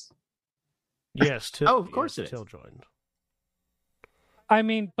choice? Yes, Till. Oh, of course it is. Till joined. I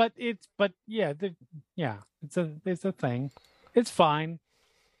mean, it's a thing. It's fine.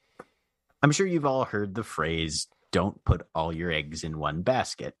 I'm sure you've all heard the phrase, don't put all your eggs in one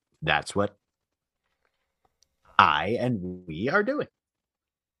basket. That's what I and we are doing.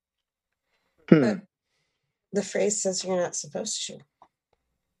 But the phrase says you're not supposed to.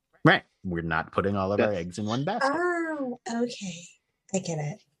 Right. We're not putting all of our eggs in one basket. Oh, okay. I get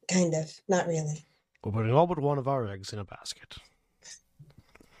it. Kind of. Not really. We're putting all but one of our eggs in a basket.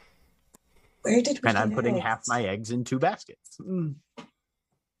 Where did we And I'm get putting eggs? half my eggs in 2 baskets.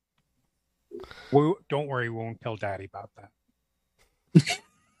 Well, don't worry, we won't tell Daddy about that.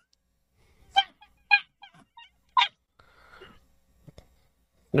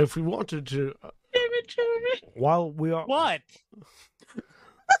 If we wanted to, while we are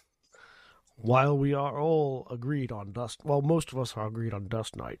while we are all agreed on Dust, well, most of us are agreed on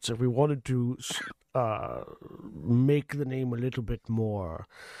Dust Knights. If we wanted to make the name a little bit more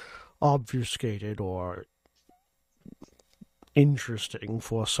obfuscated or interesting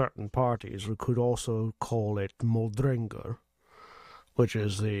for certain parties, we could also call it Moldringer, which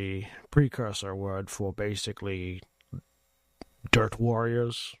is the precursor word for basically dirt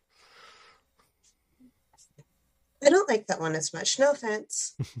warriors. I don't like that one as much. No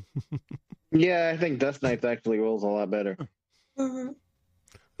offense. Yeah, I think Dust Knights actually rolls a lot better.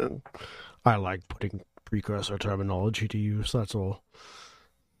 Mm-hmm. I like putting precursor terminology to use, that's all.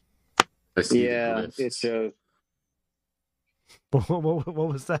 Yeah, it shows. What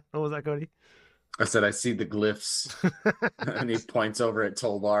was that? What was that, Cody? I said, I see the glyphs. And he points over at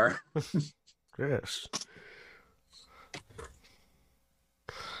Tolbar. Yes.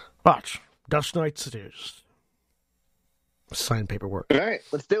 But Dust Knights it is. Sign paperwork. All right,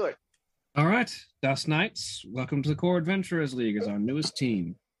 let's do it. All right, Dust Knights, welcome to the Core Adventurers League as our newest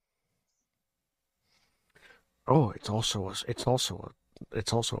team. Oh, it's also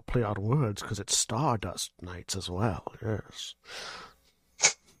a play on words because it's Stardust Knights as well. Yes.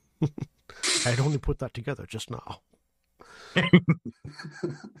 I'd only put that together just now.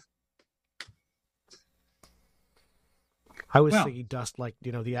 I was thinking dust like,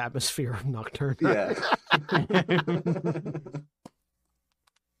 the atmosphere of Nocturne. Yeah.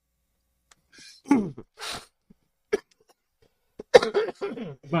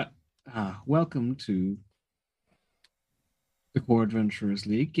 But welcome to the Core Adventurers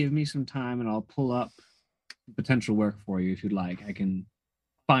League. Give me some time and I'll pull up potential work for you if you'd like. I can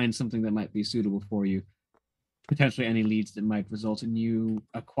find something that might be suitable for you. Potentially any leads that might result in you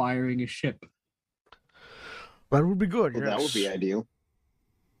acquiring a ship. That would be good. Well, Yes. that would be ideal.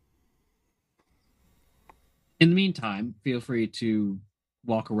 In the meantime, feel free to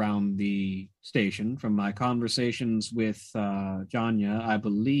walk around the station. From my conversations with Janya, I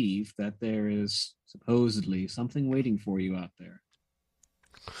believe that there is supposedly something waiting for you out there.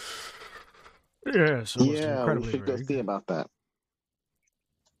 Yes, it was Yeah, we incredibly should go vague. see about that.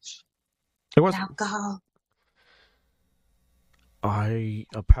 It was. Alcohol. I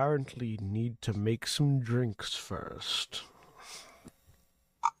apparently need to make some drinks first.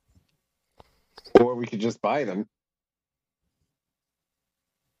 Or we could just buy them.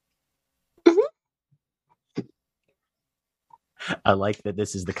 I like that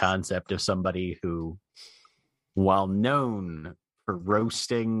this is the concept of somebody who, while known for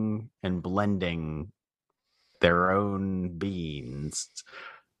roasting and blending their own beans,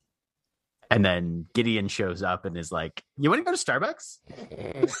 and then Gideon shows up and is like, "You want to go to Starbucks?"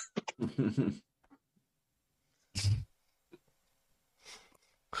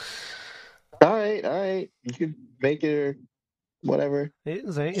 All right. You could make it or whatever. He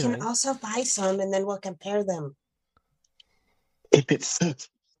didn't say You can anything. also buy some, and then we'll compare them. If it sucks,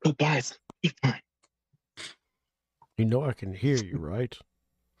 go buy some. It's fine. You know I can hear you, right?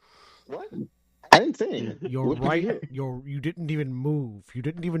 What? I didn't say anything. You're What did you right. hear? You didn't even move. You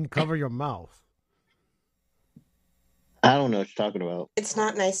didn't even cover your mouth. I don't know what you're talking about. It's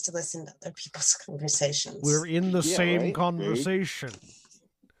not nice to listen to other people's conversations. We're in the Yeah, same right? conversation.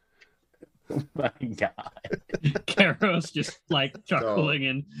 My God. Karos just like chuckling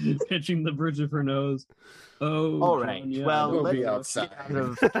and pitching the bridge of her nose. Oh, All right. Janya, Well, We'll let's be get outside. out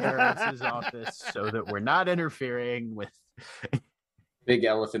of Karos's office so that we're not interfering with. Big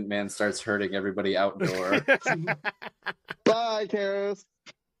Elephant Man starts hurting everybody outdoor. Bye, Karos.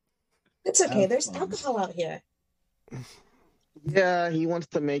 It's okay. Have There's fun. alcohol out here. Yeah, he wants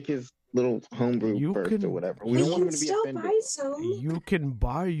to make his little homebrew You first can- or whatever. We We don't can want him to be still offended. buy some. You can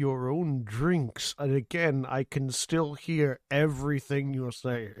buy your own drinks, and again, I can still hear everything you're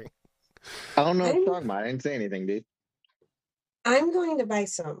saying. I don't know what you're talking about. I didn't say anything, dude. I'm going to buy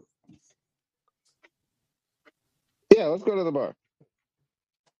some. Yeah, let's go to the bar.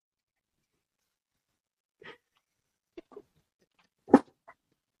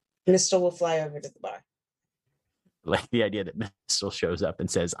 Mistel will fly over to the bar. Like the idea that Mistle shows up and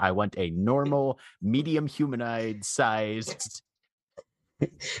says, "I want a normal, medium humanoid sized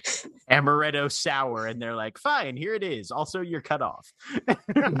amaretto sour," and they're like, "Fine, here it is. Also, you're cut off."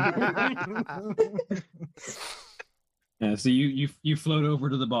 Yeah, so you float over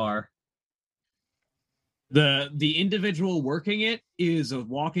to the bar. The individual working it is a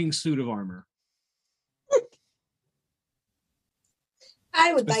walking suit of armor.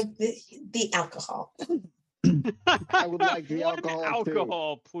 I would like the alcohol. I would like the One alcohol, too.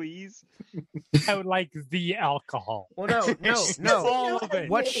 alcohol, please. I would like the alcohol. Well, no. No. All of it.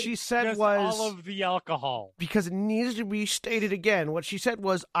 What she said Just was, all of the alcohol. because it needs to be stated again, what she said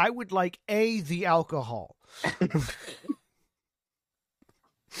was, I would like the alcohol.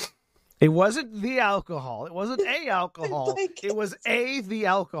 It wasn't the alcohol. It wasn't a alcohol. Like It was the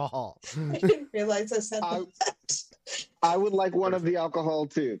alcohol. I didn't realize I said I- that. I would like one of the alcohol,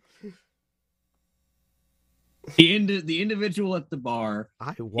 too. The individual at the bar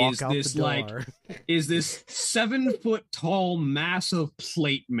I walk Is out this, the door. like- is this 7-foot tall, massive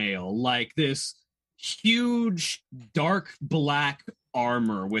plate mail, like this huge dark black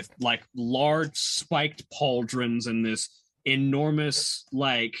armor with like large spiked pauldrons and this enormous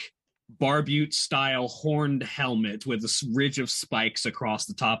like barbute style horned helmet with this ridge of spikes across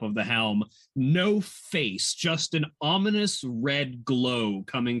the top of the helm. No face, just an ominous red glow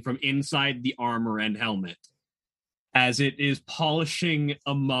coming from inside the armor and helmet as it is polishing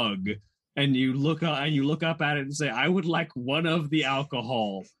a mug. And you look up at it and say, "I would like one of the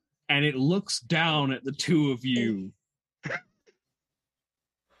alcohol." And it looks down at the two of you.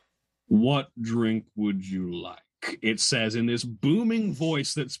 "What drink would you like?" it says in this booming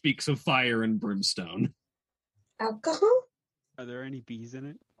voice that speaks of fire and brimstone. Alcohol? Are there any bees in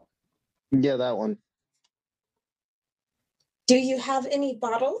it? Yeah, that one. Do you have any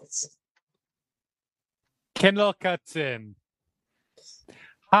bottles? Kendall cuts in.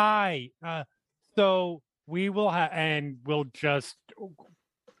 Hi. So we will have, and we'll just.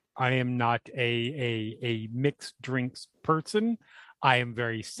 I am not a mixed drinks person. I am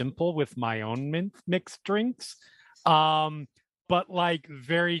very simple with my own mixed drinks. But like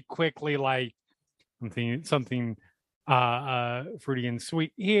very quickly, like something fruity and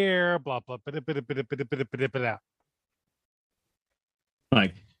sweet here, blah blah blah.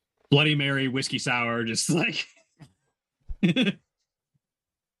 Like Bloody Mary, whiskey sour, just like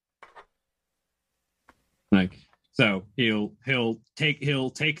like so he'll take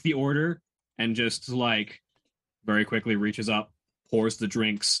the order and just like very quickly reaches up, pours the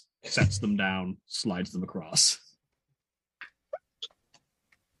drinks, sets them down, slides them across.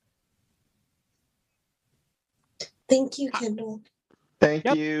 Thank you, Kendall. Thank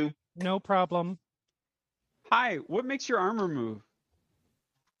Yep. you. No problem. Hi, what makes your armor move?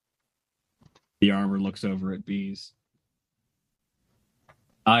 The armor looks over at Bees.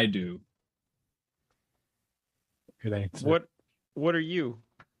 I do. Good answer. What are you?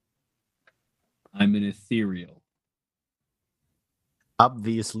 I'm an ethereal.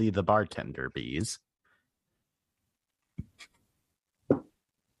 Obviously, the bartender, Bees.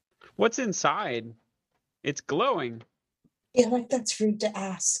 What's inside? It's glowing. Yeah, like that's rude to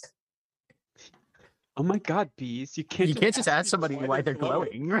ask. Oh my god, Bees. You can't Just ask somebody why they're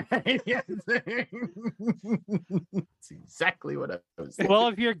glowing, right? Yes. That's exactly what I was thinking. Well,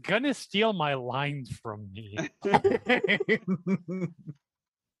 if you're gonna steal my lines from me,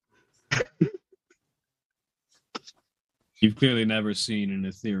 You've clearly never seen an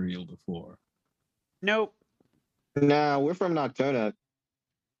ethereal before. Nope. No, we're from Noctona.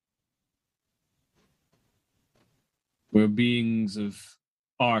 We're beings of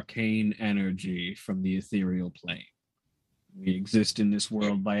arcane energy from the ethereal plane. We exist in this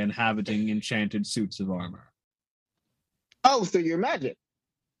world by inhabiting enchanted suits of armor. Oh, so you're magic.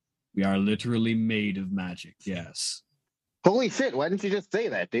 We are literally made of magic, yes. Holy shit, why didn't you just say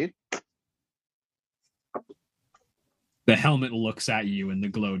that, dude? The helmet looks at you and the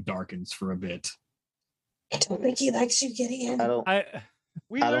glow darkens for a bit. I don't think he likes you, Gideon.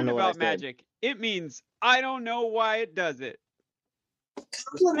 We I don't learned know what I about said. magic. It means I don't know why it does it.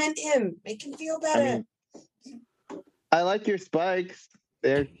 Compliment him. Make him feel I better. mean, I like your spikes.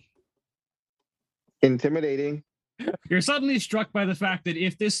 They're intimidating. You're suddenly struck by the fact that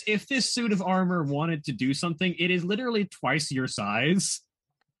if this suit of armor wanted to do something, it is literally twice your size.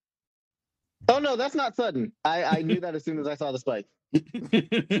 Oh no, that's not sudden. I knew that as soon as I saw the spike.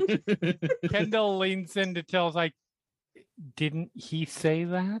 Kendall leans in to tell us, like, didn't he say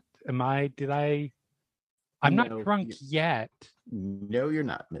that? I'm not No, drunk yet. No, you're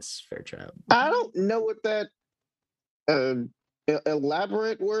not, Miss Fairchild. I don't know what that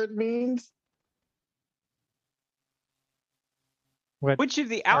elaborate word means. What? Which of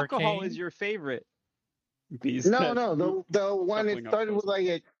the alcohol Arcane? is your favorite? Bees No, said. no, the one it Shuffling up started with closer.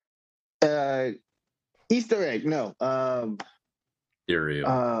 like a Easter egg. No,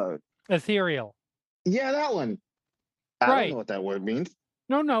 Ethereal. Ethereal. yeah, that one. I Right. don't know what that word means.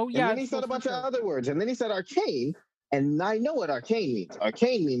 No, And yeah. then he said a bunch of other words, and then he said arcane, and I know what arcane means.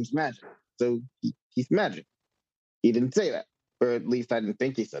 Arcane means magic, so he's magic. He didn't say that, or at least I didn't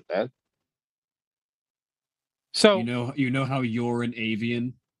think he said that. So You know how you're an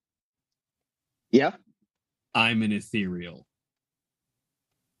avian? Yeah. I'm an ethereal.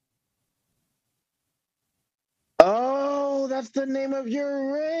 Oh, that's the name of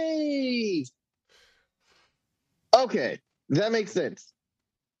your race. Okay, that makes sense.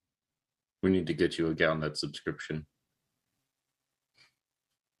 We need to get you a Galnet subscription.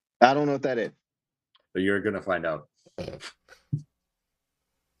 I don't know what that is. But you're going to find out.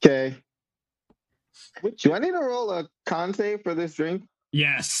 Okay. Do I need to roll a con save for this drink?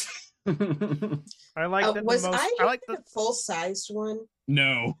 Yes. I like that was the most. I I like the full-sized one?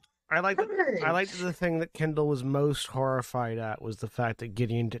 No. I like Darn. the thing that Kendall was most horrified at was the fact that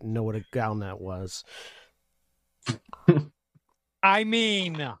Gideon didn't know what a Galnet was. I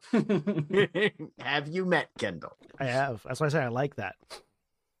mean, Have you met Kendall? I have. That's why I say I like that.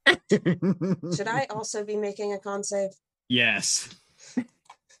 Should I also be making a con save? Yes.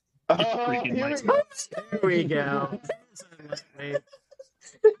 Oh, freaking here we might. go. Here we go.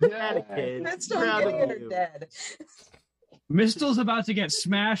 Yeah. Kid. That's not Proud of Gideon or you. dead. Mistel's about to get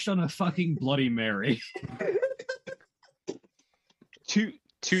smashed on a fucking Bloody Mary. To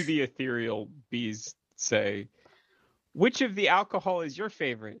the ethereal, Bees say, which of the alcohol is your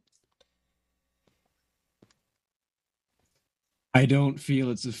favorite? I don't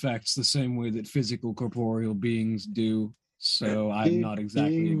feel its effects the same way that physical corporeal beings do, so I'm not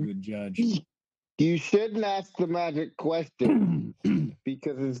exactly a good judge. You shouldn't ask the magic question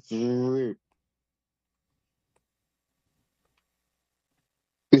because it's rude.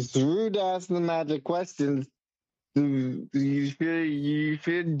 It's rude to ask the magic questions. You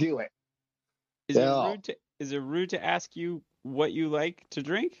should do it. Is No. it rude to ask you what you like to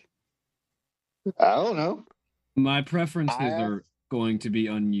drink? I don't know. My preferences I are going to be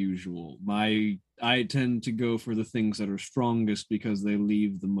unusual. I tend to go for the things that are strongest because they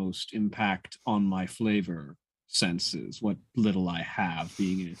leave the most impact on my flavor senses, what little I have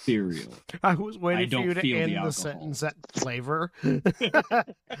being an ethereal. I was I waiting for don't you to feel the end the alcohol. sentence at flavor.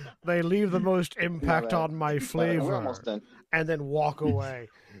 They leave the most impact bad. on my We're flavor, almost done. and then walk away.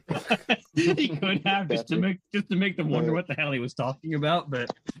 He could have just to Gotcha. make them wonder what the hell he was talking about, but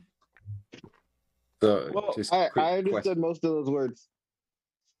So, Well, just I quick understood question. most of those words.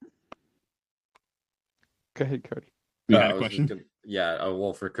 Go ahead, Cody. you had I a was just question.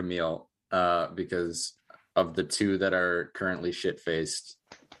 well, for Camille, because of the two that are currently shit faced,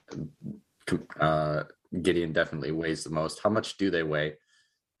 Gideon definitely weighs the most. How much do they weigh?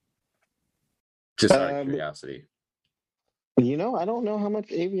 Just out of curiosity. I don't know how much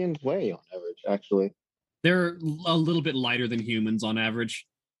avians weigh on average, actually. They're a little bit lighter than humans on average.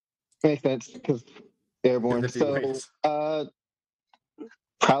 Makes sense, because airborne. 50 So, weights.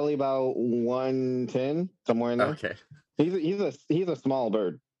 probably about 110, somewhere in there. Okay. He's a small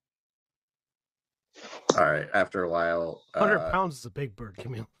bird. All right. After a while, 100 pounds is a big bird,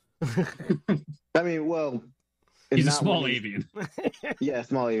 Camille. I mean, well, He's a not small when avian. Yeah,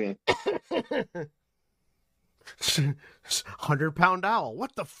 small avian. 100-pound owl.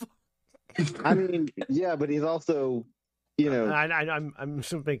 What the fuck? I mean, yeah, but he's also, I'm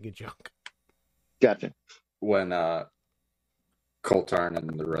still making a joke. Gotcha. when Coltarn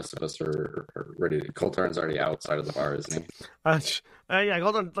and the rest of us are ready. Coltarn's already outside of the bar, isn't he? Yeah,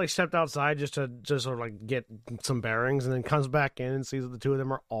 Golden stepped outside just to sort of get some bearings, and then comes back in and sees that the two of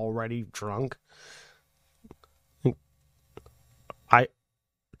them are already drunk.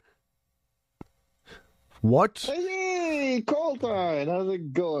 What? Hey, Colton, how's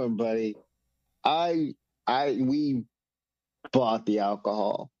it going, buddy? We bought the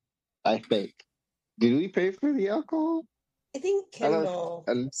alcohol. I think. Did we pay for the alcohol? I think Kendall.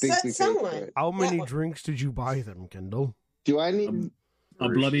 I don't think we paid for Someone. it. How many Yeah. drinks did you buy them, Kendall? Do I need? A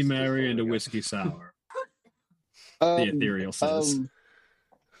Bloody Mary and a whiskey sour. The ethereal says.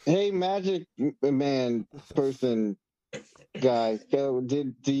 Hey, magic man person guy. Do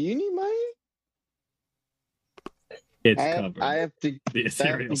you need money? It's covered. I have to. The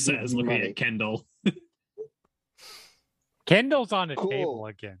ethereal says, looking money. at Kendall. Kendall's on a Cool. table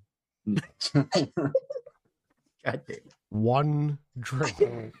again. God damn. One drink.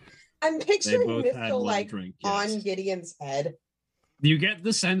 I'm They picturing both had Mistral one drink. on Yes. Gideon's head. You get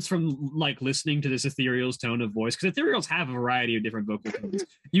the sense from listening to this ethereal's tone of voice, because ethereals have a variety of different vocal tones.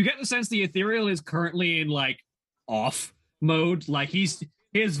 You get the sense the ethereal is currently in off mode.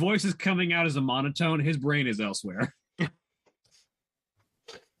 His voice is coming out as a monotone. His brain is elsewhere.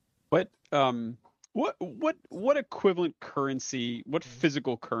 What equivalent currency, what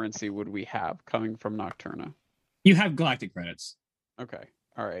physical currency would we have coming from Nocturna? You have galactic credits. Okay,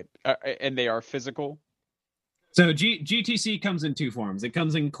 all right, and they are physical. So GTC comes in two forms. It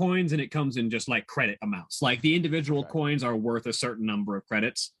comes in coins and it comes in just credit amounts. The individual coins are worth a certain number of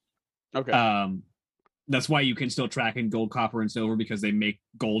credits. Okay. That's why you can still track in gold, copper, and silver, because they make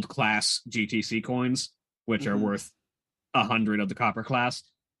gold class GTC coins, which are worth 100 of the copper class.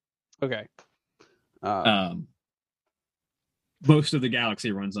 Okay. Most of the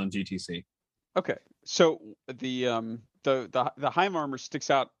galaxy runs on GTC. Okay. So the Hive armor sticks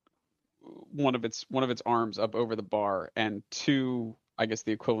out one of its arms up over the bar, and two, I guess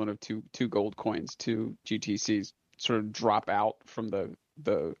the equivalent of two gold coins, two GTCs, sort of drop out from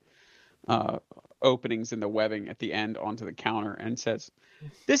the openings in the webbing at the end onto the counter, and says,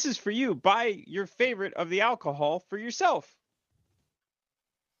 "This is for you. Buy your favorite of the alcohol for yourself."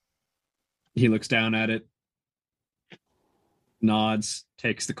 He looks down at it, nods,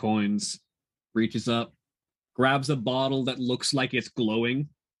 takes the coins, reaches up, grabs a bottle that looks like it's glowing,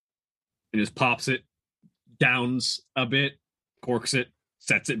 and just pops it, downs a bit, corks it,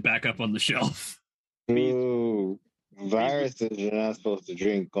 sets it back up on the shelf. Ooh, viruses you're not supposed to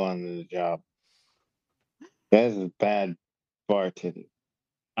drink on the job. That's bad bartending.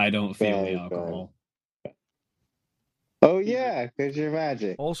 I don't feel the alcohol. Oh yeah, because you're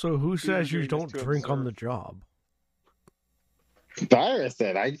magic. Also, who says you don't drink on the job? Virus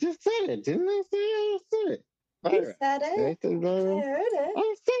said. I just said it, didn't I say I said it? You said it. I said, I heard it.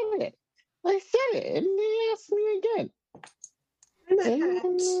 I said it. I said it, and they asked me again.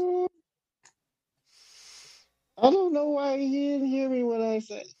 I don't know why he didn't hear me when I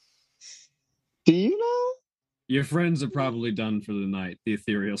said it. Do you know? Your friends are probably done for the night, the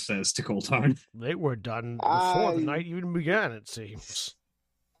ethereal says to Coltarn. They were done before the night even began, it seems.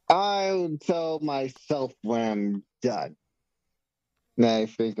 I'll tell myself when I'm done. And I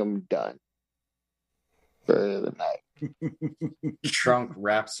think I'm done. Bird of the night. Trunk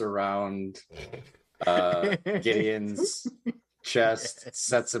wraps around Gideon's chest,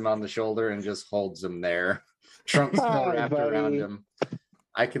 sets him on the shoulder, and just holds him there. Trunk still Hi, wrapped around buddy. him.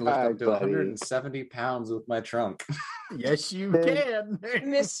 I can lift Hi, up to buddy. 170 pounds with my trunk. Yes, you There's- can.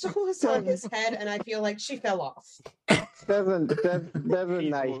 Mistle was on his head, and I feel like she fell off. That's a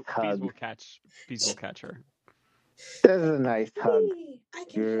Bees nice will hug. catch her. That's a nice hug. Whee! I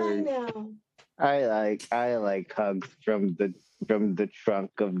can fly Good. now. I like hugs from the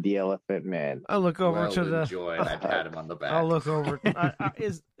trunk of the elephant man. I look over Well to the. enjoyed. I pat him on the back. I'll look over.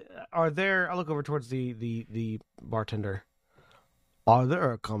 I look over towards the bartender. Are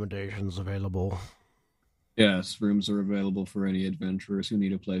there accommodations available? Yes, rooms are available for any adventurers who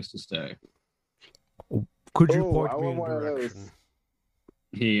need a place to stay. Could you Oh, I point me want in one of those. direction?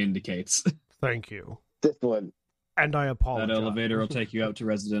 He indicates. Thank you. This one. And I apologize. That elevator will take you out to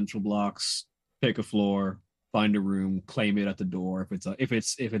residential blocks. Pick a floor, find a room, claim it at the door. If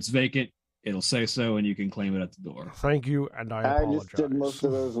it's vacant, it'll say so, and you can claim it at the door. Thank you, and I I apologize. just did most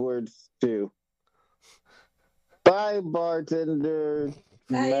of those words too. Bye, bartender.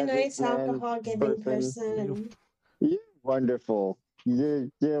 Bye, magic nice man alcohol giving person. You're wonderful. You're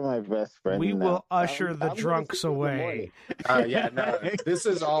my best friend. We now. will usher I'm the gonna drunks see you in the away. morning. Yeah, no. This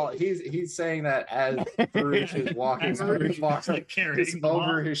is all he's saying that as Farouche is walking As through the Farouche is, box, like, carrying it's them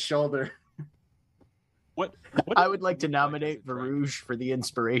over off. his shoulder. What I would like to nominate Varouge for the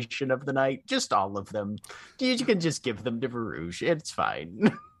inspiration of the night. Just all of them. You can just give them to Varouge. It's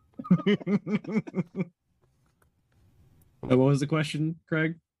fine. What was the question,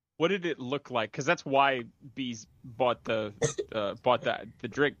 Craig? What did it look like? Because that's why bees bought the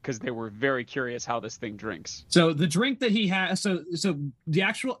drink, because they were very curious how this thing drinks. So the drink that he has, so the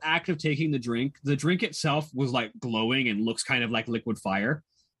actual act of taking the drink itself was like glowing and looks kind of like liquid fire.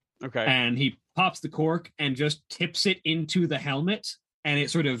 Okay. And he pops the cork and just tips it into the helmet, and it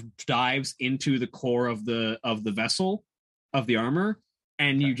sort of dives into the core of the vessel of the armor,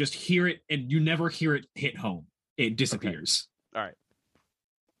 and you just hear it, and you never hear it hit home. It disappears. All right.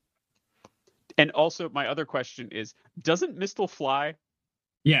 And also, my other question is: doesn't Mistle fly?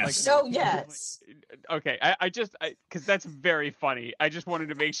 Yes. So yes. Okay. I just because that's very funny. I just wanted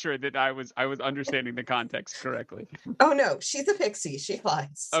to make sure that I was understanding the context correctly. Oh no, she's a pixie. She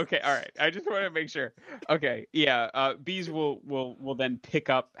flies. Okay. All right. I just want to make sure. Okay. Yeah. Bees will then pick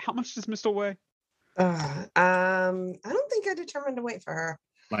up. How much does Mistle weigh? I don't think I determined to wait for her.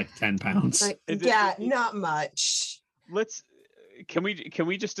 Like 10 pounds. Like, yeah, not much. Can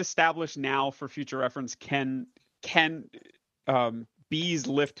we just establish now for future reference? Can bees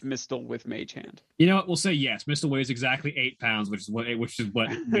lift Mistle with Mage Hand? You know what? We'll say yes. Mistle weighs exactly 8 pounds, which is what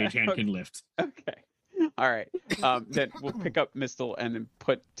Mage Hand can lift. Okay. All right. Then we'll pick up Mistle and then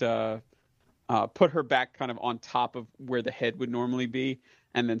put her back kind of on top of where the head would normally be,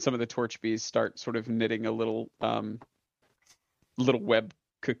 and then some of the torch bees start sort of knitting a little web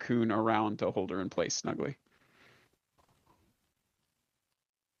cocoon around to hold her in place snugly.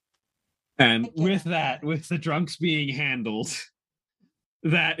 And with that, with the drunks being handled,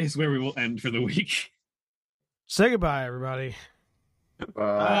 that is where we will end for the week. Say goodbye, everybody.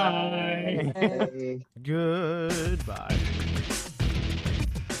 Bye. Hey. Goodbye.